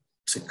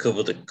to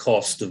cover the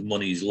cost of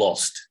monies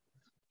lost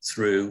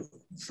through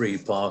free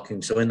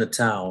parking. So in the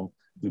town,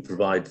 we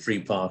provide free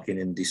parking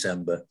in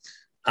December,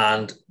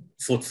 and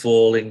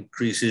footfall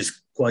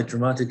increases quite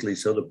dramatically.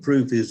 So the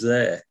proof is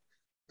there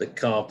that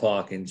car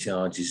parking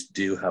charges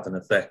do have an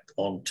effect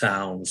on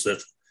towns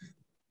that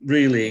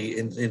really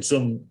in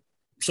some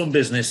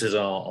businesses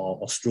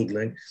are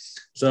struggling.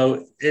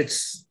 So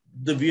it's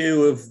the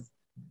view of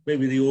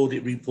maybe the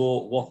audit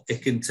report, what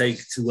it can take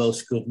to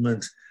Welsh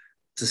Government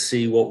to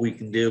see what we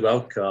can do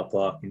about car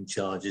parking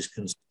charges,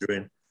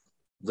 considering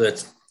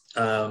that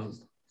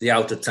the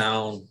out of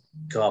town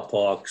car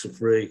parks are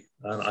free.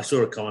 And I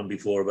saw a comment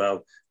before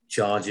about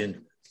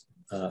charging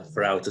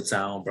for out of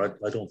town, but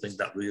I don't think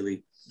that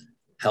really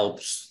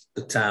helps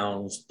the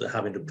towns that are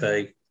having to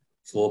pay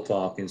for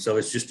parking. So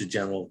it's just a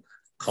general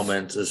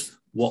comment as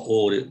what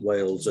Audit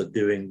Wales are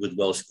doing with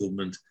Welsh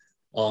Government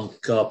on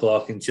car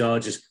parking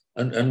charges,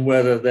 and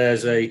whether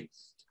there's a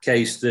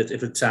case that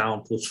if a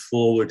town puts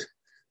forward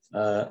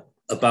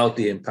about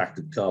the impact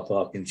of car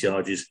parking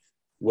charges,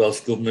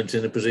 Welsh Government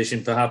in a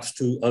position perhaps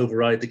to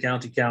override the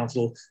county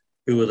council,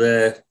 who are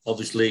there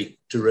obviously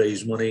to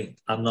raise money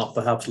and not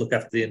perhaps look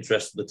after the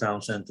interests of the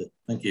town centre.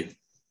 Thank you.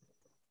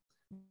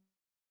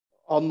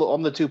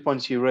 On the 2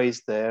 points you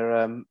raised there,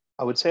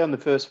 I would say on the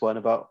first one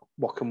about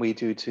what can we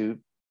do to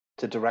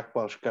direct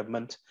Welsh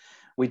Government,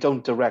 we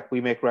don't direct, we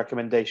make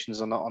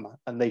recommendations and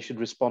they should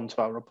respond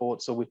to our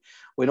report. So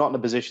we're not in a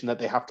position that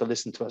they have to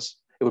listen to us.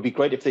 It would be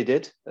great if they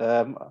did,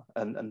 and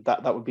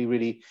that would be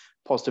really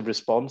positive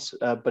response,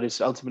 but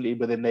it's ultimately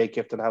within their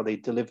gift and how they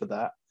deliver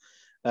that.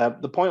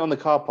 The point on the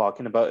car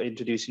parking about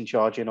introducing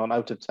charging on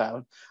out of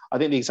town, I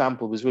think the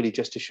example was really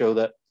just to show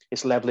that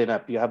it's levelling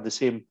up. You have the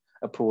same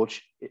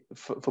approach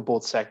for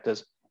both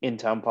sectors, in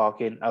town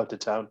parking, out of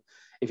town.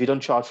 If you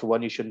don't charge for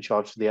one, you shouldn't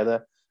charge for the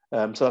other.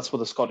 So that's what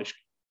the Scottish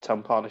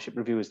Town Partnership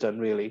Review has done,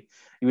 really.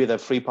 You either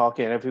have free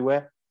parking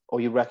everywhere,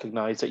 or you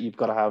recognise that you've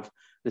got to have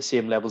the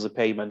same levels of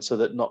payment so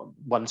that not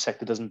one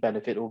sector doesn't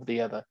benefit over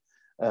the other.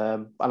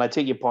 And I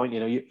take your point,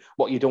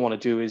 what you don't want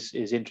to do is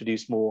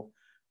introduce more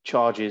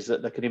charges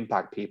that can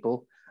impact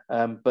people.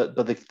 But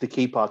the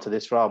key part of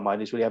this for our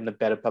mind is really having a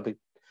better public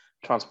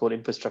transport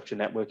infrastructure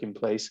network in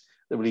place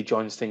that really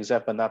joins things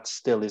up. And that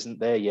still isn't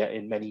there yet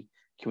in many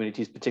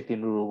communities,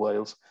 particularly in rural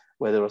Wales,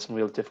 where there are some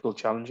real difficult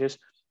challenges.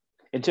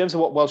 In terms of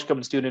what Welsh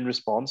Government's doing in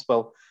response,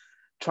 well,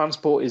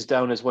 transport is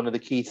down as one of the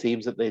key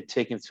themes that they're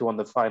taking through on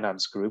the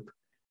finance group,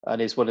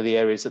 and is one of the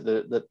areas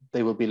that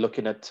they will be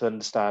looking at to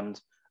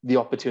understand the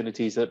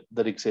opportunities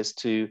that exist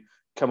to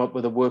come up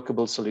with a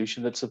workable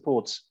solution that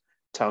supports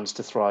towns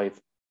to thrive.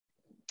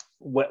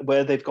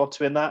 Where they've got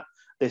to in that,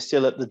 they're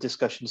still at the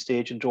discussion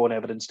stage and drawing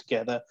evidence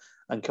together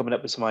and coming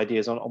up with some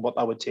ideas on what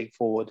that would take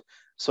forward.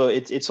 So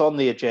it's on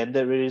the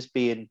agenda, it is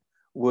being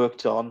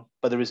worked on,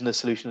 but there isn't a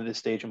solution at this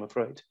stage, I'm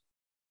afraid.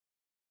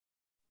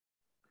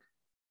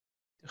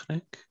 Diolch,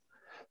 Nick.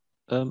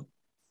 Dwi'n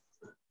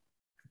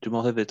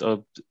meddwl hefyd,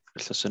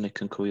 illa sy'n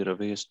Nick yn cywiro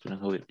fi, dwi'n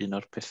anghywir, un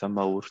o'r pethau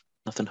mawr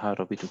nath yn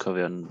haro fi, dwi'n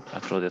cofio yn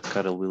adroddiad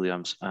Carol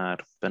Williams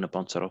ar Ben y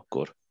Bont ar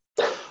Ogwr,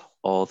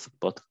 oedd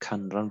bod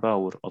canran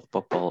fawr oedd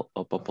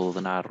bobl oedd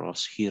yn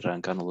aros hira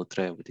yn ganol y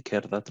dre wedi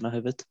cerdded yna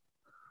hefyd.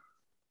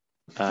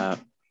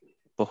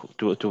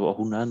 Dwi'n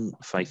hwnna'n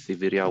ffaith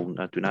ddifyr iawn,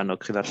 a dwi'n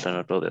annog chi ddarllen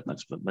yr adroddiad,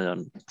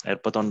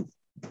 bod o'n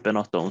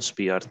benodol yn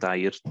sbio ar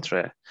dair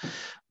tre,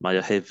 mae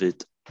o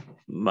hefyd,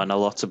 mae yna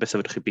lot o bethau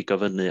fedrwch chi bigo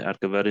fyny ar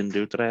gyfer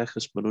unrhyw dre,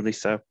 achos maen nhw'n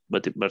eitha,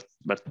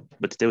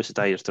 wedi dewis y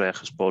dair dre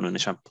achos bod nhw'n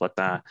esiampla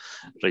da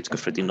reit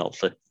gyffredinol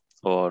lle,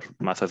 o'r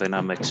math o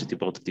ddynamic sydd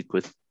wedi bod yn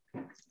digwydd.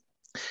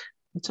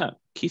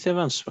 Keith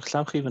Evans, fach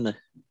llaw chi fyny.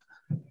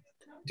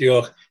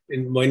 Diolch.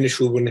 Mae'n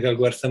siŵr bod ni'n cael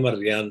gwerth am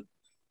arian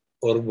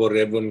o'r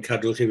bore bod yn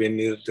cadw chi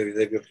fynd i'r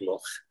 12 o'r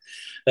gloch.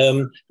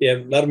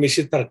 Mae'r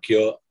misydd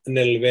parcio yn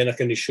elfen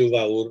ac yn isiw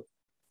fawr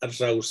ar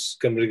draws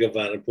Gymru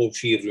gyfan, yn pob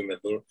sir dwi'n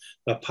meddwl.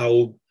 Mae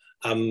pawb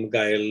am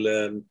gael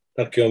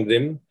parcio am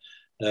ddim,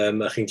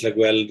 a chi'n cael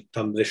gweld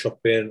pam bydde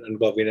siopau yn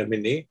gofyn am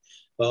hynny.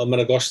 Ond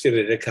mae'n gost i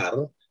redeg car,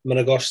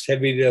 mae'n gost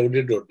hefyd i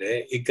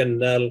awdurdodau i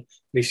gynnal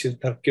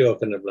misydd parcio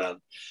ac yn y blaen.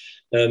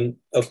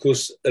 Wrth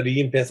gwrs, yr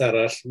un peth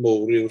arall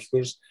mowr i wrth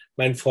gwrs,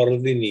 mae'n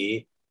ffordd i ni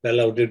fel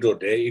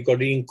awdurdodau i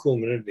godi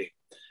incwm yn ydy.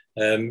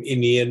 I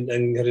ni yn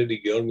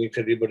Ngheredigion, mi'n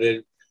credu bod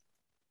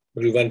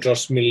rhywfaint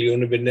dros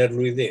miliwn y bunner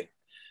flwyddyn.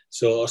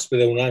 So, os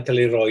bydde hwnna'n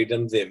cael ei roi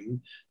am ddim,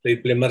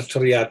 ble mae'r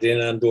toriadau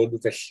yna'n dod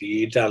felly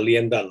i dalu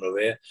amdano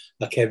fe,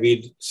 ac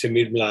hefyd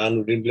symud mlaen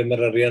wedyn ble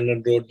mae'r arian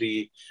yn dod i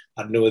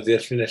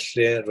adnewyddu'r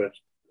llinellau,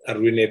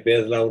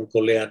 arwynebedd lawr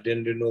goleadau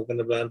yn dyn nhw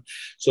gan y blaen.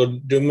 So,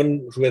 dwi'n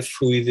mynd rhywbeth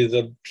rhwydd i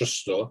ddod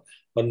drosto,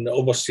 ond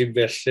o bosib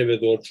felly fe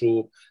ddod trwy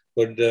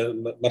bod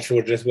mae'r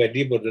Llywodraeth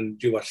wedi bod yn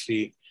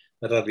diwallu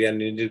yr arian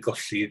ni'n wedi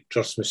golli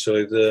dros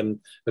misoedd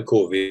y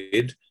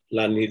Covid,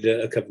 lan hyd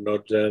y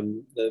cyfnod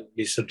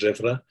mis Hydref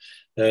yna.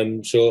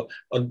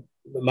 Ond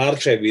mae'r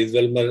trefydd,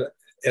 fel mae'r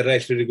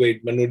eraill wedi gweud,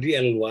 maen nhw wedi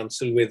elwa'n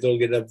sylweddol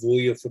gyda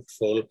fwy o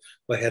ffwtffol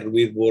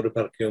oherwydd bod y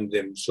parcio am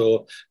ddim.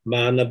 So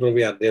mae yna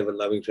brofiadau fel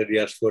yna fi'n credu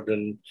all fod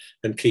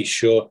yn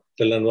ceisio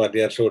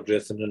dylanwadiad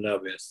Llywodraeth yn hynna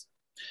beth.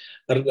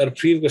 A'r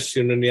prif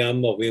gwestiwn yn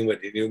am ofyn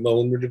wedyn yw, mae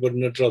hwn wedi bod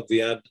yn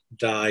adroddiad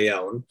da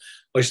iawn.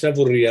 Oes na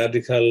fwriad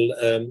i cael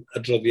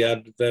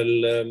adroddiad fel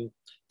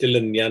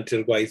dilyniant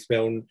i'r gwaith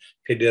mewn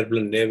 4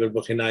 blynedd, fel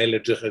bod chi'n ail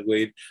edrych a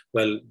gweud,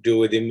 wel,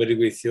 dyw e ddim wedi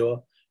gweithio,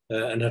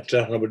 yn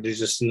hytrach na bod wedi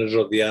jyst yn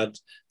adroddiad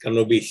gan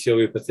obeithio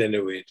i pethau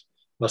newid.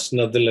 Mas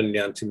yna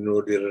dilyniant i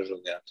mynd i'r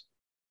adroddiad.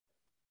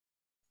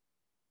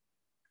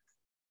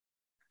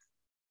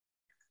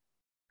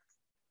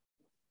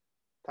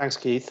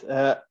 Thanks, Keith.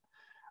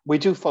 We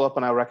do follow up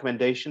on our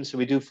recommendations, so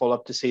we do follow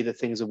up to see that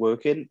things are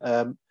working.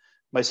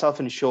 Myself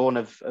and Sean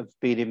have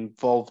been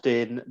involved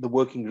in the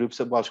working groups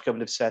that Welsh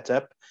Government have set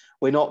up.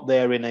 We're not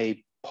there in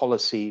a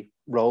policy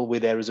role, we're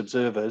there as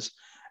observers,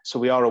 so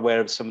we are aware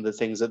of some of the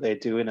things that they're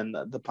doing and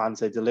the plans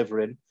they're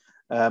delivering.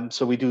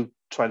 So we do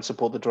try and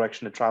support the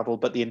direction of travel,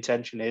 but the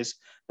intention is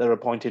that at a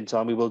point in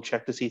time we will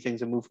check to see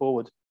things and move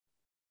forward.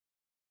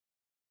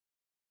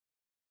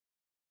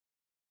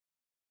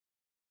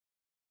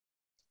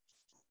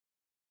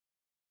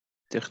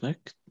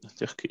 Diolch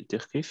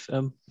Keith.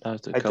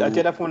 I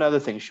did have one other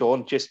thing,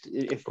 Sean, just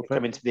if we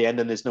come into the end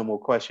and there's no more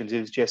questions, it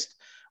was just,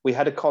 we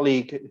had a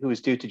colleague who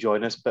was due to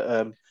join us,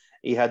 but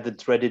he had the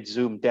dreaded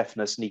Zoom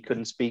deafness and he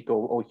couldn't speak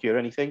or hear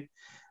anything.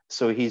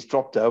 So he's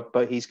dropped out,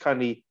 but he's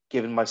kindly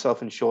given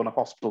myself and Sean a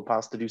hospital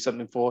pass to do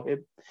something for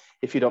him,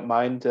 if you don't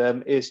mind.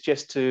 It's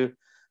just to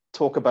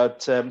talk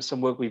about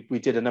some work we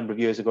did a number of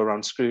years ago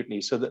around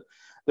scrutiny. So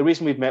the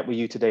reason we've met with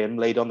you today and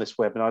laid on this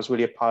webinar is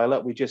really a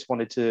pilot. We just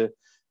wanted to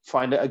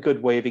find a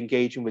good way of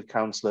engaging with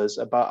councillors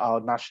about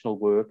our national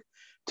work,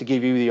 to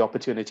give you the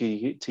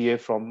opportunity to hear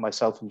from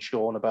myself and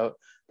Sean about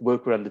the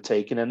work we're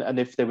undertaking, and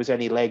if there was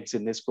any legs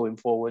in this going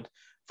forward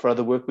for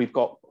other work we've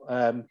got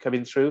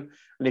coming through.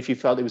 And if you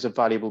felt it was a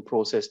valuable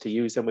process to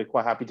use, then we're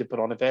quite happy to put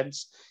on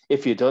events.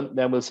 If you don't,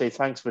 then we'll say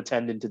thanks for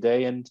attending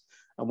today and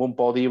won't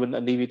bother you and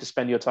leave you to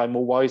spend your time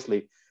more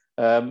wisely.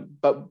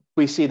 But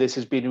we see this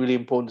as being really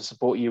important to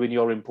support you in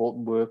your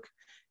important work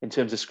in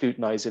terms of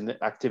scrutinising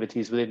the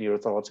activities within your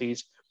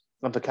authorities,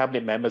 and for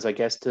cabinet members, I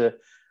guess, to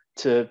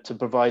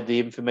provide the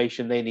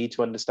information they need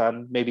to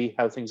understand maybe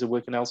how things are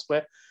working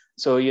elsewhere.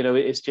 So, you know,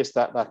 it's just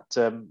that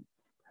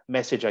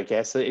message, I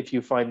guess, that if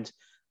you find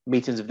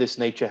meetings of this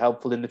nature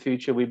helpful in the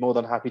future, we're more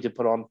than happy to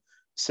put on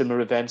similar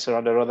events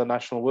around our other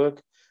national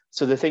work.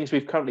 So the things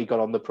we've currently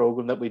got on the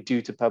programme that we're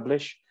due to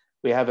publish,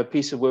 we have a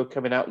piece of work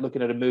coming out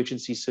looking at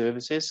emergency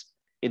services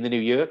in the new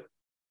year,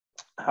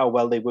 how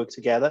well they work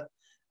together.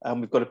 And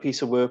we've got a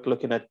piece of work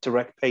looking at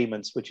direct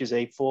payments, which is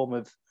a form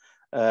of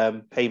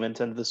payment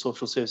under the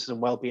Social Services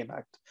and Wellbeing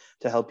Act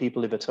to help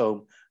people live at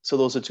home. So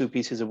those are 2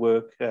 pieces of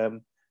work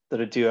that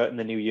are due out in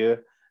the new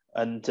year.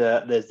 And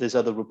there's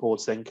other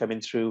reports then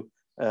coming through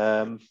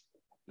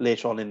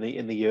later on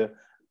in the year.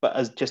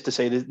 But just to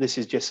say, this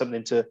is just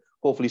something to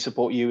hopefully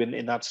support you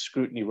in that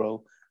scrutiny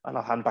role. And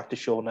I'll hand back to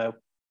Sean now.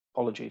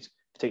 Apologies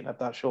for taking up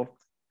that, Sean.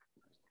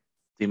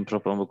 Dim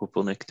problem o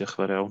gwbl, Nick, diolch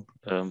fawr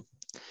iawn.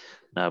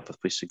 Na, beth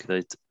bwysig i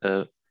ddweud.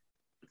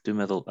 Dwi'n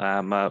meddwl,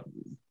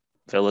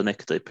 fel y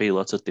Nick dweud,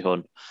 peilot ydy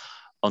hwn,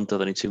 ond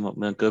oedden ni'n teimlo,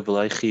 mae'n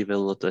gyfle i chi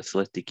fel Aelodau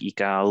Etholedig i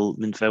gael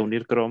mynd fewn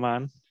i'r gro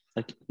man,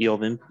 i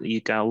ofyn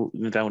i gael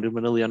mynd fewn i'r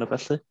manylion o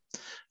felly.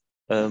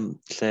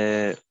 Lle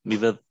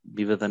mi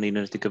fydden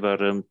ni'n ydy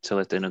gyfer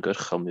teledu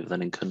unigyrchol, mi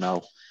fydden ni'n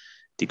cynnal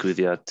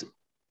digwyddiad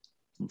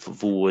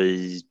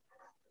fwy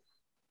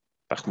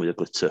bach mwy o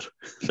glitter.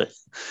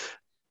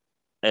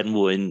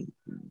 Mwyn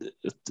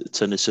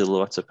tynnu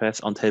sylw at y peth,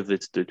 ond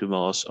hefyd dwi'n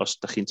meddwl os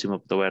da chi'n teimlo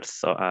bod o werth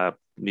o, a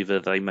mi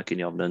fyddai mae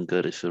gen i ofn yn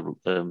gyrru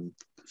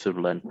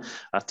ffurflen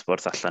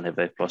adborth allan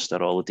efo e-bost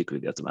ar ôl y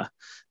digwyddiad yma.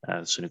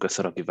 So ni'n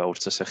gwerthfawrogi fawr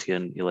tasach chi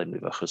yn ei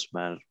lenwi fo, achos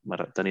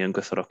da ni yn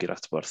gwerthfawrogi'r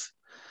adborth.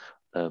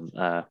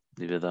 a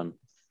mi fydd o'n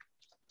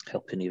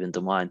helpu ni fynd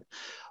ymlaen.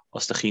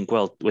 Os da chi'n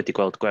wedi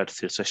gweld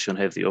gwerth i'r sesiwn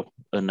heddiw,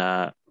 yna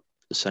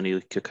sa'n ni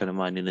licio cael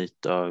ymlaen i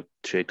wneud o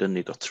trio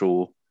gynnig o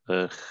trwy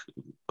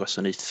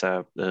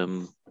gwasanaethau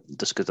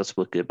dysgu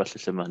datblygu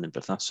falle lle mae hynny'n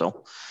berthnasol.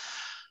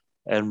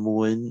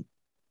 Mwyn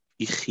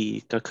i chi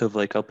gael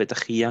cyfle i gael beth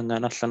ydych chi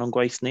angen allan o'n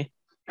gwaith ni,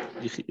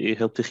 i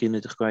helpu chi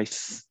wneud eich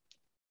gwaith.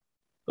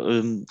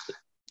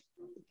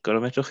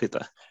 Gorau medrwch chi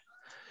da.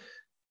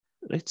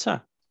 Reit ta.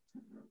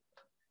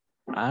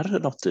 Ar y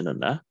nodyn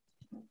yna,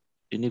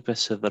 unig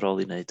beth sydd ar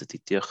ôl i wneud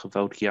ydy diolch yn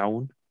fawr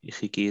iawn i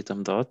chi gyd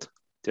am ddod.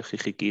 Diolch i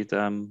chi gyd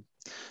am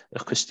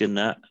eich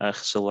cwestiynau a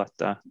eich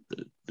sylwadau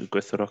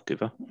gwerthfawrogi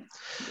fo.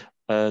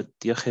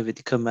 Diolch hefyd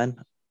i Cymen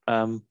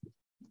am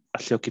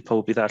alluogi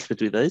pawb i ddall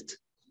beth dwi ddweud.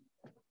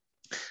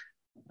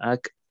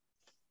 Ac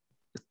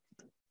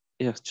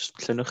just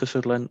llenwch y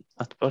ffurlen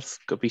adborth.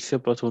 Gobeithio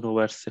bod hwnnw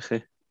werth i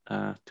chi.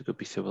 A dwi'n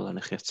gobeithio fel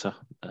hynny chi eto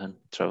yn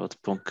trafod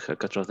pwnc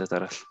ac adroddiad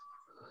arall.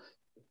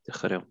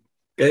 Diolch ar iawn.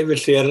 Gai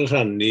felly ar y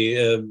rhannu,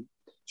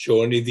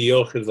 Siôn, i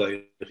ddiolch i'r ddau.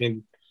 Chi'n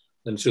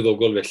yn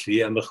swyddogol felly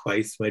am eich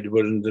chwaith. Mae wedi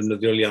bod yn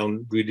ddefnyddiol iawn,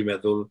 dwi wedi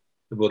meddwl,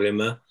 y bore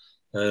yma.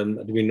 A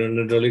dwi'n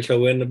yn adroli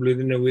llawen y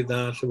blwyddyn newydd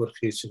a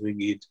llywyrchu sydd i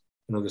gyd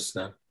yn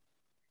ogystal.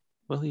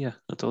 Wel ia,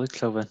 Nadolig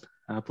llawen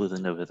a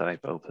blwyddyn newydd a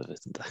i bawb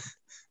hefyd ynda.